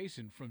 Dan and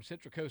Jason from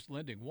Central Coast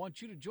Lending,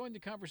 want you to join the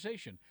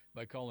conversation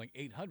by calling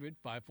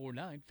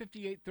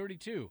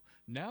 800-549-5832.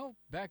 Now,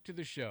 back to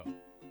the show.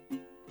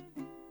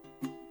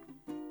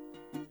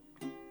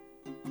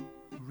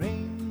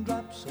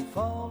 Raindrops are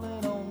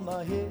falling on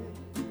my head,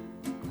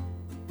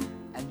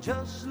 and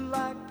just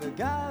like the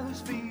guy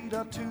whose feet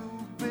are too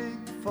big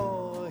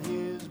for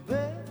his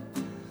bed,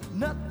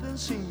 nothing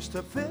seems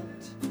to fit.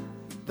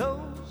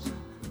 Those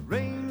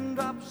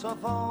raindrops are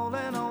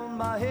falling on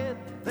my head,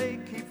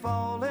 they keep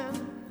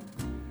falling,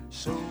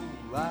 so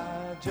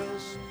I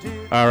just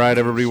did. All right,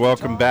 everybody,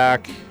 welcome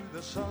back.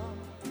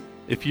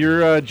 If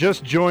you're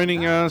just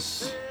joining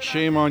us,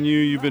 shame on you.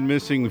 You've been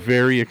missing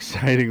very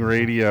exciting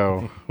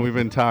radio. We've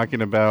been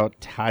talking about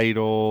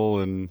title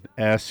and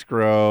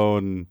escrow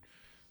and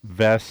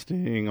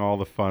vesting, all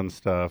the fun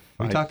stuff.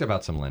 We talked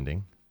about some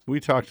lending.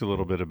 We talked a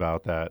little bit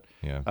about that.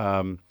 Yeah.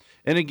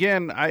 And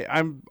again,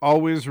 I'm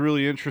always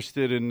really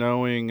interested in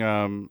knowing,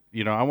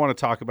 I want to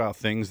talk about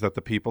things that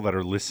the people that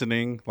are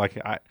listening, like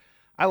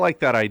I like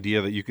that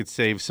idea that you could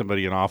save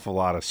somebody an awful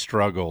lot of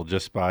struggle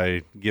just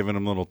by giving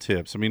them little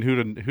tips. I mean,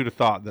 who'd have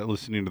thought that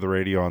listening to the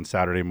radio on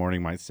Saturday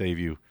morning might save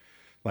you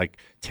like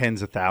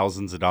tens of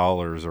thousands of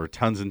dollars or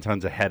tons and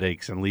tons of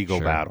headaches and legal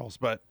battles?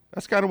 But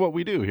that's kind of what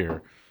we do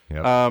here.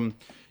 Yep.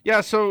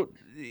 So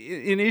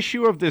an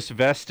issue of this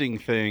vesting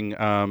thing,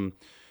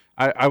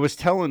 I was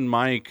telling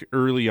Mike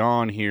early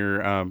on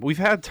here, we've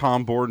had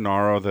Tom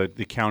Bordenaro,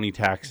 the county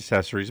tax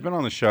assessor. He's been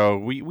on the show.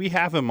 We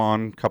have him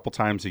on a couple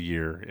times a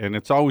year, and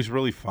it's always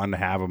really fun to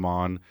have him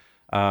on.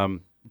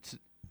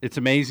 It's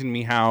amazing to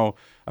me how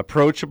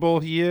approachable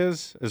he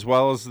is, as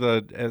well as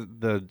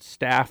the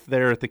staff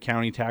there at the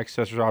county tax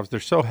assessor's office. They're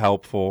so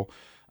helpful.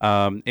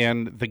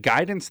 And the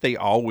guidance they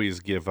always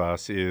give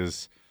us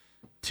is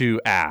to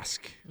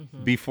ask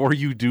before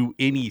you do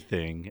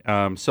anything.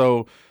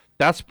 So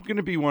that's going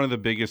to be one of the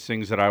biggest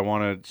things that I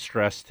want to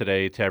stress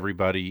today to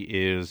everybody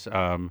is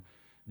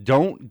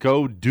don't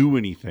go do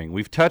anything.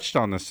 We've touched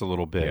on this a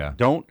little bit. Yeah.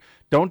 Don't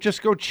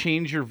just go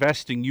change your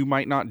vesting. You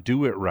might not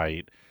do it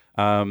right.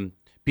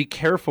 Be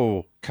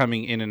careful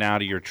coming in and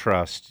out of your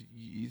trust.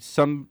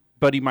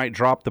 Somebody might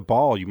drop the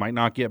ball. You might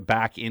not get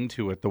back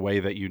into it the way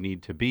that you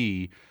need to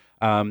be.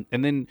 And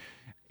then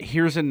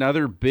here's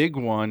another big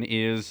one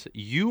is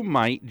you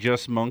might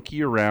just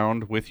monkey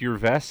around with your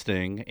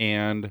vesting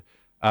and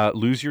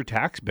lose your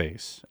tax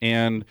base.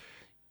 And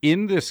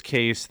in this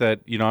case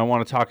that, I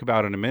want to talk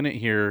about in a minute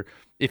here,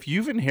 if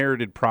you've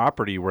inherited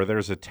property where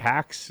there's a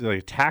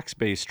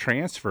tax-based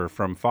transfer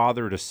from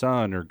father to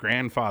son or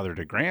grandfather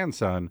to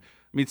grandson,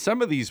 I mean,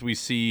 some of these we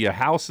see a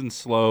house in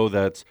SLO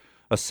that's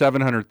a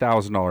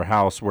 $700,000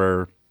 house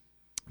where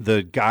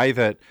the guy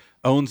that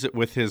owns it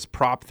with his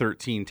Prop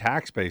 13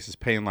 tax base is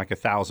paying like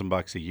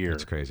 $1,000 a year.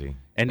 That's crazy.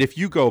 And if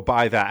you go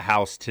buy that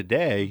house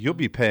today, you'll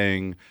be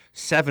paying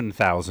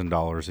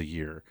 $7,000 a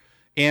year.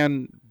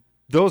 And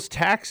those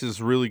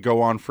taxes really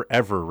go on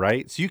forever,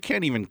 right? So you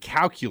can't even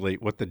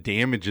calculate what the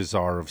damages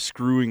are of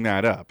screwing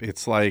that up.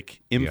 It's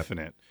like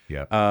infinite.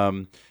 Yep.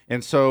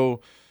 And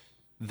so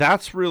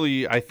that's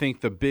really, I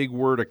think, the big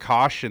word of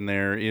caution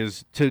there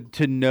is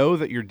to know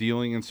that you're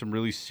dealing in some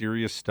really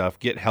serious stuff.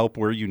 Get help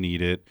where you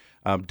need it.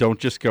 Don't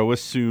just go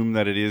assume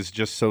that it is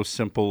just so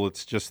simple.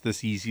 It's just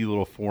this easy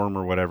little form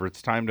or whatever.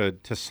 It's time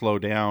to slow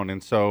down.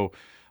 And so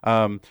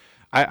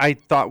I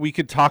thought we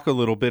could talk a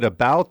little bit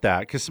about that,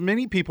 because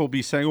many people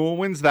be saying, well,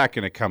 when's that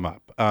going to come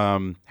up?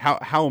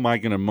 How am I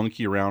going to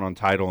monkey around on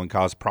title and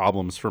cause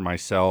problems for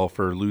myself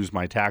or lose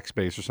my tax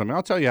base or something?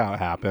 I'll tell you how it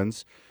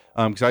happens,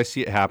 because I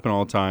see it happen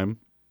all the time.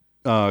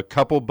 A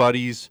couple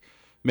buddies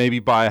maybe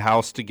buy a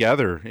house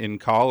together in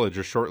college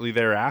or shortly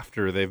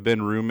thereafter. They've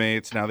been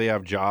roommates. Now they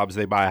have jobs.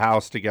 They buy a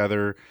house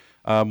together.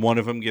 One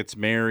of them gets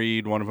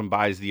married. One of them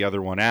buys the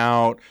other one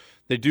out.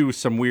 They do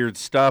some weird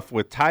stuff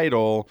with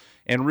title,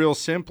 and real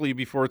simply,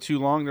 before too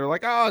long, they're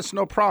like, oh, it's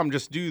no problem,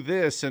 just do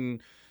this.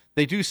 And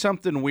they do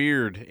something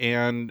weird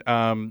and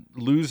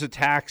lose a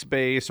tax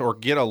base or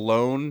get a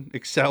loan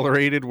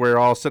accelerated where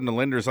all of a sudden the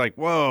lender's like,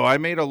 whoa, I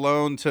made a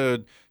loan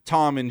to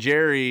Tom and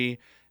Jerry,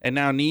 and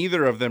now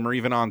neither of them are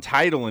even on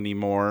title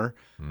anymore.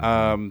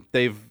 Mm-hmm.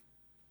 They've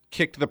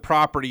kicked the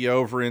property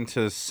over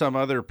into some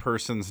other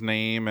person's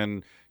name,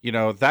 and,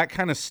 that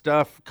kind of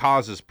stuff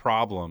causes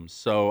problems.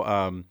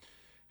 So,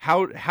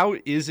 How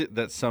is it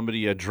that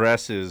somebody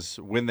addresses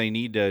when they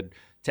need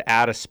to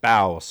add a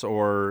spouse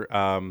or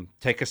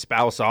take a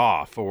spouse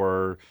off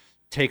or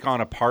take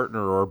on a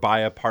partner or buy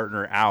a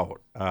partner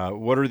out?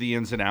 What are the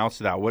ins and outs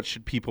of that? What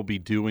should people be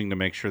doing to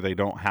make sure they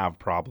don't have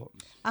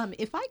problems?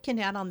 If I can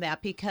add on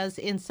that, because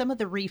in some of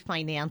the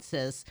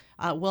refinances,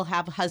 we'll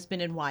have a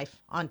husband and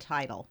wife on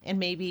title, and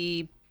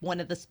maybe one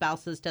of the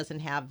spouses doesn't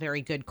have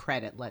very good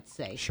credit, let's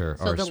say. Sure,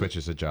 so or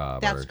switches a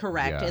job. That's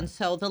correct. Yeah. And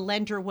so the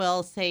lender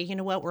will say, you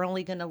know what, we're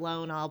only going to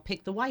loan, I'll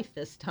pick the wife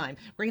this time.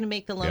 We're going to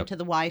make the loan to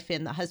the wife,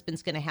 and the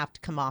husband's going to have to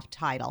come off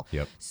title.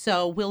 Yep.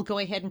 So we'll go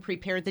ahead and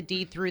prepare the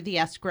deed through the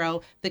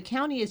escrow. The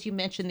county, as you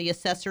mentioned, the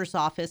assessor's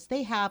office,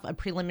 they have a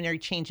preliminary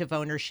change of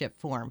ownership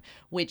form,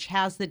 which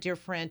has the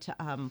different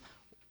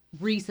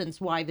reasons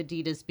why the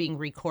deed is being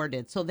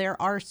recorded. So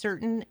there are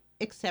certain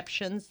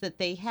exceptions that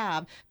they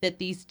have that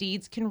these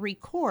deeds can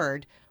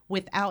record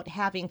without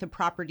having the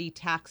property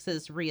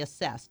taxes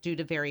reassessed due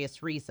to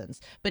various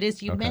reasons. But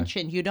as you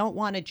mentioned, you don't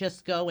want to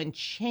just go and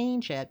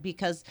change it,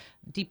 because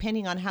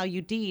depending on how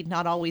you deed,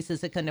 not always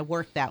is it going to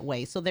work that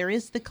way. So there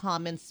is the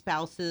common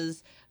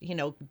spouses,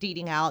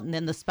 deeding out, and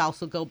then the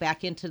spouse will go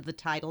back into the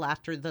title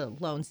after the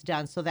loan's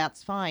done. So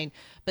that's fine.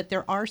 But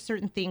there are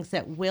certain things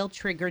that will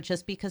trigger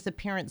just because a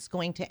parent's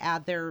going to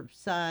add their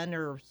son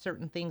or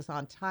certain things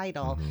on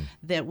title,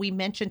 that we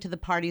mentioned to the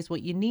parties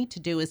what you need to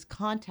do is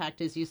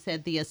contact, as you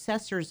said, the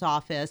assessor's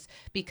office,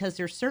 because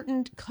there's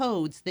certain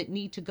codes that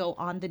need to go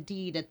on the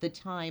deed at the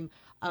time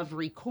of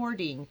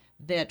recording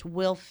that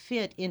will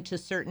fit into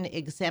certain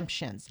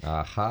exemptions.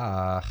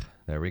 Aha,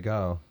 there we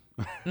go.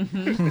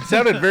 It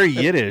sounded very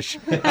Yiddish.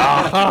 There's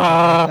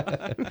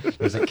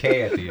a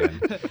K at the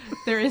end.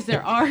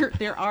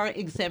 There are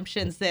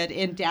exemptions that,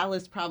 in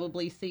Dallas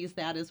probably sees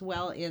that as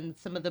well in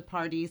some of the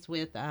parties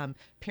with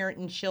parent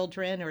and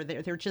children, or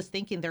they're just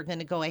thinking they're going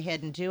to go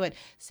ahead and do it.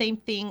 Same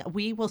thing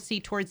we will see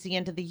towards the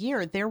end of the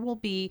year. There will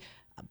be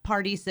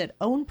parties that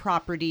own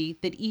property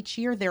that each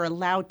year they're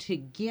allowed to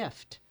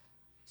gift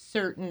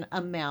certain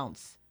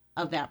amounts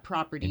of that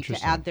property to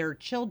add their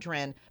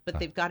children, but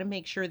they've got to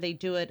make sure they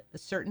do it a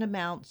certain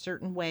amount,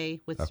 certain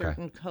way, with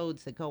certain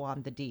codes that go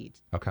on the deed.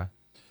 Okay.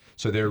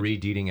 So they're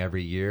redeeding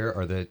every year,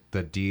 or the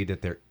deed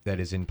that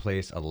is in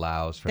place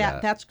allows for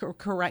that? That's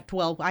correct.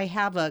 Well, I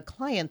have a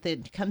client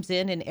that comes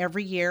in, and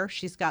every year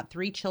she's got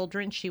 3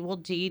 children. She will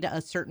deed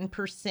a certain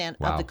percent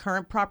of the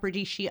current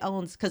property she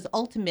owns, because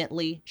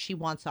ultimately she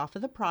wants off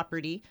of the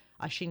property.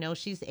 She knows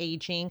she's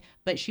aging,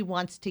 but she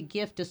wants to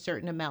gift a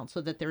certain amount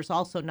so that there's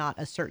also not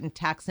a certain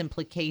tax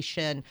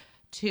implication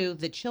to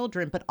the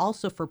children, but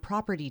also for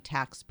property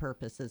tax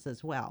purposes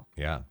as well.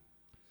 Yeah.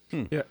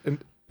 Yeah.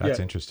 And that's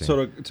interesting.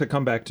 So to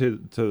come back to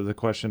the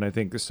question, I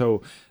think,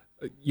 so,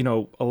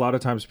 a lot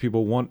of times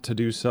people want to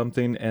do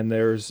something, and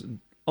there's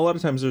a lot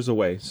of times there's a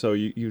way. So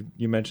you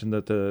mentioned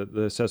that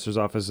the assessor's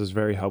office is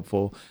very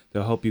helpful.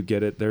 They'll help you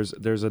get it.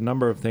 There's a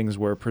number of things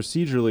where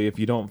procedurally, if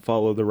you don't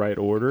follow the right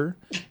order,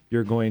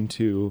 you're going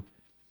to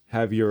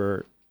have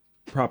your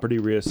property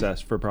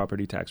reassessed for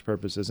property tax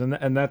purposes.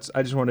 And that's,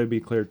 I just want to be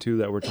clear too,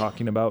 that we're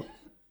talking about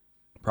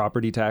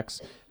property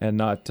tax and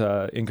not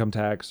income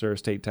tax or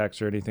estate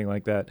tax or anything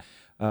like that.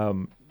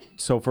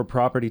 So for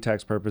property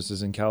tax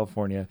purposes in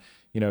California,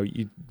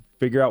 you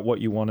figure out what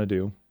you want to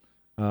do.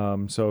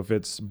 So if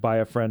it's buy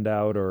a friend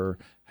out or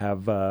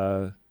have,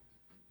 add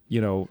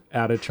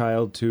a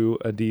child to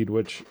a deed,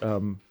 which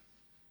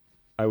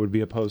I would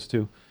be opposed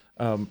to.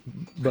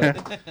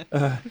 But,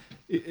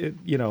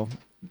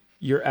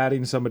 you're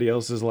adding somebody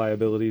else's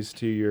liabilities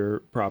to your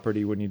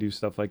property when you do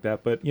stuff like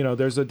that. But,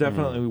 there's a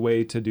definitely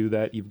way to do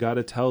that. You've got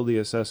to tell the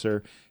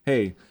assessor,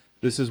 hey,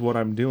 this is what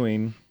I'm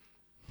doing.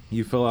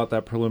 You fill out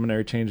that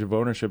preliminary change of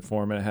ownership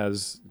form. It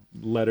has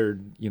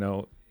lettered,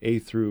 A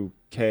through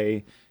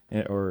K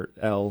or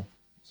L,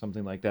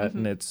 something like that.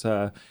 And it's,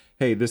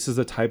 hey, this is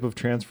the type of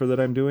transfer that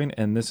I'm doing,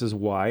 and this is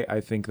why I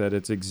think that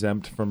it's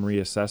exempt from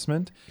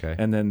reassessment. Okay.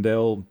 And then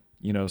they'll,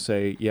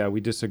 say, yeah, we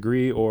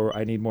disagree, or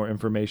I need more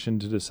information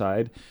to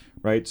decide,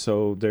 right?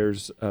 So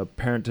there's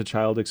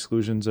parent-to-child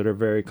exclusions that are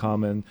very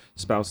common,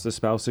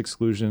 spouse-to-spouse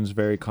exclusions,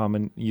 very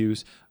common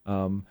use.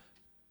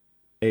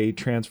 A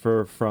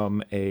transfer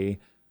from a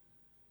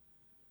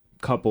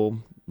couple,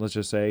 let's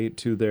just say,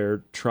 to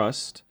their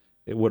trust,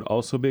 it would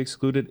also be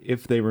excluded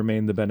if they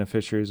remain the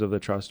beneficiaries of the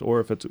trust, or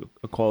if it's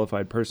a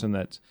qualified person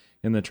that's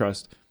in the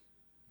trust.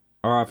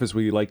 Our office,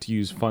 we like to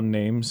use fun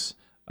names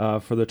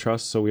for the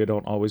trust, so we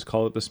don't always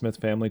call it the Smith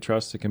Family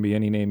Trust. It can be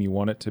any name you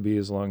want it to be,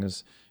 as long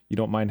as you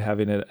don't mind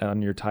having it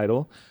on your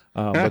title.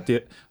 But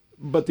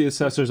the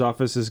assessor's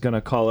office is going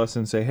to call us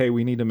and say, hey,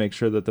 we need to make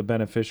sure that the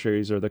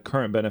beneficiaries or the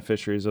current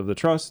beneficiaries of the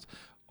trust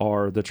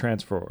are the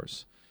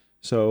transferors.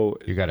 So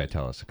you got to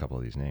tell us a couple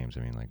of these names.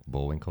 I mean, like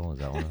Bullwinkle, is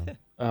that one of them?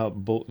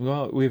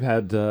 Well, we've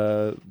had,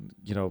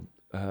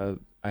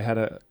 I had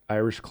an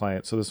Irish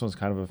client, so this one's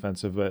kind of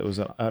offensive, but it was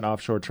an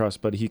offshore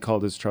trust, but he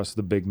called his trust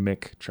the Big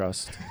Mick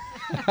Trust.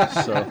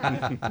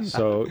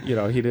 so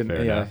he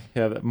didn't,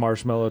 have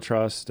Marshmallow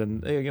Trust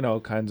and,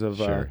 kinds of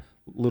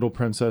Little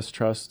Princess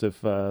Trust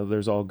if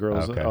there's all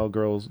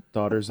girls,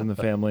 daughters in the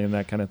family and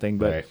that kind of thing.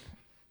 But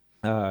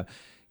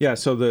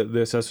so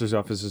the assessor's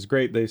office is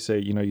great. They say,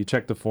 you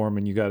check the form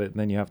and you got it, and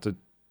then you have to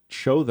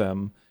show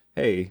them,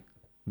 hey,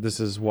 this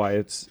is why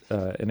it's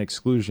an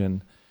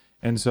exclusion.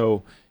 And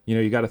so,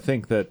 you got to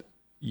think that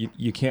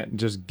you can't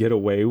just get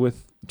away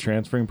with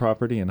transferring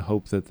property and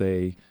hope that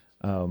they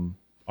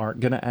aren't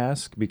going to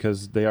ask,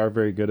 because they are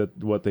very good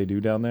at what they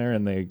do down there,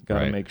 and they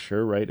got to make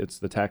sure, right? It's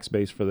the tax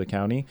base for the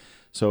county.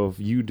 So if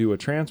you do a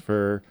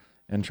transfer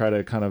and try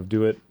to kind of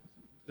do it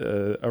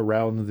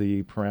around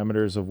the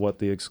parameters of what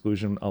the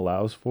exclusion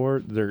allows for,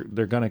 they're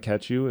going to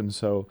catch you. And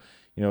so,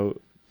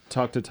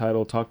 talk to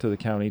title, talk to the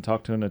county,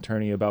 talk to an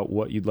attorney about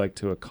what you'd like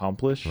to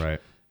accomplish.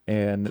 Right.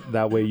 And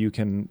that way you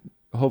can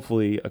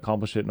hopefully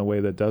accomplish it in a way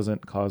that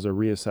doesn't cause a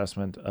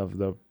reassessment of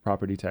the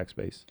property tax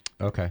base.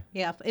 Okay.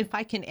 Yeah, if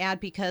I can add,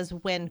 because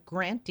when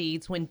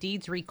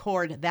deeds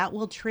record, that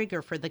will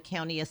trigger for the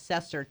county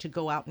assessor to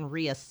go out and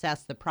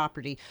reassess the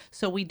property.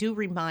 So we do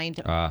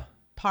remind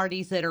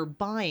parties that are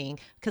buying,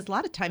 because a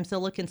lot of times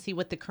they'll look and see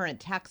what the current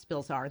tax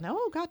bills are, and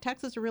oh God,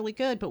 taxes are really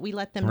good, but we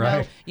let them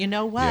know, you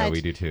know what? Yeah,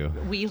 we do too.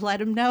 We let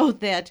them know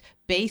that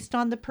based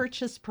on the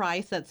purchase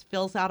price that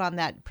fills out on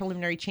that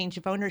preliminary change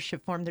of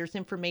ownership form, there's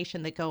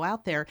information that go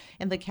out there,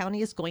 and the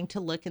county is going to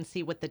look and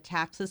see what the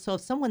taxes. So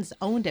if someone's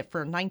owned it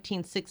for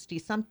 1960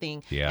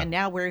 something, and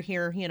now we're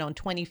here, in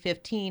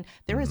 2015,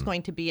 there is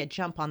going to be a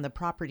jump on the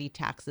property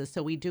taxes.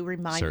 So we do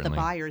remind the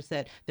buyers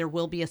that there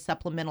will be a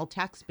supplemental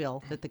tax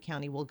bill that the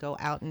county will go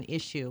out and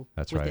issue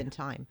within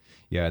time.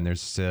 Yeah, and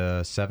there's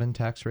 7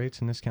 tax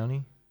rates in this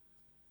county.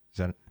 Is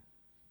that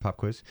pop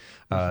quiz?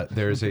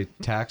 There's a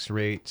tax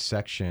rate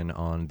section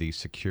on the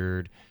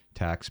secured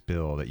tax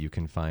bill that you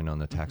can find on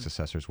the tax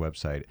assessor's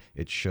website.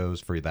 It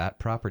shows for that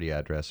property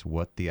address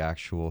what the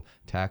actual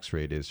tax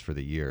rate is for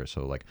the year.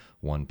 So like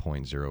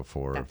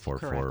 1.0444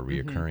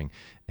 reoccurring.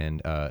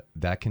 And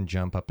that can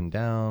jump up and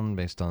down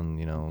based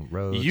on,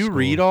 roads. You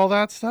read all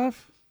that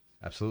stuff?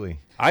 Absolutely.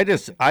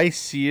 I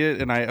see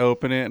it and I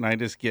open it and I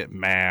just get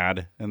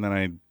mad, and then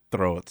I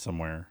throw it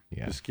somewhere.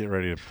 Yeah. Just get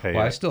ready to pay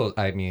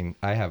it.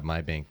 I have my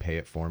bank pay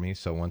it for me.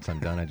 So once I'm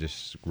done, I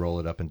just roll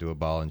it up into a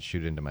ball and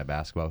shoot it into my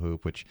basketball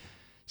hoop, which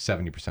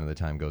 70% of the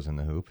time goes in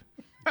the hoop.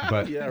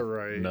 But yeah,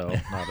 right. No,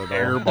 not at all.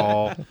 Air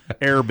ball,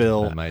 air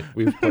bill.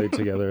 We've played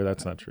together.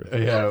 That's not true.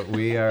 Yeah,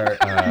 we are.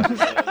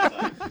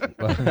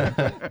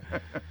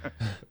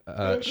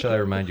 Shall I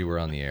remind you we're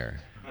on the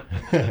air?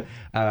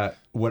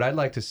 What I'd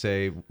like to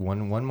say,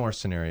 one more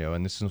scenario,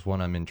 and this is one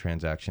I'm in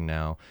transaction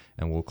now,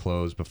 and we'll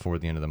close before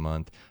the end of the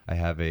month.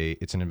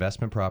 It's an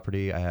investment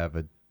property. I have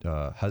a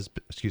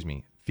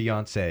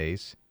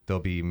fiancés. They'll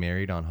be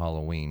married on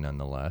Halloween,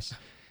 nonetheless,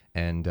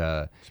 and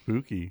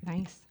spooky.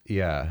 Nice.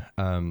 Yeah.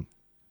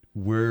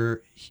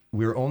 We're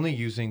only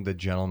using the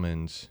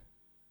gentleman's.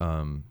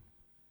 What's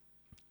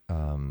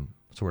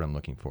the word I'm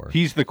looking for?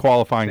 He's the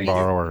qualifying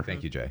borrower.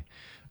 Thank you, Jay.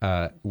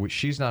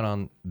 She's not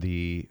on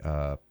the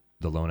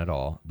loan at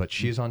all, but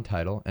she's on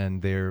title,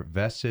 and they're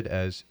vested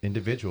as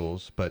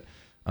individuals, but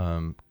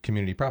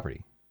community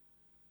property.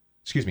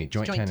 Excuse me,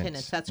 joint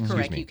tenants. That's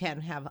correct. You can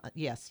have,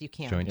 yes, you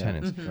can. Joint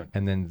tenants.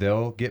 And then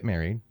they'll get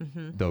married,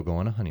 they'll go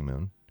on a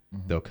honeymoon,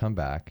 they'll come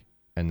back,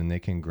 and then they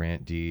can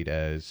grant deed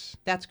as...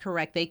 That's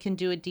correct. They can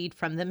do a deed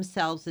from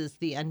themselves as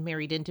the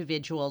unmarried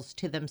individuals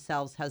to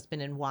themselves,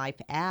 husband and wife,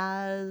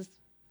 as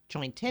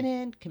joint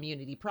tenant,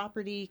 community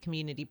property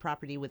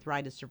with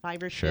right of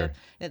survivorship.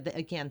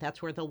 Again,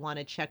 that's where they'll want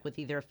to check with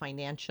either a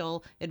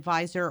financial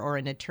advisor or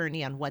an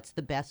attorney on what's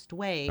the best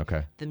way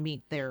to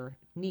meet their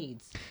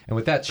needs. And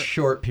with that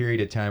short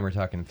period of time, we're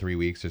talking 3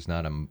 weeks, there's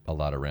not a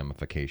lot of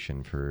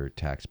ramification for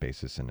tax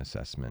basis and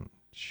assessment,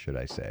 should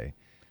I say.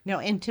 No,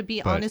 and to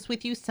be honest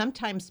with you,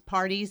 sometimes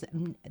parties,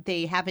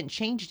 they haven't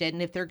changed it.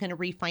 And if they're going to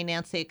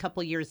refinance, say, a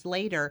couple years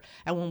later,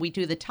 and when we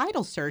do the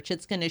title search,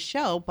 it's going to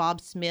show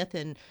Bob Smith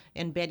and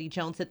Betty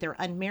Jones that they're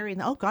unmarried.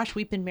 And, oh, gosh,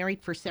 we've been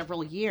married for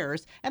several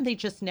years. And they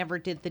just never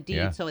did the deed.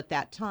 Yeah. So at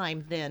that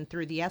time, then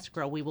through the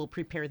escrow, we will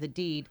prepare the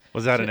deed.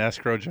 Was that an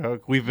escrow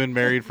joke? We've been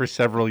married for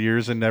several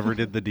years and never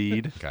did the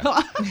deed?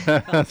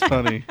 That's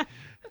funny.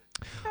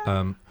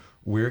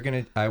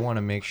 I want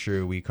to make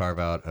sure we carve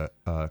out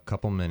a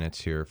couple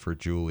minutes here for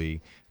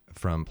Julie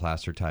from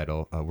Placer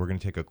Title. We're going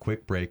to take a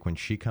quick break. When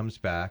she comes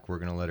back, we're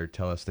going to let her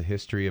tell us the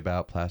history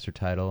about Placer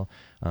Title.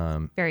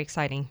 Very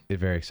exciting.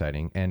 Very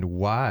exciting. And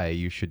why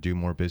you should do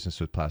more business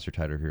with Placer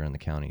Title here in the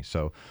county.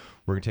 So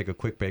we're going to take a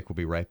quick break. We'll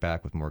be right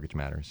back with Mortgage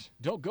Matters.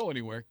 Don't go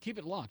anywhere. Keep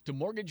it locked to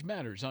Mortgage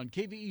Matters on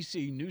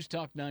KVEC News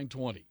Talk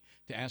 920.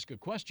 To ask a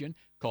question,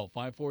 call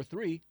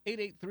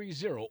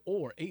 543-8830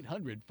 or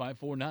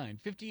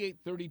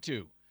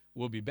 800-549-5832.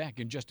 We'll be back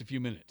in just a few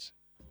minutes.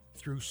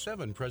 Through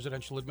 7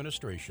 presidential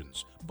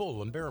administrations,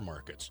 bull and bear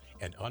markets,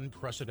 and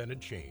unprecedented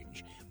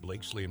change,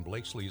 Blakesley &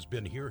 Blakesley has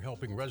been here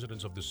helping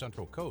residents of the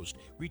Central Coast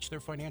reach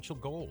their financial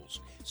goals.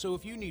 So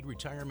if you need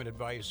retirement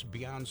advice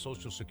beyond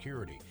Social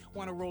Security,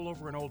 want to roll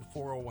over an old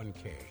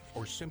 401k,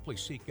 or simply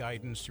seek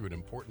guidance through an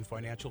important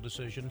financial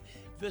decision,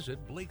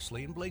 visit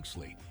Blakesley &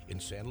 Blakesley in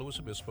San Luis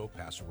Obispo,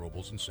 Paso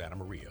Robles, and Santa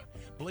Maria.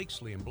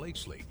 Blakesley &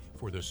 Blakesley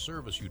for the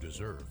service you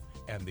deserve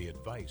and the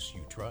advice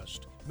you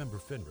trust. Member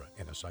FINRA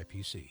and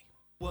SIPC.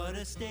 What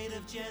a state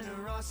of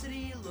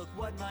generosity, look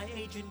what my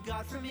agent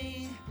got for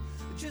me,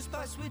 just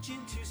by switching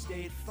to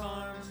State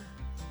Farm.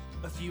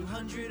 A few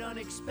hundred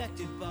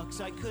unexpected bucks,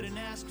 I couldn't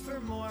ask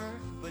for more,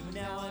 but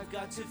now I've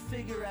got to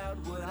figure out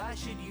what I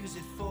should use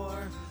it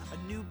for. A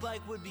new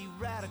bike would be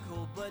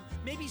radical, but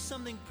maybe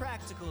something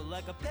practical,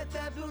 like a pet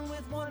baboon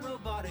with one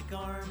robotic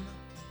arm.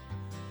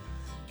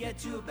 Get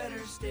to a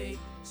better state,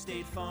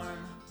 State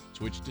Farm.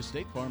 Switch to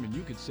State Farm and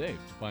you could save.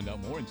 To find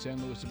out more in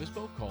San Luis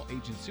Obispo, call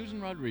Agent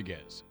Susan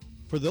Rodriguez.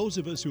 For those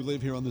of us who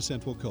live here on the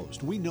Central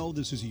Coast, we know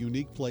this is a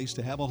unique place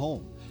to have a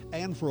home.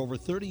 And for over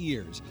 30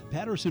 years,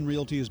 Patterson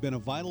Realty has been a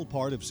vital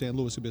part of San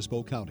Luis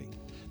Obispo County.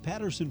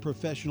 Patterson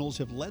professionals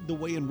have led the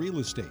way in real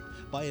estate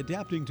by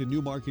adapting to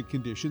new market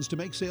conditions to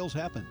make sales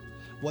happen.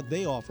 What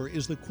they offer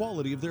is the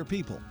quality of their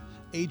people,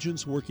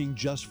 agents working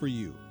just for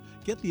you.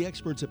 Get the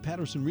experts at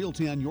Patterson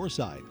Realty on your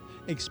side.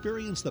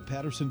 Experience the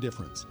Patterson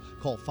difference.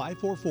 Call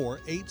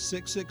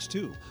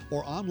 544-8662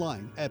 or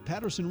online at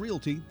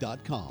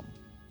pattersonrealty.com.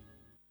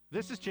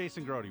 This is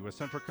Jason Grody with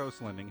Central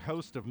Coast Lending,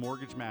 host of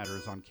Mortgage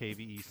Matters on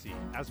KVEC.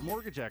 As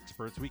mortgage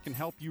experts, we can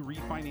help you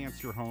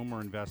refinance your home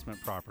or investment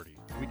property.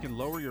 We can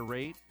lower your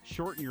rate,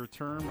 shorten your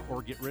term,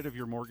 or get rid of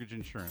your mortgage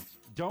insurance.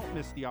 Don't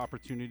miss the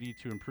opportunity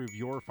to improve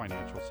your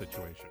financial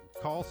situation.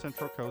 Call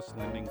Central Coast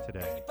Lending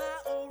today.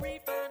 Buy or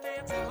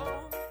refinance a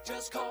home,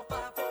 just call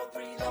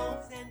 543-LOAN.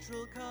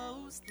 Central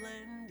Coast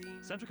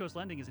Lending. Central Coast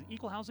Lending is an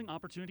equal housing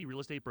opportunity real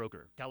estate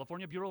broker.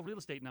 California Bureau of Real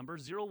Estate number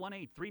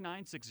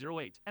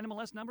 018-39608.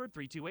 NMLS number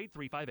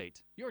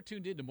 328358. You're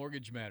tuned in to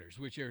Mortgage Matters,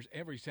 which airs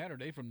every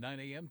Saturday from 9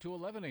 a.m. to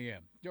 11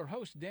 a.m. Your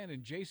hosts, Dan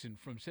and Jason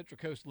from Central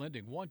Coast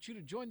Lending, want you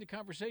to join the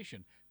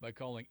conversation by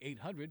calling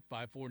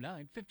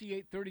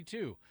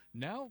 800-549-5832.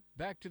 Now,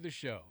 back to the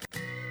show.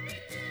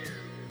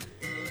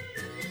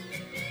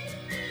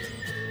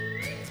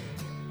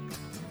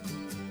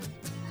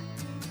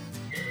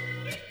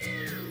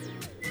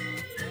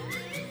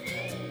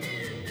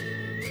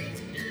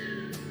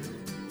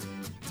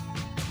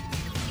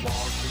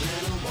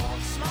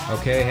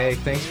 Okay, hey,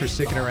 thanks for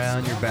sticking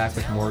around. You're back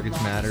with Mortgage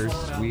Matters.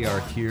 We are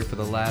here for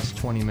the last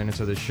 20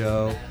 minutes of the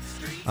show.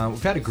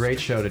 We've had a great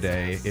show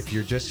today. If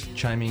you're just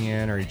chiming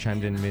in or you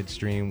chimed in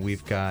midstream,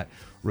 we've got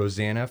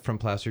Rosanna from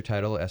Placer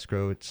Title,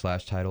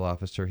 escrow/title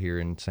officer here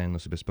in San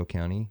Luis Obispo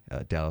County,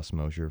 Dallas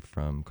Mosier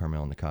from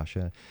Carmel and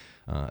Nicosia,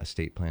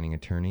 estate planning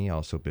attorney,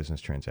 also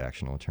business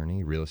transactional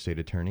attorney, real estate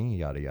attorney,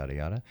 yada, yada,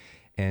 yada.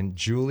 And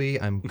Julie,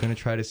 I'm going to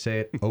try to say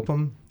it,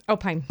 Opheim?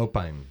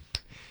 Opheim.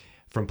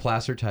 From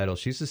Placer Title.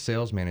 She's the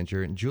sales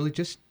manager. And Julie,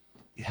 just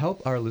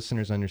help our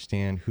listeners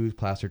understand who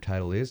Placer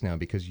Title is now,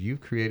 because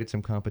you've created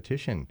some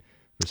competition.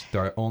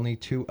 There are only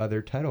 2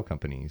 other title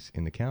companies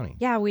in the county.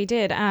 Yeah, we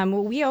did.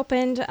 We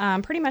opened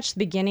pretty much the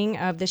beginning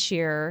of this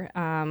year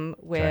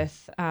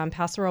with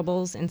Paso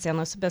Robles and San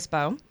Luis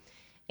Obispo.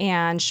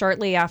 And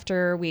shortly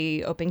after,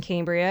 we opened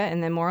Cambria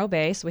and then Morro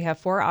Bay. So we have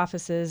 4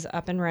 offices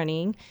up and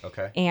running.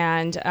 Okay.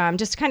 And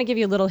just to kind of give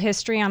you a little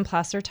history on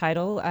Placer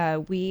Title,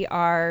 we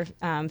are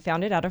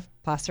founded out of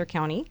Placer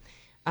County.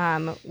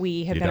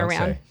 We have been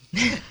around.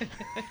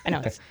 I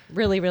know, it's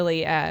really,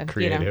 really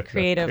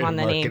creative on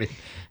the name.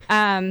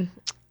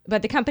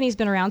 But the company's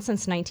been around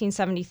since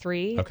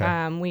 1973.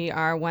 Okay. We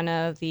are one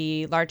of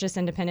the largest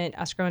independent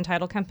escrow and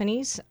title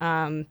companies.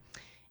 And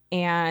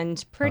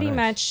pretty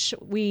much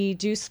we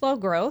do slow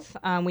growth.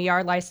 We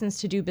are licensed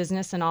to do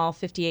business in all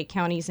 58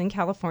 counties in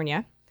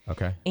California.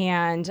 Okay.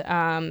 And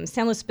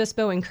San Luis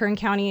Obispo and Kern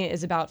County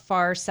is about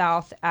far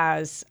south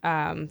as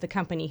the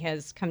company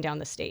has come down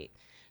the state.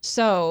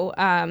 So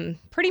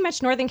pretty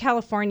much Northern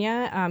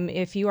California,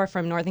 if you are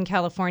from Northern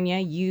California,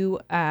 you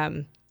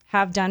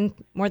have done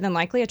more than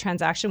likely a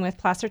transaction with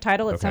Placer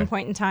Title at some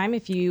point in time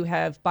if you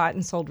have bought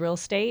and sold real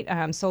estate.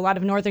 So a lot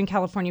of Northern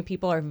California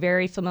people are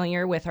very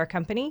familiar with our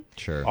company.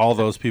 Sure. All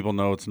those people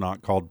know it's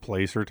not called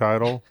Placer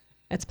Title.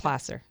 It's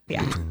Placer,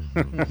 yeah.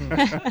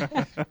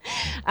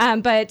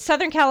 But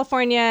Southern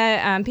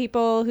California,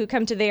 people who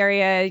come to the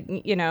area,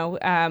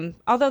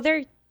 although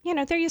they're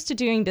used to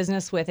doing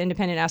business with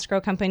independent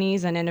escrow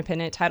companies and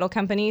independent title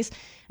companies,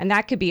 and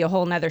that could be a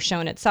whole nother show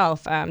in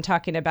itself,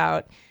 talking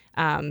about,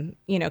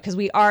 because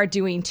we are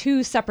doing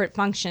two separate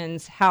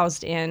functions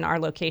housed in our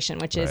location,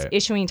 which is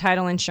issuing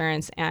title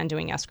insurance and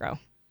doing escrow.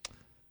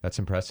 That's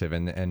impressive,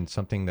 and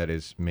something that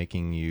is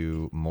making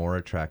you more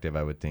attractive,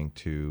 I would think,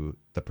 to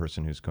the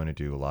person who's going to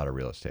do a lot of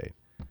real estate.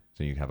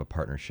 So you have a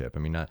partnership. I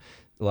mean,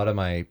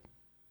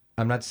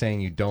 I'm not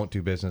saying you don't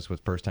do business with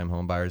first-time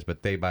home buyers,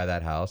 but they buy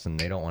that house and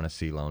they don't want to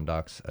see loan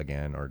docs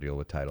again or deal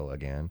with title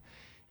again.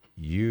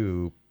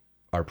 You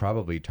are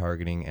probably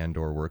targeting and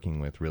or working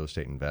with real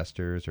estate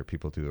investors or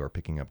people who are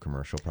picking up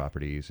commercial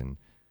properties. And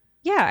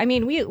yeah, I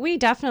mean, we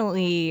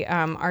definitely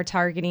are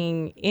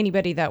targeting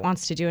anybody that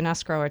wants to do an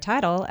escrow or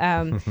title.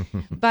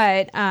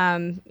 But,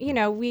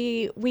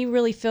 we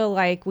really feel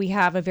like we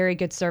have a very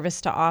good service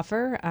to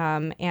offer.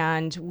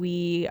 And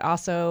we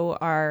also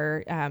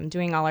are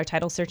doing all our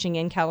title searching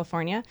in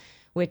California,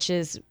 which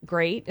is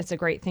great. It's a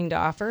great thing to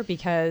offer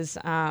because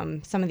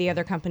some of the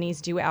other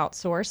companies do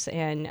outsource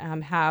and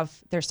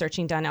have their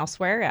searching done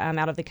elsewhere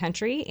out of the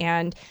country.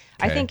 And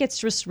I think it's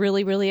just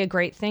really, really a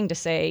great thing to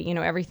say,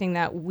 everything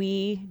that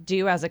we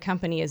do as a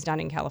company is done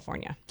in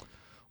California.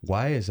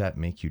 Why does that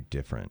make you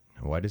different?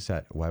 Why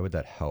would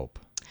that help?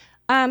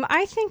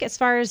 I think as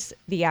far as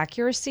the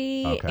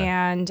accuracy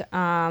and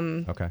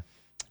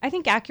I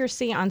think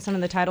accuracy on some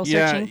of the title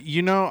searching.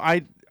 Yeah,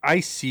 I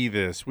see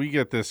this. We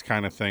get this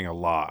kind of thing a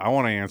lot. I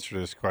want to answer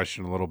this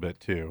question a little bit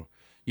too.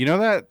 You know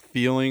that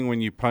feeling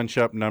when you punch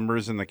up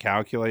numbers in the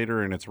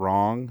calculator and it's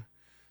wrong?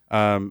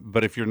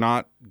 But if you're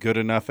not good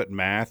enough at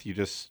math, you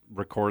just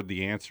record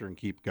the answer and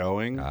keep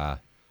going.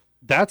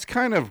 That's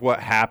kind of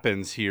what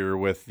happens here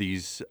with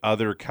these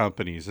other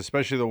companies,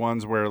 especially the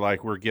ones where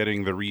like we're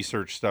getting the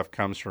research stuff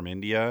comes from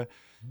India.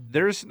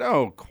 There's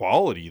no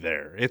quality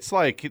there. It's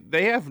like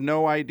they have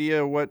no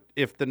idea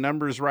if the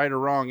number's right or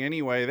wrong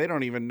anyway. They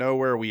don't even know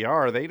where we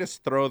are. They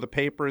just throw the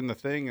paper in the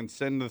thing and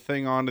send the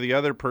thing on to the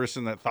other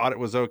person that thought it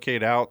was okay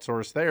to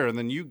outsource there. And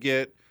then you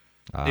get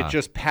it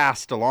just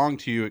passed along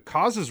to you. It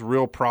causes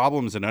real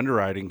problems in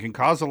underwriting, can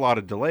cause a lot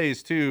of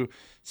delays too,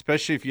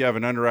 especially if you have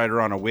an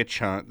underwriter on a witch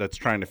hunt that's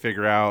trying to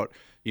figure out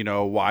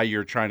why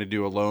you're trying to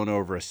do a loan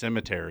over a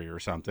cemetery or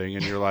something.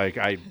 And you're like,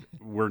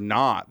 we're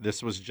not.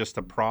 This was just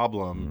a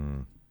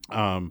problem.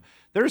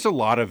 There's a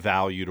lot of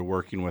value to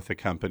working with a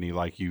company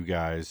like you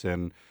guys.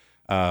 And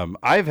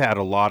I've had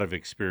a lot of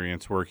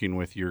experience working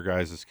with your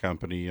guys'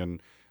 company,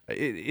 and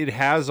it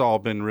has all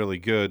been really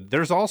good.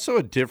 There's also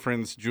a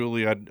difference,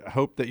 Julie. I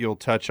hope that you'll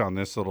touch on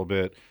this a little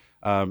bit.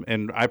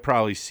 And I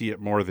probably see it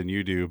more than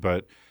you do,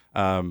 but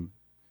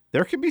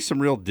there can be some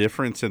real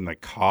difference in the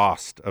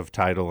cost of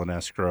title and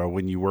escrow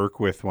when you work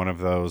with one of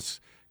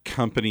those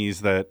companies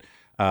that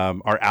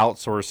are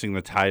outsourcing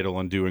the title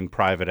and doing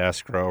private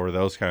escrow or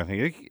those kind of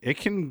things. It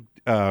can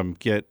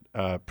get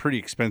pretty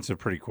expensive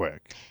pretty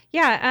quick.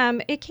 Yeah,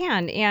 it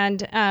can.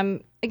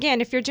 And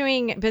again, if you're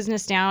doing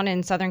business down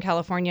in Southern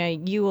California,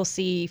 you will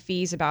see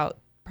fees about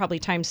probably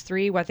times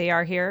 3 what they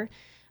are here.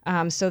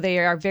 So they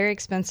are very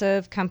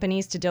expensive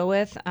companies to deal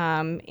with.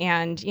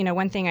 And,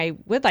 one thing I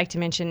would like to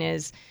mention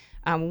is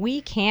we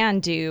can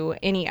do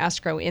any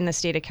escrow in the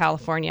state of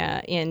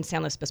California in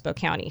San Luis Obispo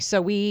County. So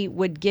we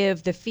would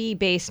give the fee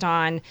based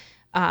on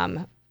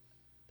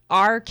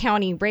our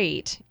county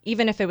rate,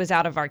 even if it was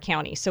out of our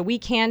county. So we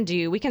can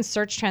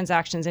search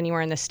transactions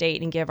anywhere in the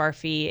state and give our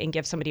fee and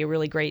give somebody a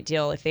really great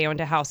deal. If they owned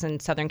a house in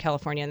Southern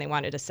California and they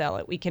wanted to sell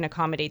it, we can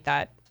accommodate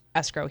that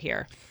escrow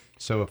here.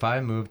 So if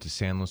I move to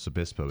San Luis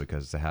Obispo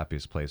because it's the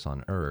happiest place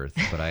on earth,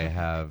 but I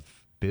have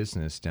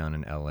business down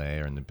in LA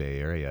or in the Bay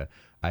Area,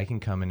 I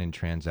can come in and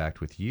transact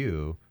with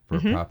you for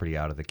a property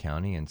out of the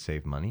county and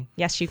save money?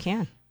 Yes, you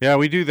can. Yeah,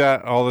 we do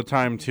that all the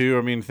time too.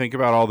 I mean, think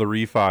about all the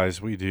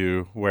refis we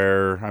do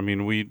where,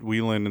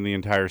 we lend in the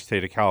entire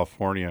state of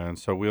California. And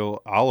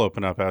so I'll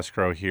open up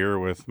escrow here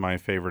with my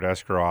favorite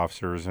escrow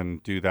officers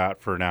and do that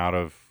for an out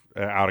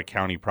of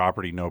county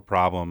property, no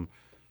problem.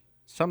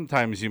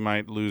 Sometimes you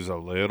might lose a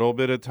little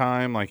bit of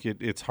time. Like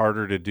it's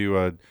harder to do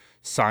a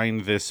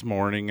sign this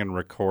morning and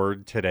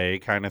record today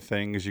kind of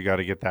thing, is you got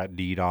to get that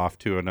deed off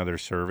to another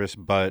service.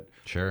 But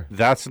sure,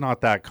 that's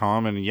not that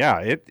common.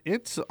 Yeah,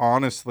 it's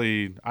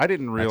honestly, I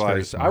didn't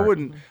realize.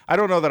 I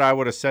don't know that I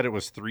would have said it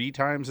was 3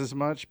 times as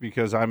much,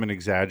 because I'm an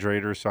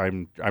exaggerator, so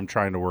I'm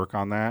trying to work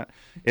on that.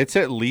 It's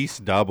at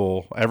least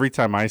double. Every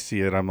time I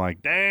see it, I'm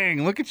like,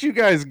 dang, look at you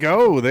guys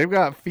go. They've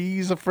got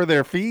fees for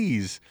their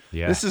fees.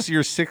 Yeah. This is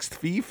your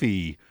 6th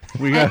fee.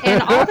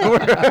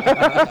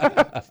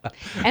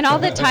 And all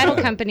the title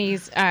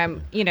companies,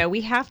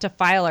 we have to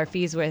file our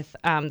fees with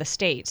the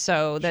state.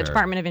 So the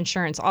Department of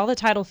Insurance, all the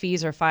title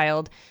fees are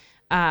filed.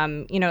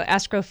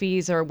 Escrow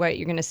fees are what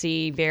you're going to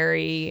see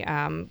vary.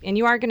 And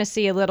you are going to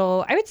see a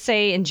little, I would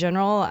say in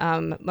general,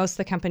 most of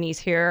the companies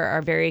here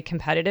are very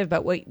competitive.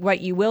 But what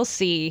you will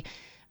see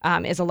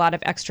is a lot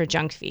of extra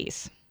junk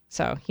fees.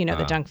 So,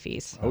 the junk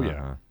fees. Oh,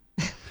 yeah.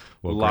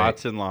 Well,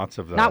 lots and lots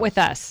of those. Not with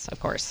us, of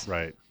course.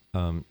 Right.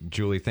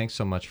 Julie, thanks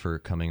so much for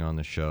coming on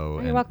the show.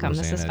 You're welcome.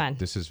 Rosanna, this is fun.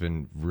 This has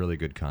been really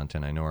good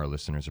content. I know our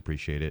listeners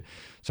appreciate it.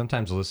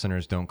 Sometimes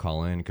listeners don't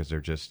call in because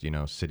they're just,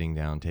 sitting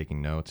down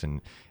taking notes. And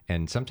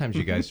sometimes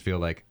you guys feel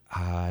like,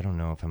 I don't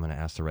know if I'm going to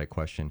ask the right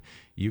question.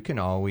 You can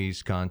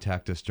always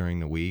contact us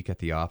during the week at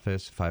the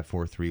office,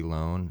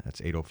 543-LOAN.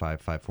 That's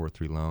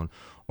 805-543-LOAN.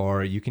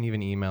 Or you can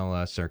even email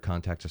us or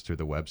contact us through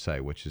the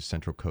website, which is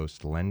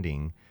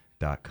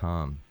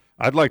centralcoastlending.com.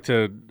 I'd like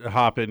to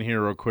hop in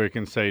here real quick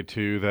and say,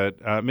 too,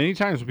 that many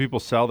times when people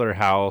sell their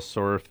house,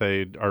 or if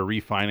they are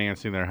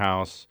refinancing their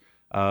house,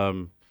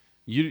 you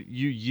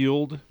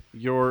yield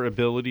your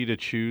ability to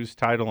choose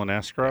title and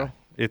escrow.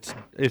 It's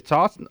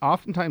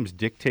oftentimes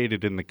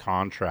dictated in the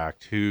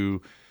contract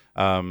who,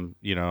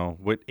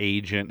 what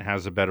agent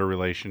has a better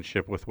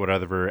relationship with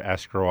whatever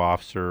escrow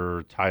officer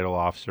or title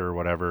officer or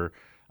whatever.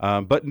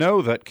 But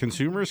know that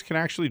consumers can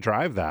actually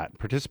drive that,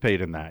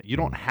 participate in that. You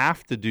don't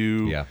have to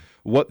do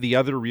what the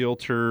other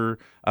realtor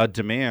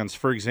demands.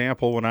 For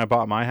example, when I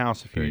bought my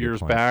house a few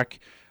years back,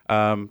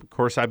 of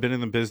course, I've been in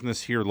the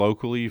business here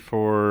locally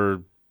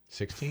for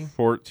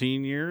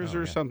 14 years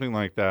or something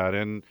like that.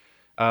 And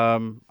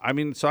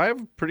so I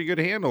have a pretty good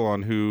handle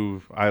on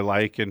who I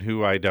like and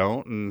who I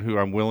don't, and who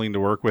I'm willing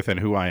to work with and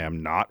who I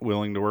am not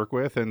willing to work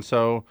with. And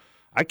so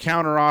I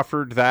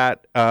counteroffered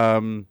that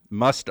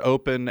must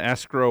open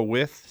escrow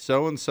with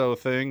so-and-so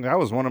thing. That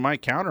was one of my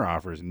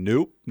counteroffers.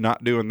 Nope,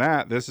 not doing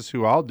that. This is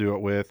who I'll do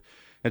it with.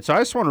 And so I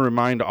just want to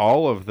remind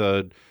all of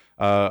the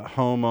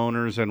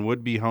homeowners and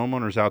would-be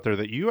homeowners out there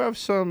that you have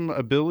some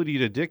ability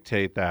to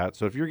dictate that.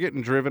 So if you're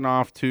getting driven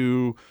off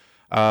to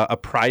a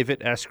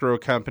private escrow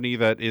company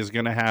that is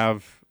going to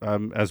have,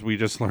 as we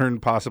just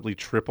learned, possibly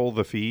triple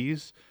the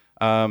fees,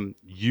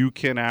 you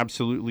can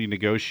absolutely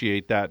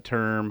negotiate that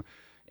term.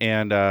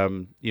 And,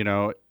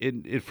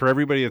 for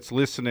everybody that's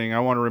listening, I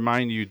want to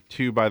remind you,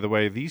 too, by the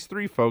way, these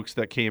 3 folks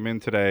that came in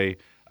today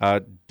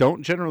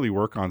don't generally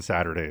work on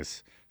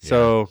Saturdays.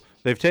 So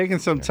they've taken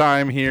some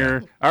time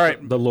here. All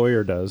right. The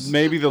lawyer does.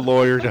 Maybe the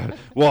lawyer does.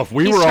 Well, if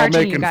we were all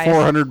making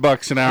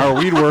 $400 an hour,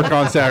 we'd work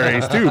on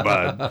Saturdays, too,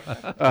 bud.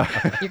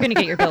 You're going to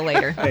get your bill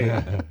later. Hey,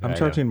 I'm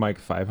charging Mike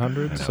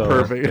 $500. So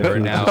perfect. We're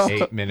now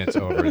 8 minutes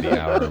over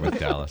the hour with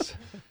Dallas.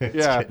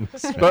 Yeah.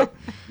 But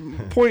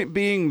point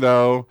being,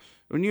 though,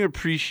 when you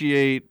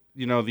appreciate,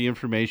 the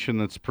information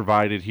that's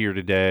provided here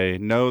today,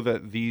 know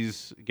that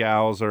these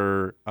gals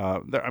are,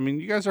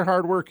 you guys are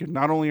hardworking.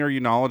 Not only are you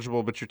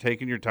knowledgeable, but you're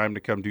taking your time to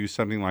come do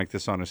something like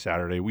this on a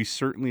Saturday. We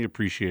certainly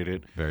appreciate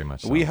it. Very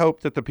much so. We hope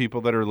that the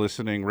people that are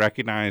listening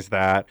recognize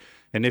that.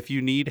 And if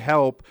you need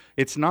help,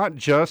 it's not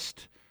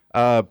just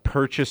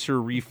purchase or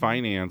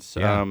refinance.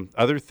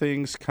 Other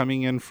things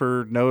coming in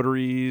for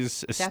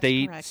notaries,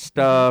 estate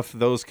stuff,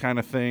 those kind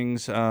of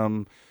things.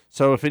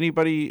 So if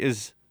anybody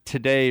is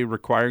today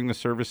requiring the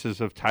services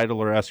of title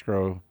or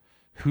escrow,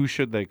 who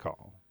should they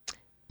call?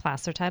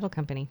 Placer Title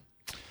Company.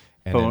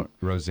 And then,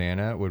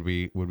 Rosanna, would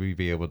we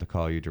be able to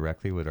call you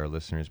directly? Would our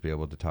listeners be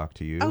able to talk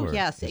to you? Oh,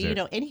 yes.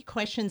 Any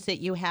questions that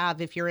you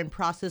have, if you're in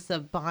process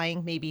of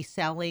buying, maybe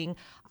selling,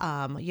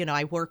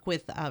 I work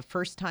with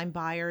first-time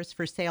buyers,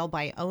 for sale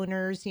by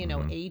owners,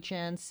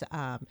 agents,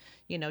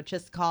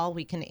 just call.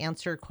 We can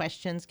answer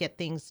questions, get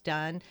things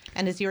done.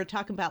 And as you were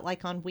talking about,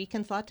 like on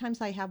weekends, a lot of times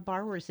I have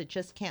borrowers that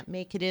just can't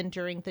make it in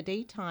during the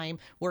daytime,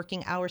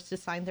 working hours to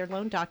sign their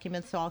loan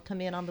documents. So I'll come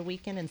in on the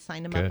weekend and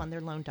sign them up on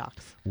their loan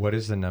docs. What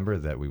is the number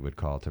that we would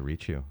call to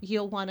reach you?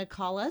 You'll want to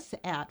call us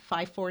at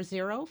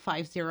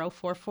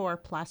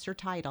 540-5044 Placer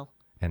Title.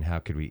 And how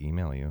could we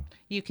email you?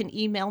 You can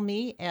email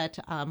me at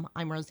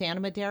I'm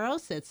Rosanna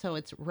Medeiros. It's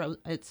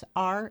RMEDEIROS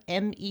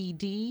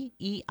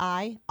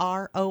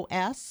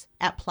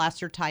at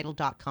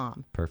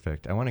placertitle.com.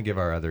 Perfect. I want to give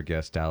our other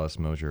guest, Dallas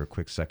Mosier, a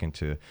quick second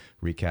to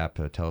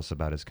recap, tell us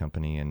about his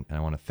company, and I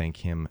want to thank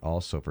him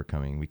also for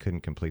coming. We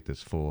couldn't complete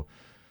this full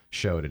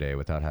show today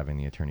without having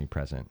the attorney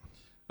present.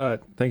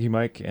 Thank you,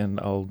 Mike, and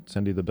I'll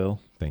send you the bill.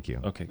 Thank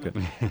you. Okay,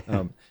 good.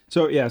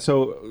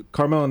 So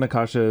Carmel and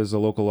Nakasha is a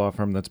local law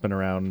firm that's been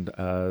around.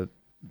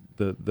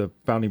 The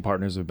founding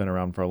partners have been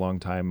around for a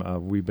long time.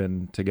 We've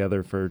been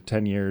together for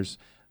 10 years,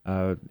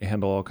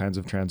 handle all kinds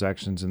of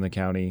transactions in the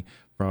county,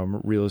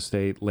 from real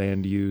estate,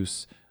 land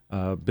use,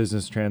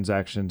 business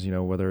transactions,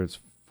 whether it's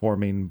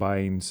forming,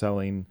 buying,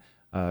 selling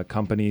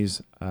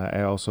companies.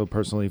 I also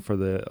personally for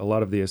a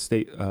lot of the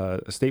estate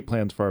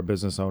plans for our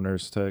business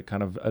owners to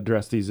kind of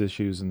address these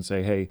issues and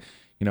say, hey,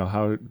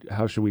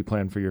 how should we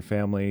plan for your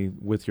family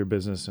with your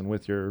business and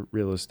with your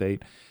real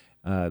estate?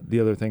 The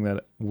other thing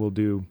that we'll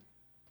do,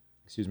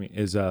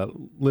 is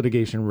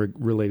litigation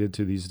related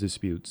to these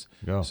disputes.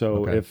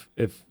 So okay.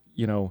 if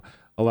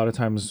a lot of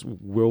times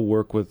we'll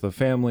work with a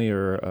family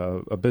or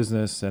a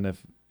business, and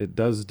if it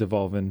does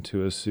devolve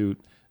into a suit,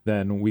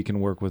 then we can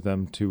work with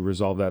them to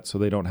resolve that so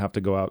they don't have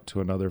to go out to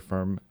another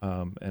firm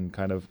and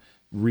kind of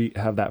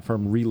have that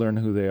firm relearn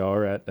who they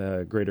are at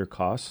a greater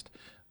cost.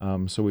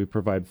 So we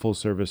provide full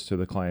service to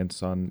the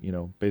clients on,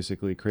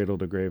 basically cradle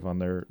to grave on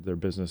their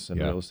business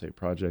and real estate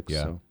projects.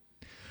 Yeah. So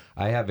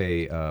I have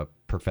a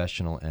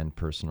professional and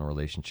personal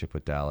relationship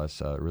with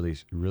Dallas, really,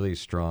 really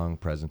strong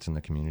presence in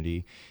the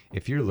community.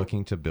 If you're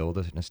looking to build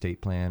an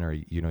estate plan or,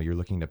 you're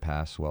looking to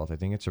pass wealth, I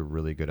think it's a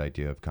really good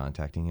idea of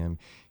contacting him.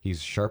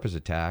 He's sharp as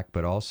a tack,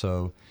 but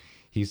also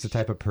he's the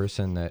type of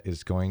person that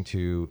is going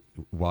to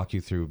walk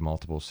you through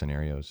multiple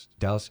scenarios.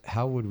 Dallas,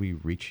 how would we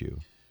reach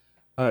you?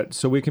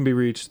 So we can be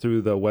reached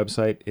through the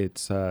website.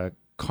 It's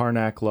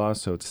Carnac Law,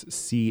 so it's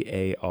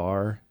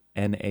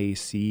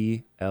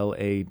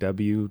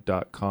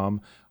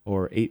CARNACLAW.com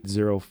or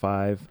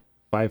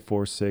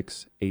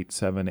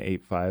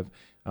 805-546-8785.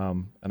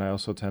 And I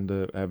also tend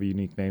to have a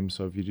unique name,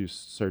 so if you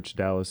just search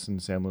Dallas and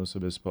San Luis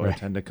Obispo, I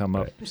tend to come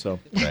up. So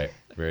Right,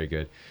 very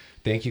good.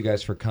 Thank you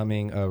guys for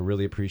coming.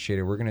 Really appreciate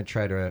it. We're going to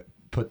try to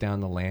put down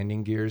the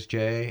landing gears,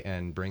 Jay,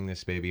 and bring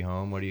this baby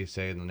home. What do you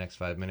say in the next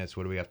 5 minutes?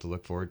 What do we have to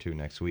look forward to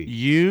next week?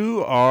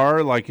 You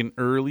are like an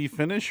early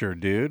finisher,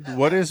 dude.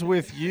 What is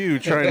with you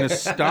trying to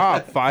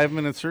stop 5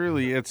 minutes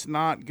early? It's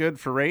not good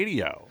for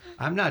radio.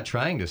 I'm not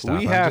trying to stop.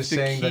 We I'm have just to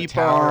saying the keep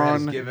tower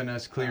on. has given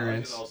us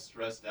clearance. all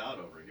stressed out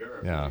over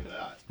here. Yeah. Look at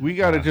that. We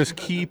got to just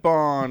keep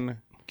on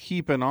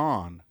keeping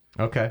on.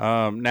 Okay.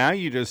 Now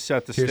you just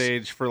set the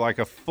stage for like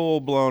a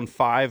full-blown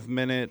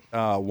 5-minute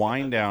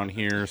wind down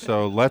here.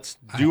 So let's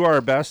do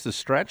our best to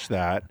stretch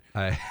that.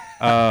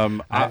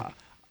 I'm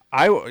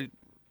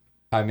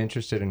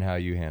interested in how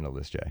you handle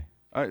this, Jay.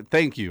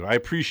 Thank you. I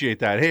appreciate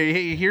that.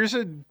 Hey, here's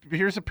a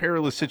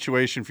perilous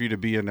situation for you to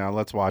be in now.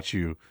 Let's watch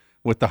you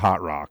with the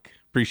hot rock.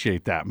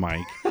 Appreciate that,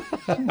 Mike.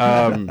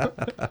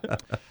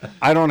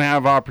 I don't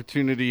have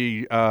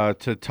opportunity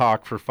to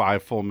talk for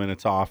 5 full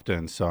minutes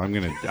often, so I'm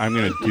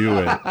gonna do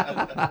it.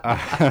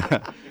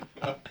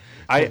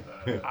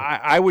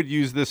 I would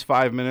use this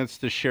 5 minutes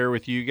to share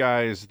with you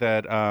guys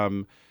that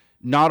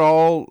not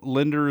all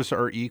lenders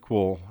are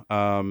equal.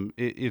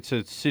 It's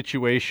a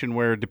situation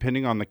where,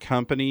 depending on the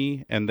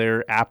company and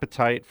their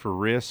appetite for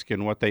risk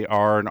and what they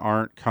are and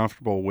aren't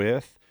comfortable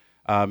with,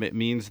 it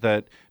means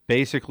that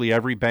basically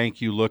every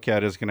bank you look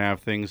at is going to have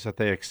things that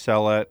they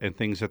excel at and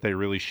things that they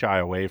really shy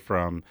away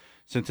from.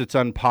 Since it's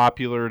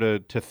unpopular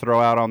to throw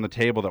out on the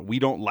table that we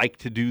don't like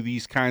to do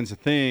these kinds of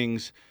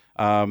things,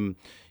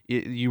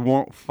 you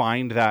won't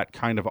find that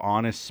kind of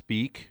honest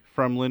speak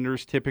from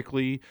lenders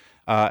typically.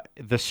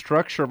 The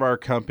structure of our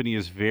company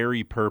is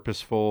very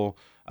purposeful.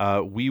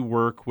 We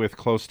work with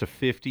close to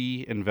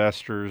 50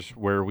 investors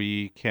where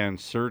we can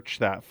search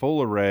that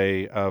full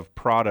array of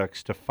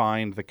products to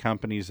find the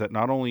companies that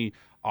not only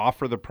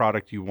offer the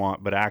product you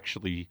want, but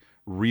actually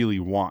really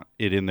want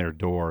it in their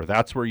door.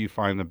 That's where you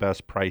find the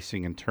best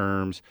pricing and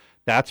terms.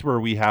 That's where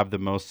we have the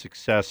most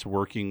success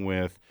working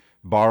with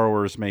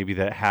borrowers maybe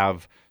that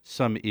have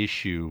some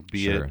issue,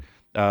 be it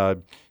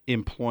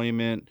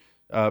employment,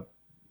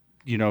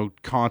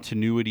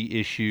 continuity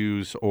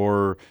issues,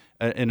 or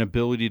an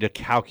ability to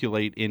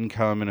calculate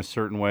income in a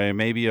certain way,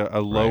 maybe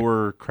a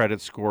lower credit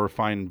score,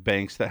 find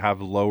banks that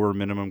have lower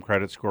minimum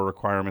credit score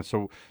requirements.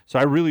 So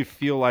I really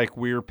feel like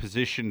we're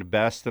positioned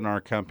best in our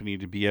company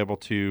to be able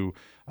to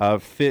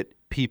fit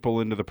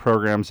people into the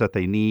programs that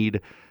they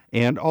need.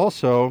 And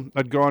also,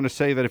 I'd go on to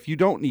say that if you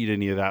don't need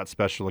any of that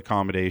special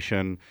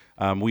accommodation,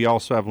 we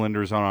also have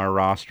lenders on our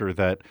roster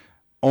that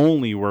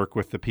only work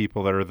with the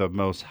people that are the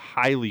most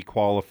highly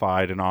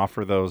qualified and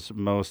offer those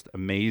most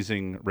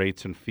amazing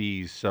rates and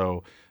fees.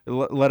 So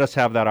let us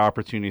have that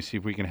opportunity to see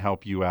if we can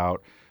help you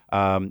out.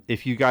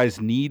 If you guys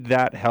need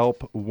that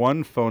help,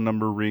 one phone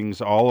number rings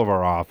all of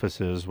our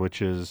offices,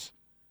 which is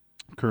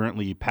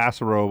currently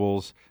Paso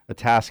Robles,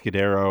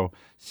 Atascadero,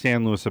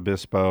 San Luis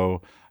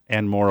Obispo,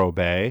 and Morro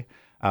Bay.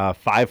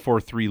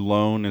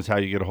 543-LOAN is how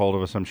you get a hold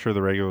of us. I'm sure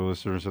the regular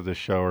listeners of this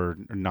show are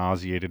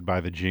nauseated by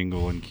the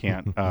jingle and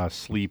can't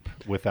sleep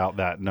without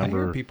that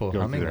number. I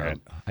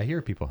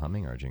hear people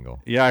humming our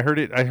jingle. Yeah, I heard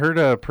it. I heard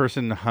a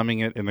person humming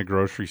it in the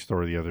grocery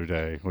store the other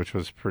day, which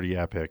was pretty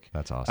epic.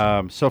 That's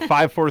awesome. So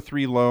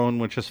 543-LOAN,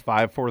 which is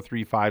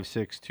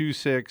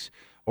 543-5626,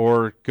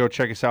 or go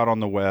check us out on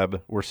the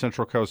web. We're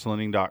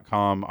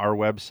centralcoastlending.com. Our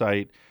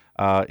website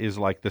is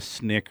like the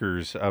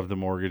Snickers of the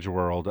mortgage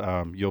world.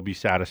 You'll be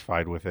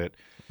satisfied with it.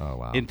 Oh,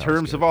 wow. In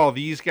terms of all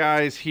these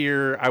guys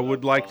here, I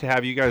would like to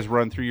have you guys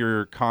run through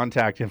your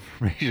contact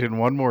information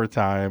one more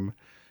time.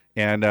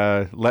 and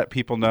let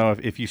people know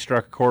if you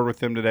struck a chord with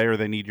them today or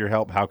they need your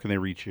help, how can they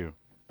reach you?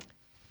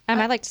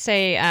 I'd like to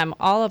say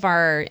all of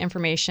our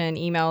information,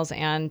 emails,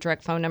 and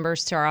direct phone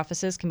numbers to our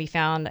offices can be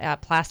found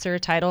at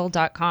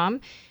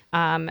placertitle.com.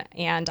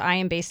 And I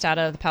am based out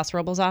of the Paso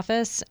Robles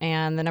office,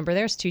 and the number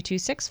there is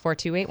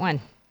 226-4281.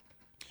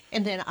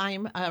 And then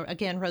I'm,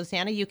 again,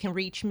 Rosanna. You can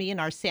reach me in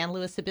our San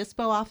Luis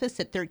Obispo office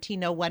at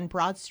 1301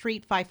 Broad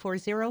Street,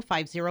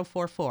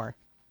 540-5044.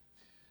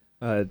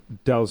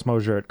 Dallas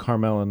Mosier at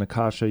Carmel and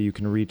Nakasha. You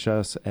can reach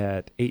us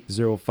at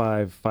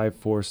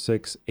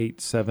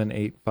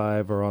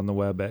 805-546-8785 or on the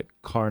web at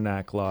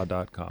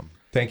carnaclaw.com.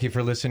 Thank you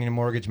for listening to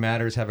Mortgage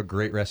Matters. Have a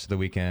great rest of the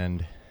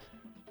weekend.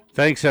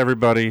 Thanks,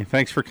 everybody.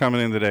 Thanks for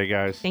coming in today,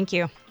 guys. Thank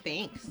you.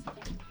 Thanks.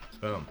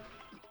 Boom.